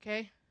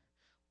 Okay?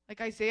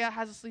 Like, Isaiah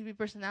has a sleepy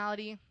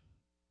personality,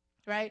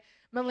 right?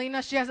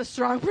 Melina, she has a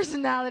strong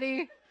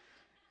personality.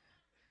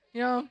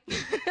 You know?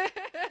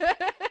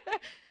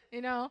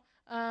 You know?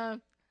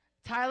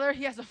 Tyler,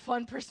 he has a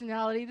fun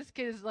personality. This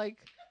kid is, like,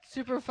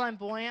 super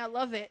flamboyant. I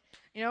love it.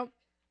 You know?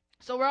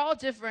 So we're all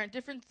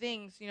different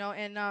things, you know.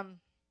 And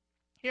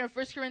here in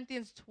 1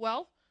 Corinthians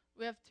 12,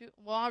 we have two.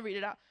 Well, I'll read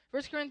it out.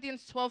 1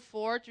 Corinthians 12,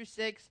 4 through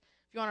 6,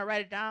 if you want to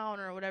write it down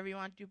or whatever you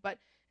want to do. But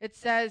it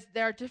says,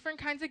 there are different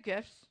kinds of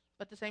gifts,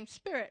 but the same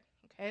Spirit.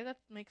 Okay, that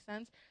makes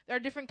sense. There are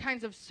different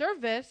kinds of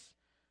service,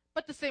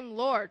 but the same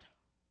Lord.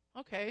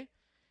 Okay.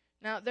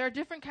 Now, there are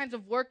different kinds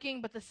of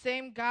working, but the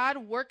same God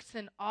works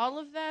in all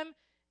of them,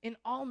 in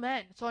all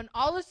men. So in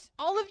all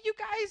of you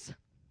guys,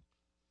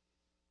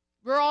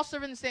 we're all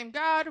serving the same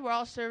God. We're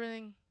all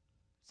serving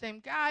the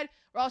same God.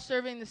 We're all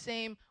serving the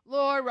same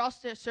Lord. We're all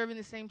serving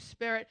the same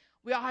Spirit.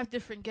 We all have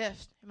different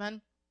gifts.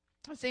 Amen.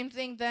 The same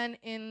thing then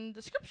in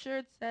the scripture.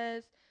 It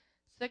says,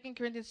 2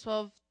 Corinthians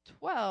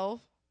 12:12.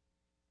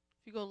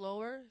 If you go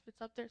lower, if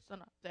it's up there, it's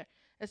not up there.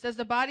 It says,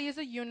 the body is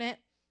a unit.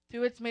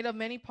 Through it's made of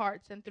many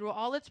parts, and through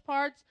all its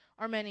parts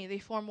are many. They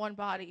form one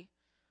body.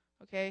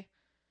 Okay?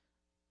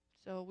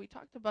 So we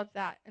talked about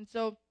that. And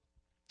so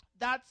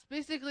that's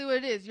basically what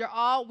it is. We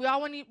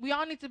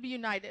all need to be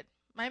united.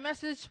 My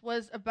message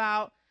was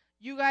about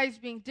you guys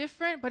being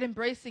different, but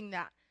embracing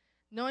that.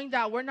 Knowing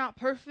that we're not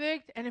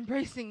perfect and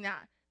embracing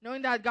that.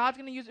 Knowing that God's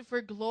going to use it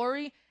for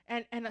glory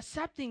and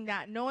accepting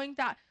that. Knowing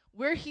that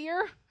we're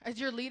here as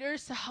your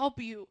leaders to help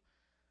you,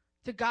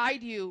 to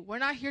guide you. We're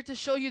not here to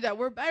show you that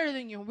we're better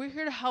than you. We're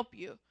here to help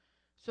you.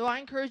 So I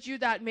encourage you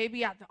that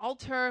maybe at the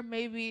altar,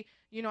 maybe,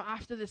 you know,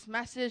 after this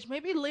message,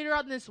 maybe later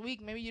on this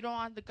week, maybe you don't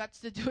have the guts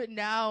to do it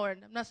now, or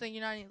I'm not saying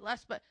you're not any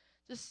less, but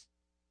just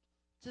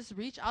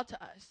reach out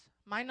to us.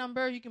 My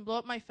number, you can blow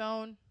up my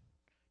phone.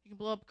 You can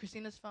blow up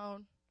Christina's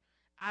phone,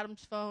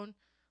 Adam's phone.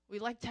 We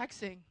like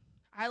texting.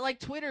 I like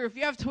Twitter. If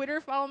you have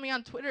Twitter, follow me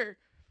on Twitter.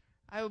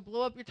 I will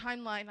blow up your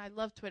timeline. I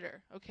love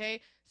Twitter,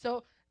 okay?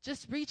 So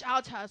just reach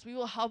out to us. We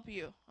will help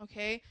you,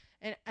 okay?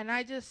 And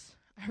I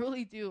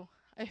really do.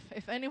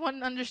 If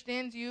anyone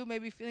understands you,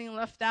 maybe feeling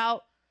left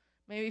out,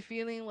 maybe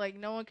feeling like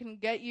no one can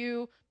get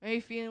you,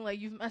 maybe feeling like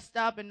you've messed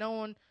up and no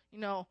one, you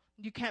know,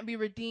 you can't be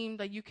redeemed,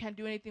 like you can't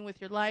do anything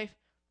with your life,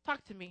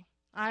 talk to me.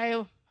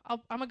 I'm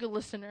a good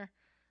listener.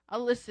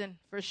 I'll listen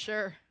for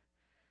sure.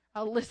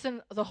 I'll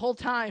listen the whole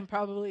time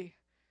probably,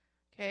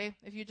 okay?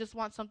 If you just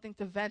want something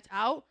to vent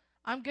out,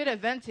 I'm good at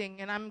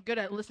venting, and I'm good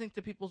at listening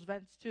to people's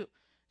vents too.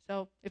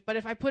 So, if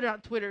I put it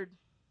on Twitter,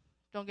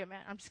 don't get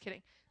mad. I'm just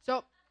kidding.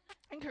 So,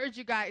 I encourage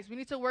you guys. We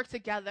need to work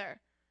together.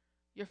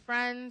 Your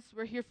friends,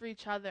 we're here for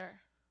each other.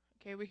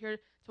 Okay, we're here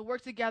to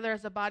work together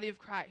as a body of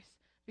Christ.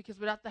 Because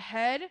without the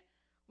head,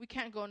 we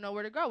can't go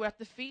nowhere to go. Without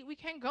the feet, we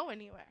can't go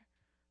anywhere.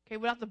 Okay,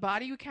 without the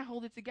body, we can't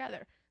hold it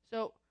together.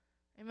 So,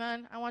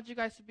 amen. I want you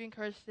guys to be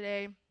encouraged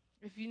today.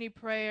 If you need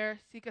prayer,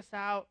 seek us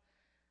out.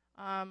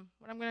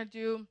 What I'm going to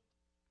do,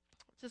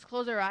 just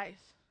close our eyes.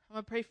 I'm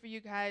going to pray for you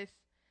guys.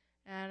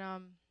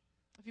 And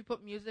if you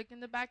put music in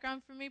the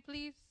background for me,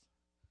 please.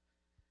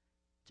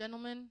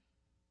 Gentlemen,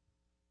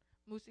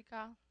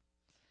 musica,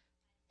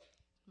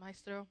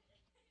 maestro.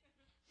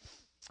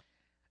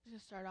 I'm going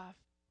to start off.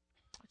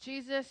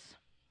 Jesus,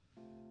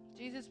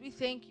 we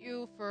thank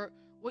you for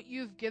what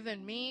you've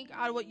given me,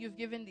 God, what you've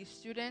given these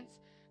students.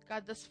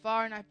 God, thus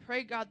far. And I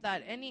pray, God,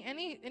 that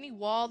any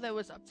wall that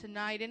was up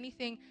tonight,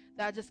 anything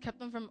that just kept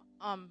them from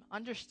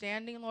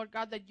understanding, Lord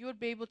God, that you would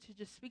be able to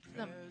just speak to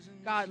them,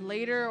 God,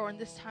 later or in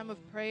this time of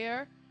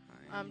prayer.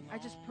 I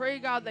just pray,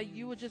 God, that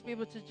you would just be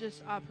able to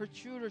just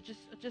protrude or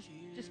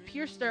just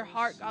pierce their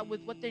heart, God,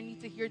 with what they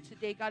need to hear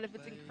today. God, if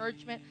it's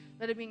encouragement,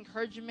 let it be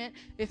encouragement.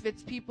 If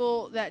it's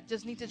people that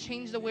just need to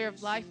change the way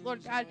of life,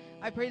 Lord God,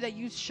 I pray that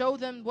you show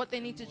them what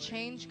they need to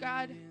change,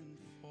 God.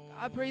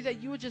 I pray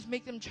that you would just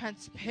make them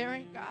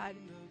transparent, God.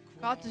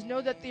 God, to know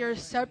that they are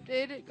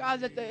accepted, God,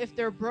 that if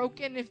they're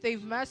broken, if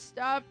they've messed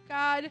up,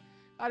 God,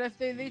 if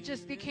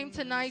they came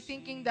tonight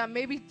thinking that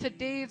maybe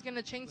today is going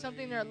to change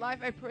something in their life,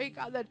 I pray,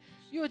 God, that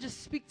you would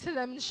just speak to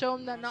them and show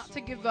them that not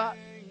to give up,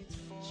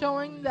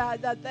 showing that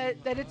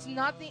it's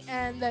not the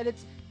end, that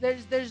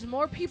there's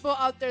more people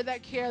out there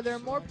that care, there are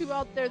more people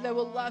out there that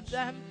will love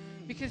them,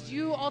 because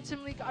you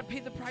ultimately, God,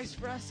 paid the price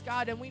for us,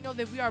 God, and we know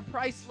that we are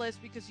priceless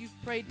because you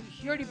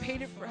already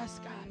paid it for us,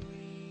 God.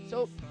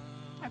 So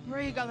I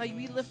pray, God, that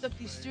we lift up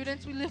these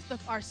students, we lift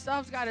up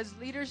ourselves, God, as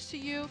leaders to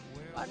you,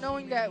 God,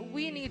 knowing that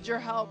we need your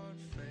help.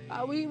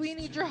 We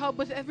need your help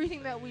with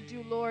everything that we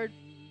do, Lord.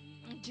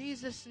 In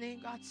Jesus' name,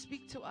 God,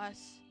 speak to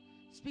us.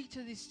 Speak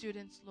to these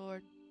students,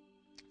 Lord.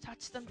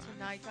 Touch them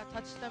tonight, God.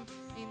 Touch them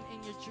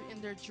in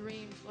their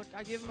dreams, Lord.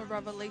 God, give them a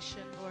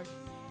revelation, Lord.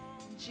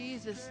 In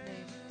Jesus' name.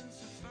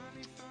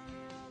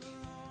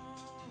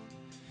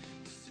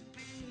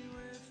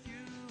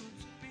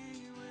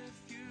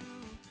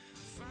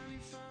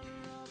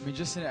 I mean,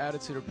 just in the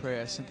attitude of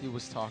prayer, as Cynthia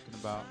was talking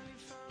about,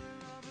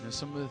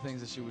 some of the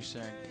things that she was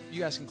sharing. You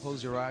guys can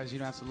close your eyes. You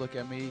don't have to look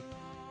at me.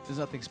 There's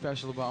nothing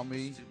special about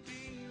me.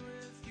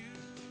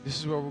 This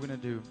is what we're going to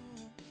do.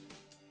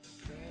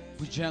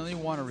 We generally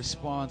want to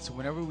respond to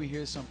whenever we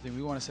hear something.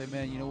 We want to say,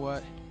 man, you know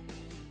what?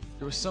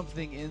 There was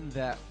something in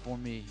that for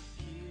me.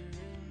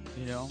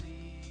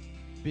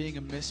 Being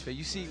a misfit.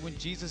 You see, when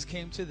Jesus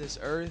came to this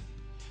earth,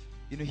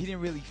 he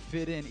didn't really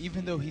fit in.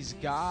 Even though he's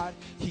God,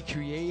 he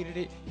created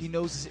it. He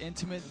knows it's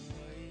intimate.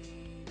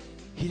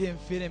 He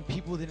didn't fit in.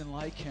 People didn't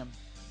like him.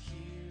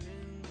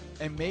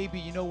 And maybe,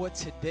 you know what,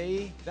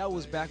 today, that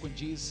was back when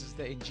Jesus is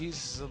there, and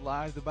Jesus is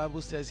alive. The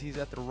Bible says he's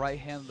at the right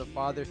hand of the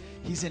Father.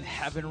 He's in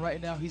heaven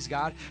right now. He's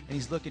God, and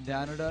he's looking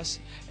down at us.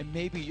 And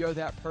maybe you're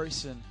that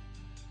person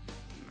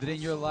that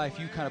in your life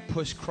you kind of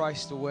push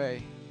Christ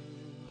away.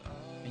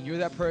 And you're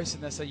that person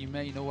that said,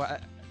 man, you know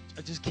what,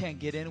 I just can't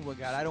get in with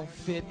God. I don't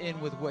fit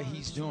in with what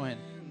he's doing.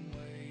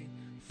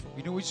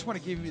 We just want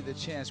to give you the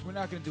chance. We're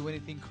not going to do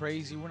anything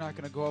crazy. We're not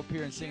going to go up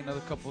here and sing another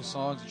couple of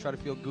songs and try to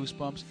feel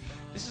goosebumps.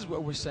 This is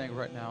what we're saying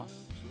right now.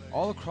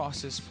 All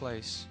across this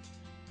place,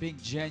 being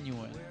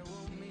genuine.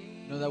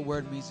 That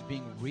word means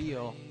being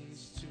real.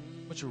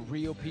 A bunch of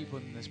real people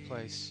in this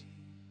place.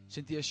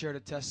 Cynthia shared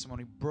a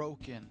testimony,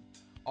 broken.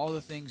 All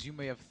the things you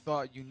may have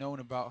thought you known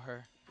about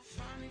her.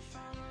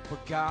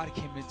 But God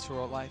came into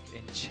her life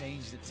and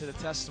changed it to the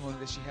testimony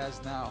that she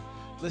has now.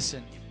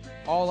 Listen,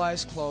 all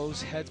eyes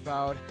closed, heads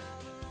bowed.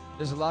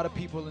 There's a lot of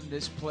people in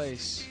this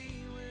place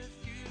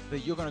that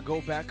you're going to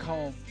go back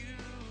home.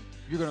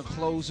 You're going to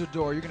close the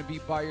door. You're going to be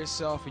by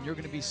yourself, and you're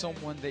going to be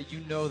someone that you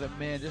know that,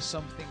 man, there's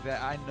something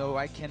that I know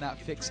I cannot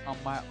fix on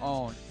my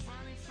own.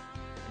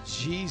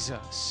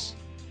 Jesus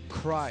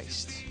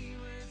Christ,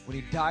 when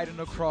he died on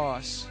the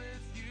cross,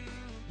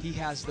 he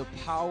has the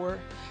power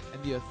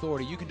and the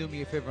authority. You can do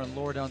me a favor and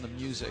lower down the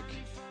music.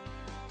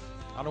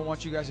 I don't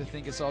want you guys to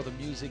think it's all the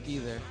music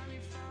either.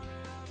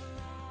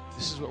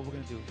 This is what we're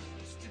going to do.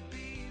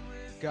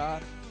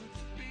 God,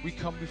 we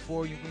come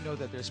before you. We know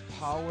that there's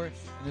power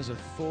and there's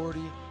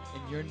authority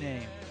in your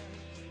name.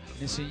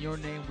 And it's in your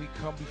name we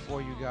come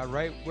before you, God,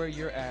 right where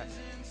you're at.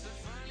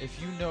 If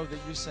you know that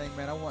you're saying,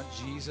 man, I want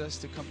Jesus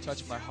to come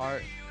touch my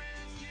heart,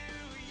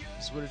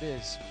 this is what it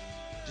is.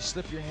 Just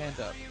slip your hand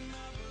up.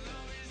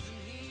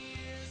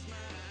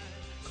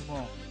 Come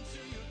on.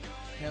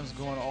 Hands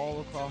going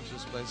all across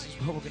this place. This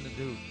is what we're going to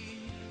do.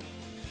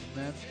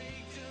 Amen.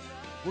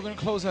 We're going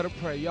to close out a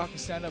prayer. Y'all can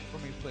stand up for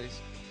me,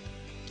 please.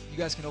 You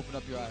guys can open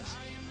up your eyes.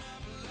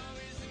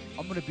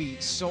 I'm going to be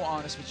so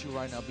honest with you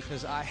right now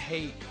because I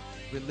hate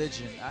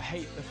religion. I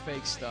hate the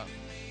fake stuff.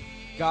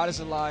 God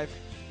is alive.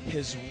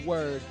 His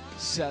word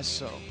says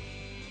so.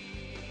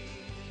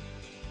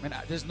 Man,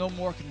 there's no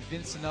more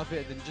convincing of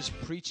it than just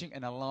preaching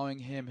and allowing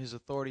him, his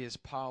authority, his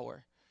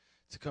power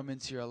to come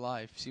into your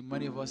life. See,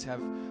 many of us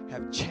have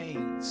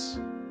chains.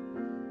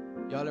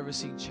 Y'all ever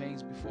seen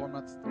chains before?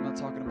 I'm not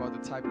talking about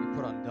the type you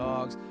put on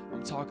dogs.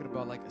 I'm talking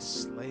about like a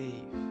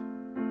slave.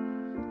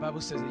 The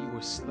Bible says that you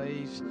were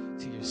slaves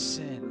to your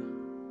sin.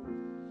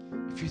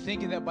 If you're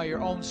thinking that by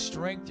your own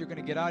strength you're going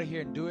to get out of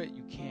here and do it,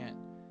 you can't.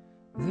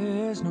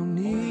 There's no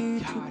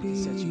need to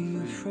be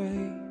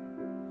afraid.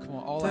 Come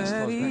on, all eyes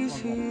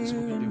closed. Back on. This is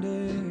what we're going to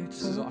do.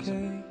 This is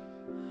awesome.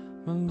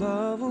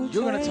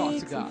 You're going to talk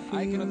to God.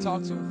 I ain't going to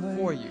talk to him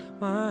for you.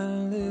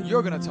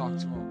 You're going to talk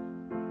to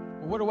him.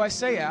 Well, what do I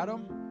say,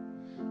 Adam?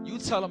 You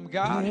tell him,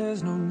 God,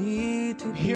 there's no need to be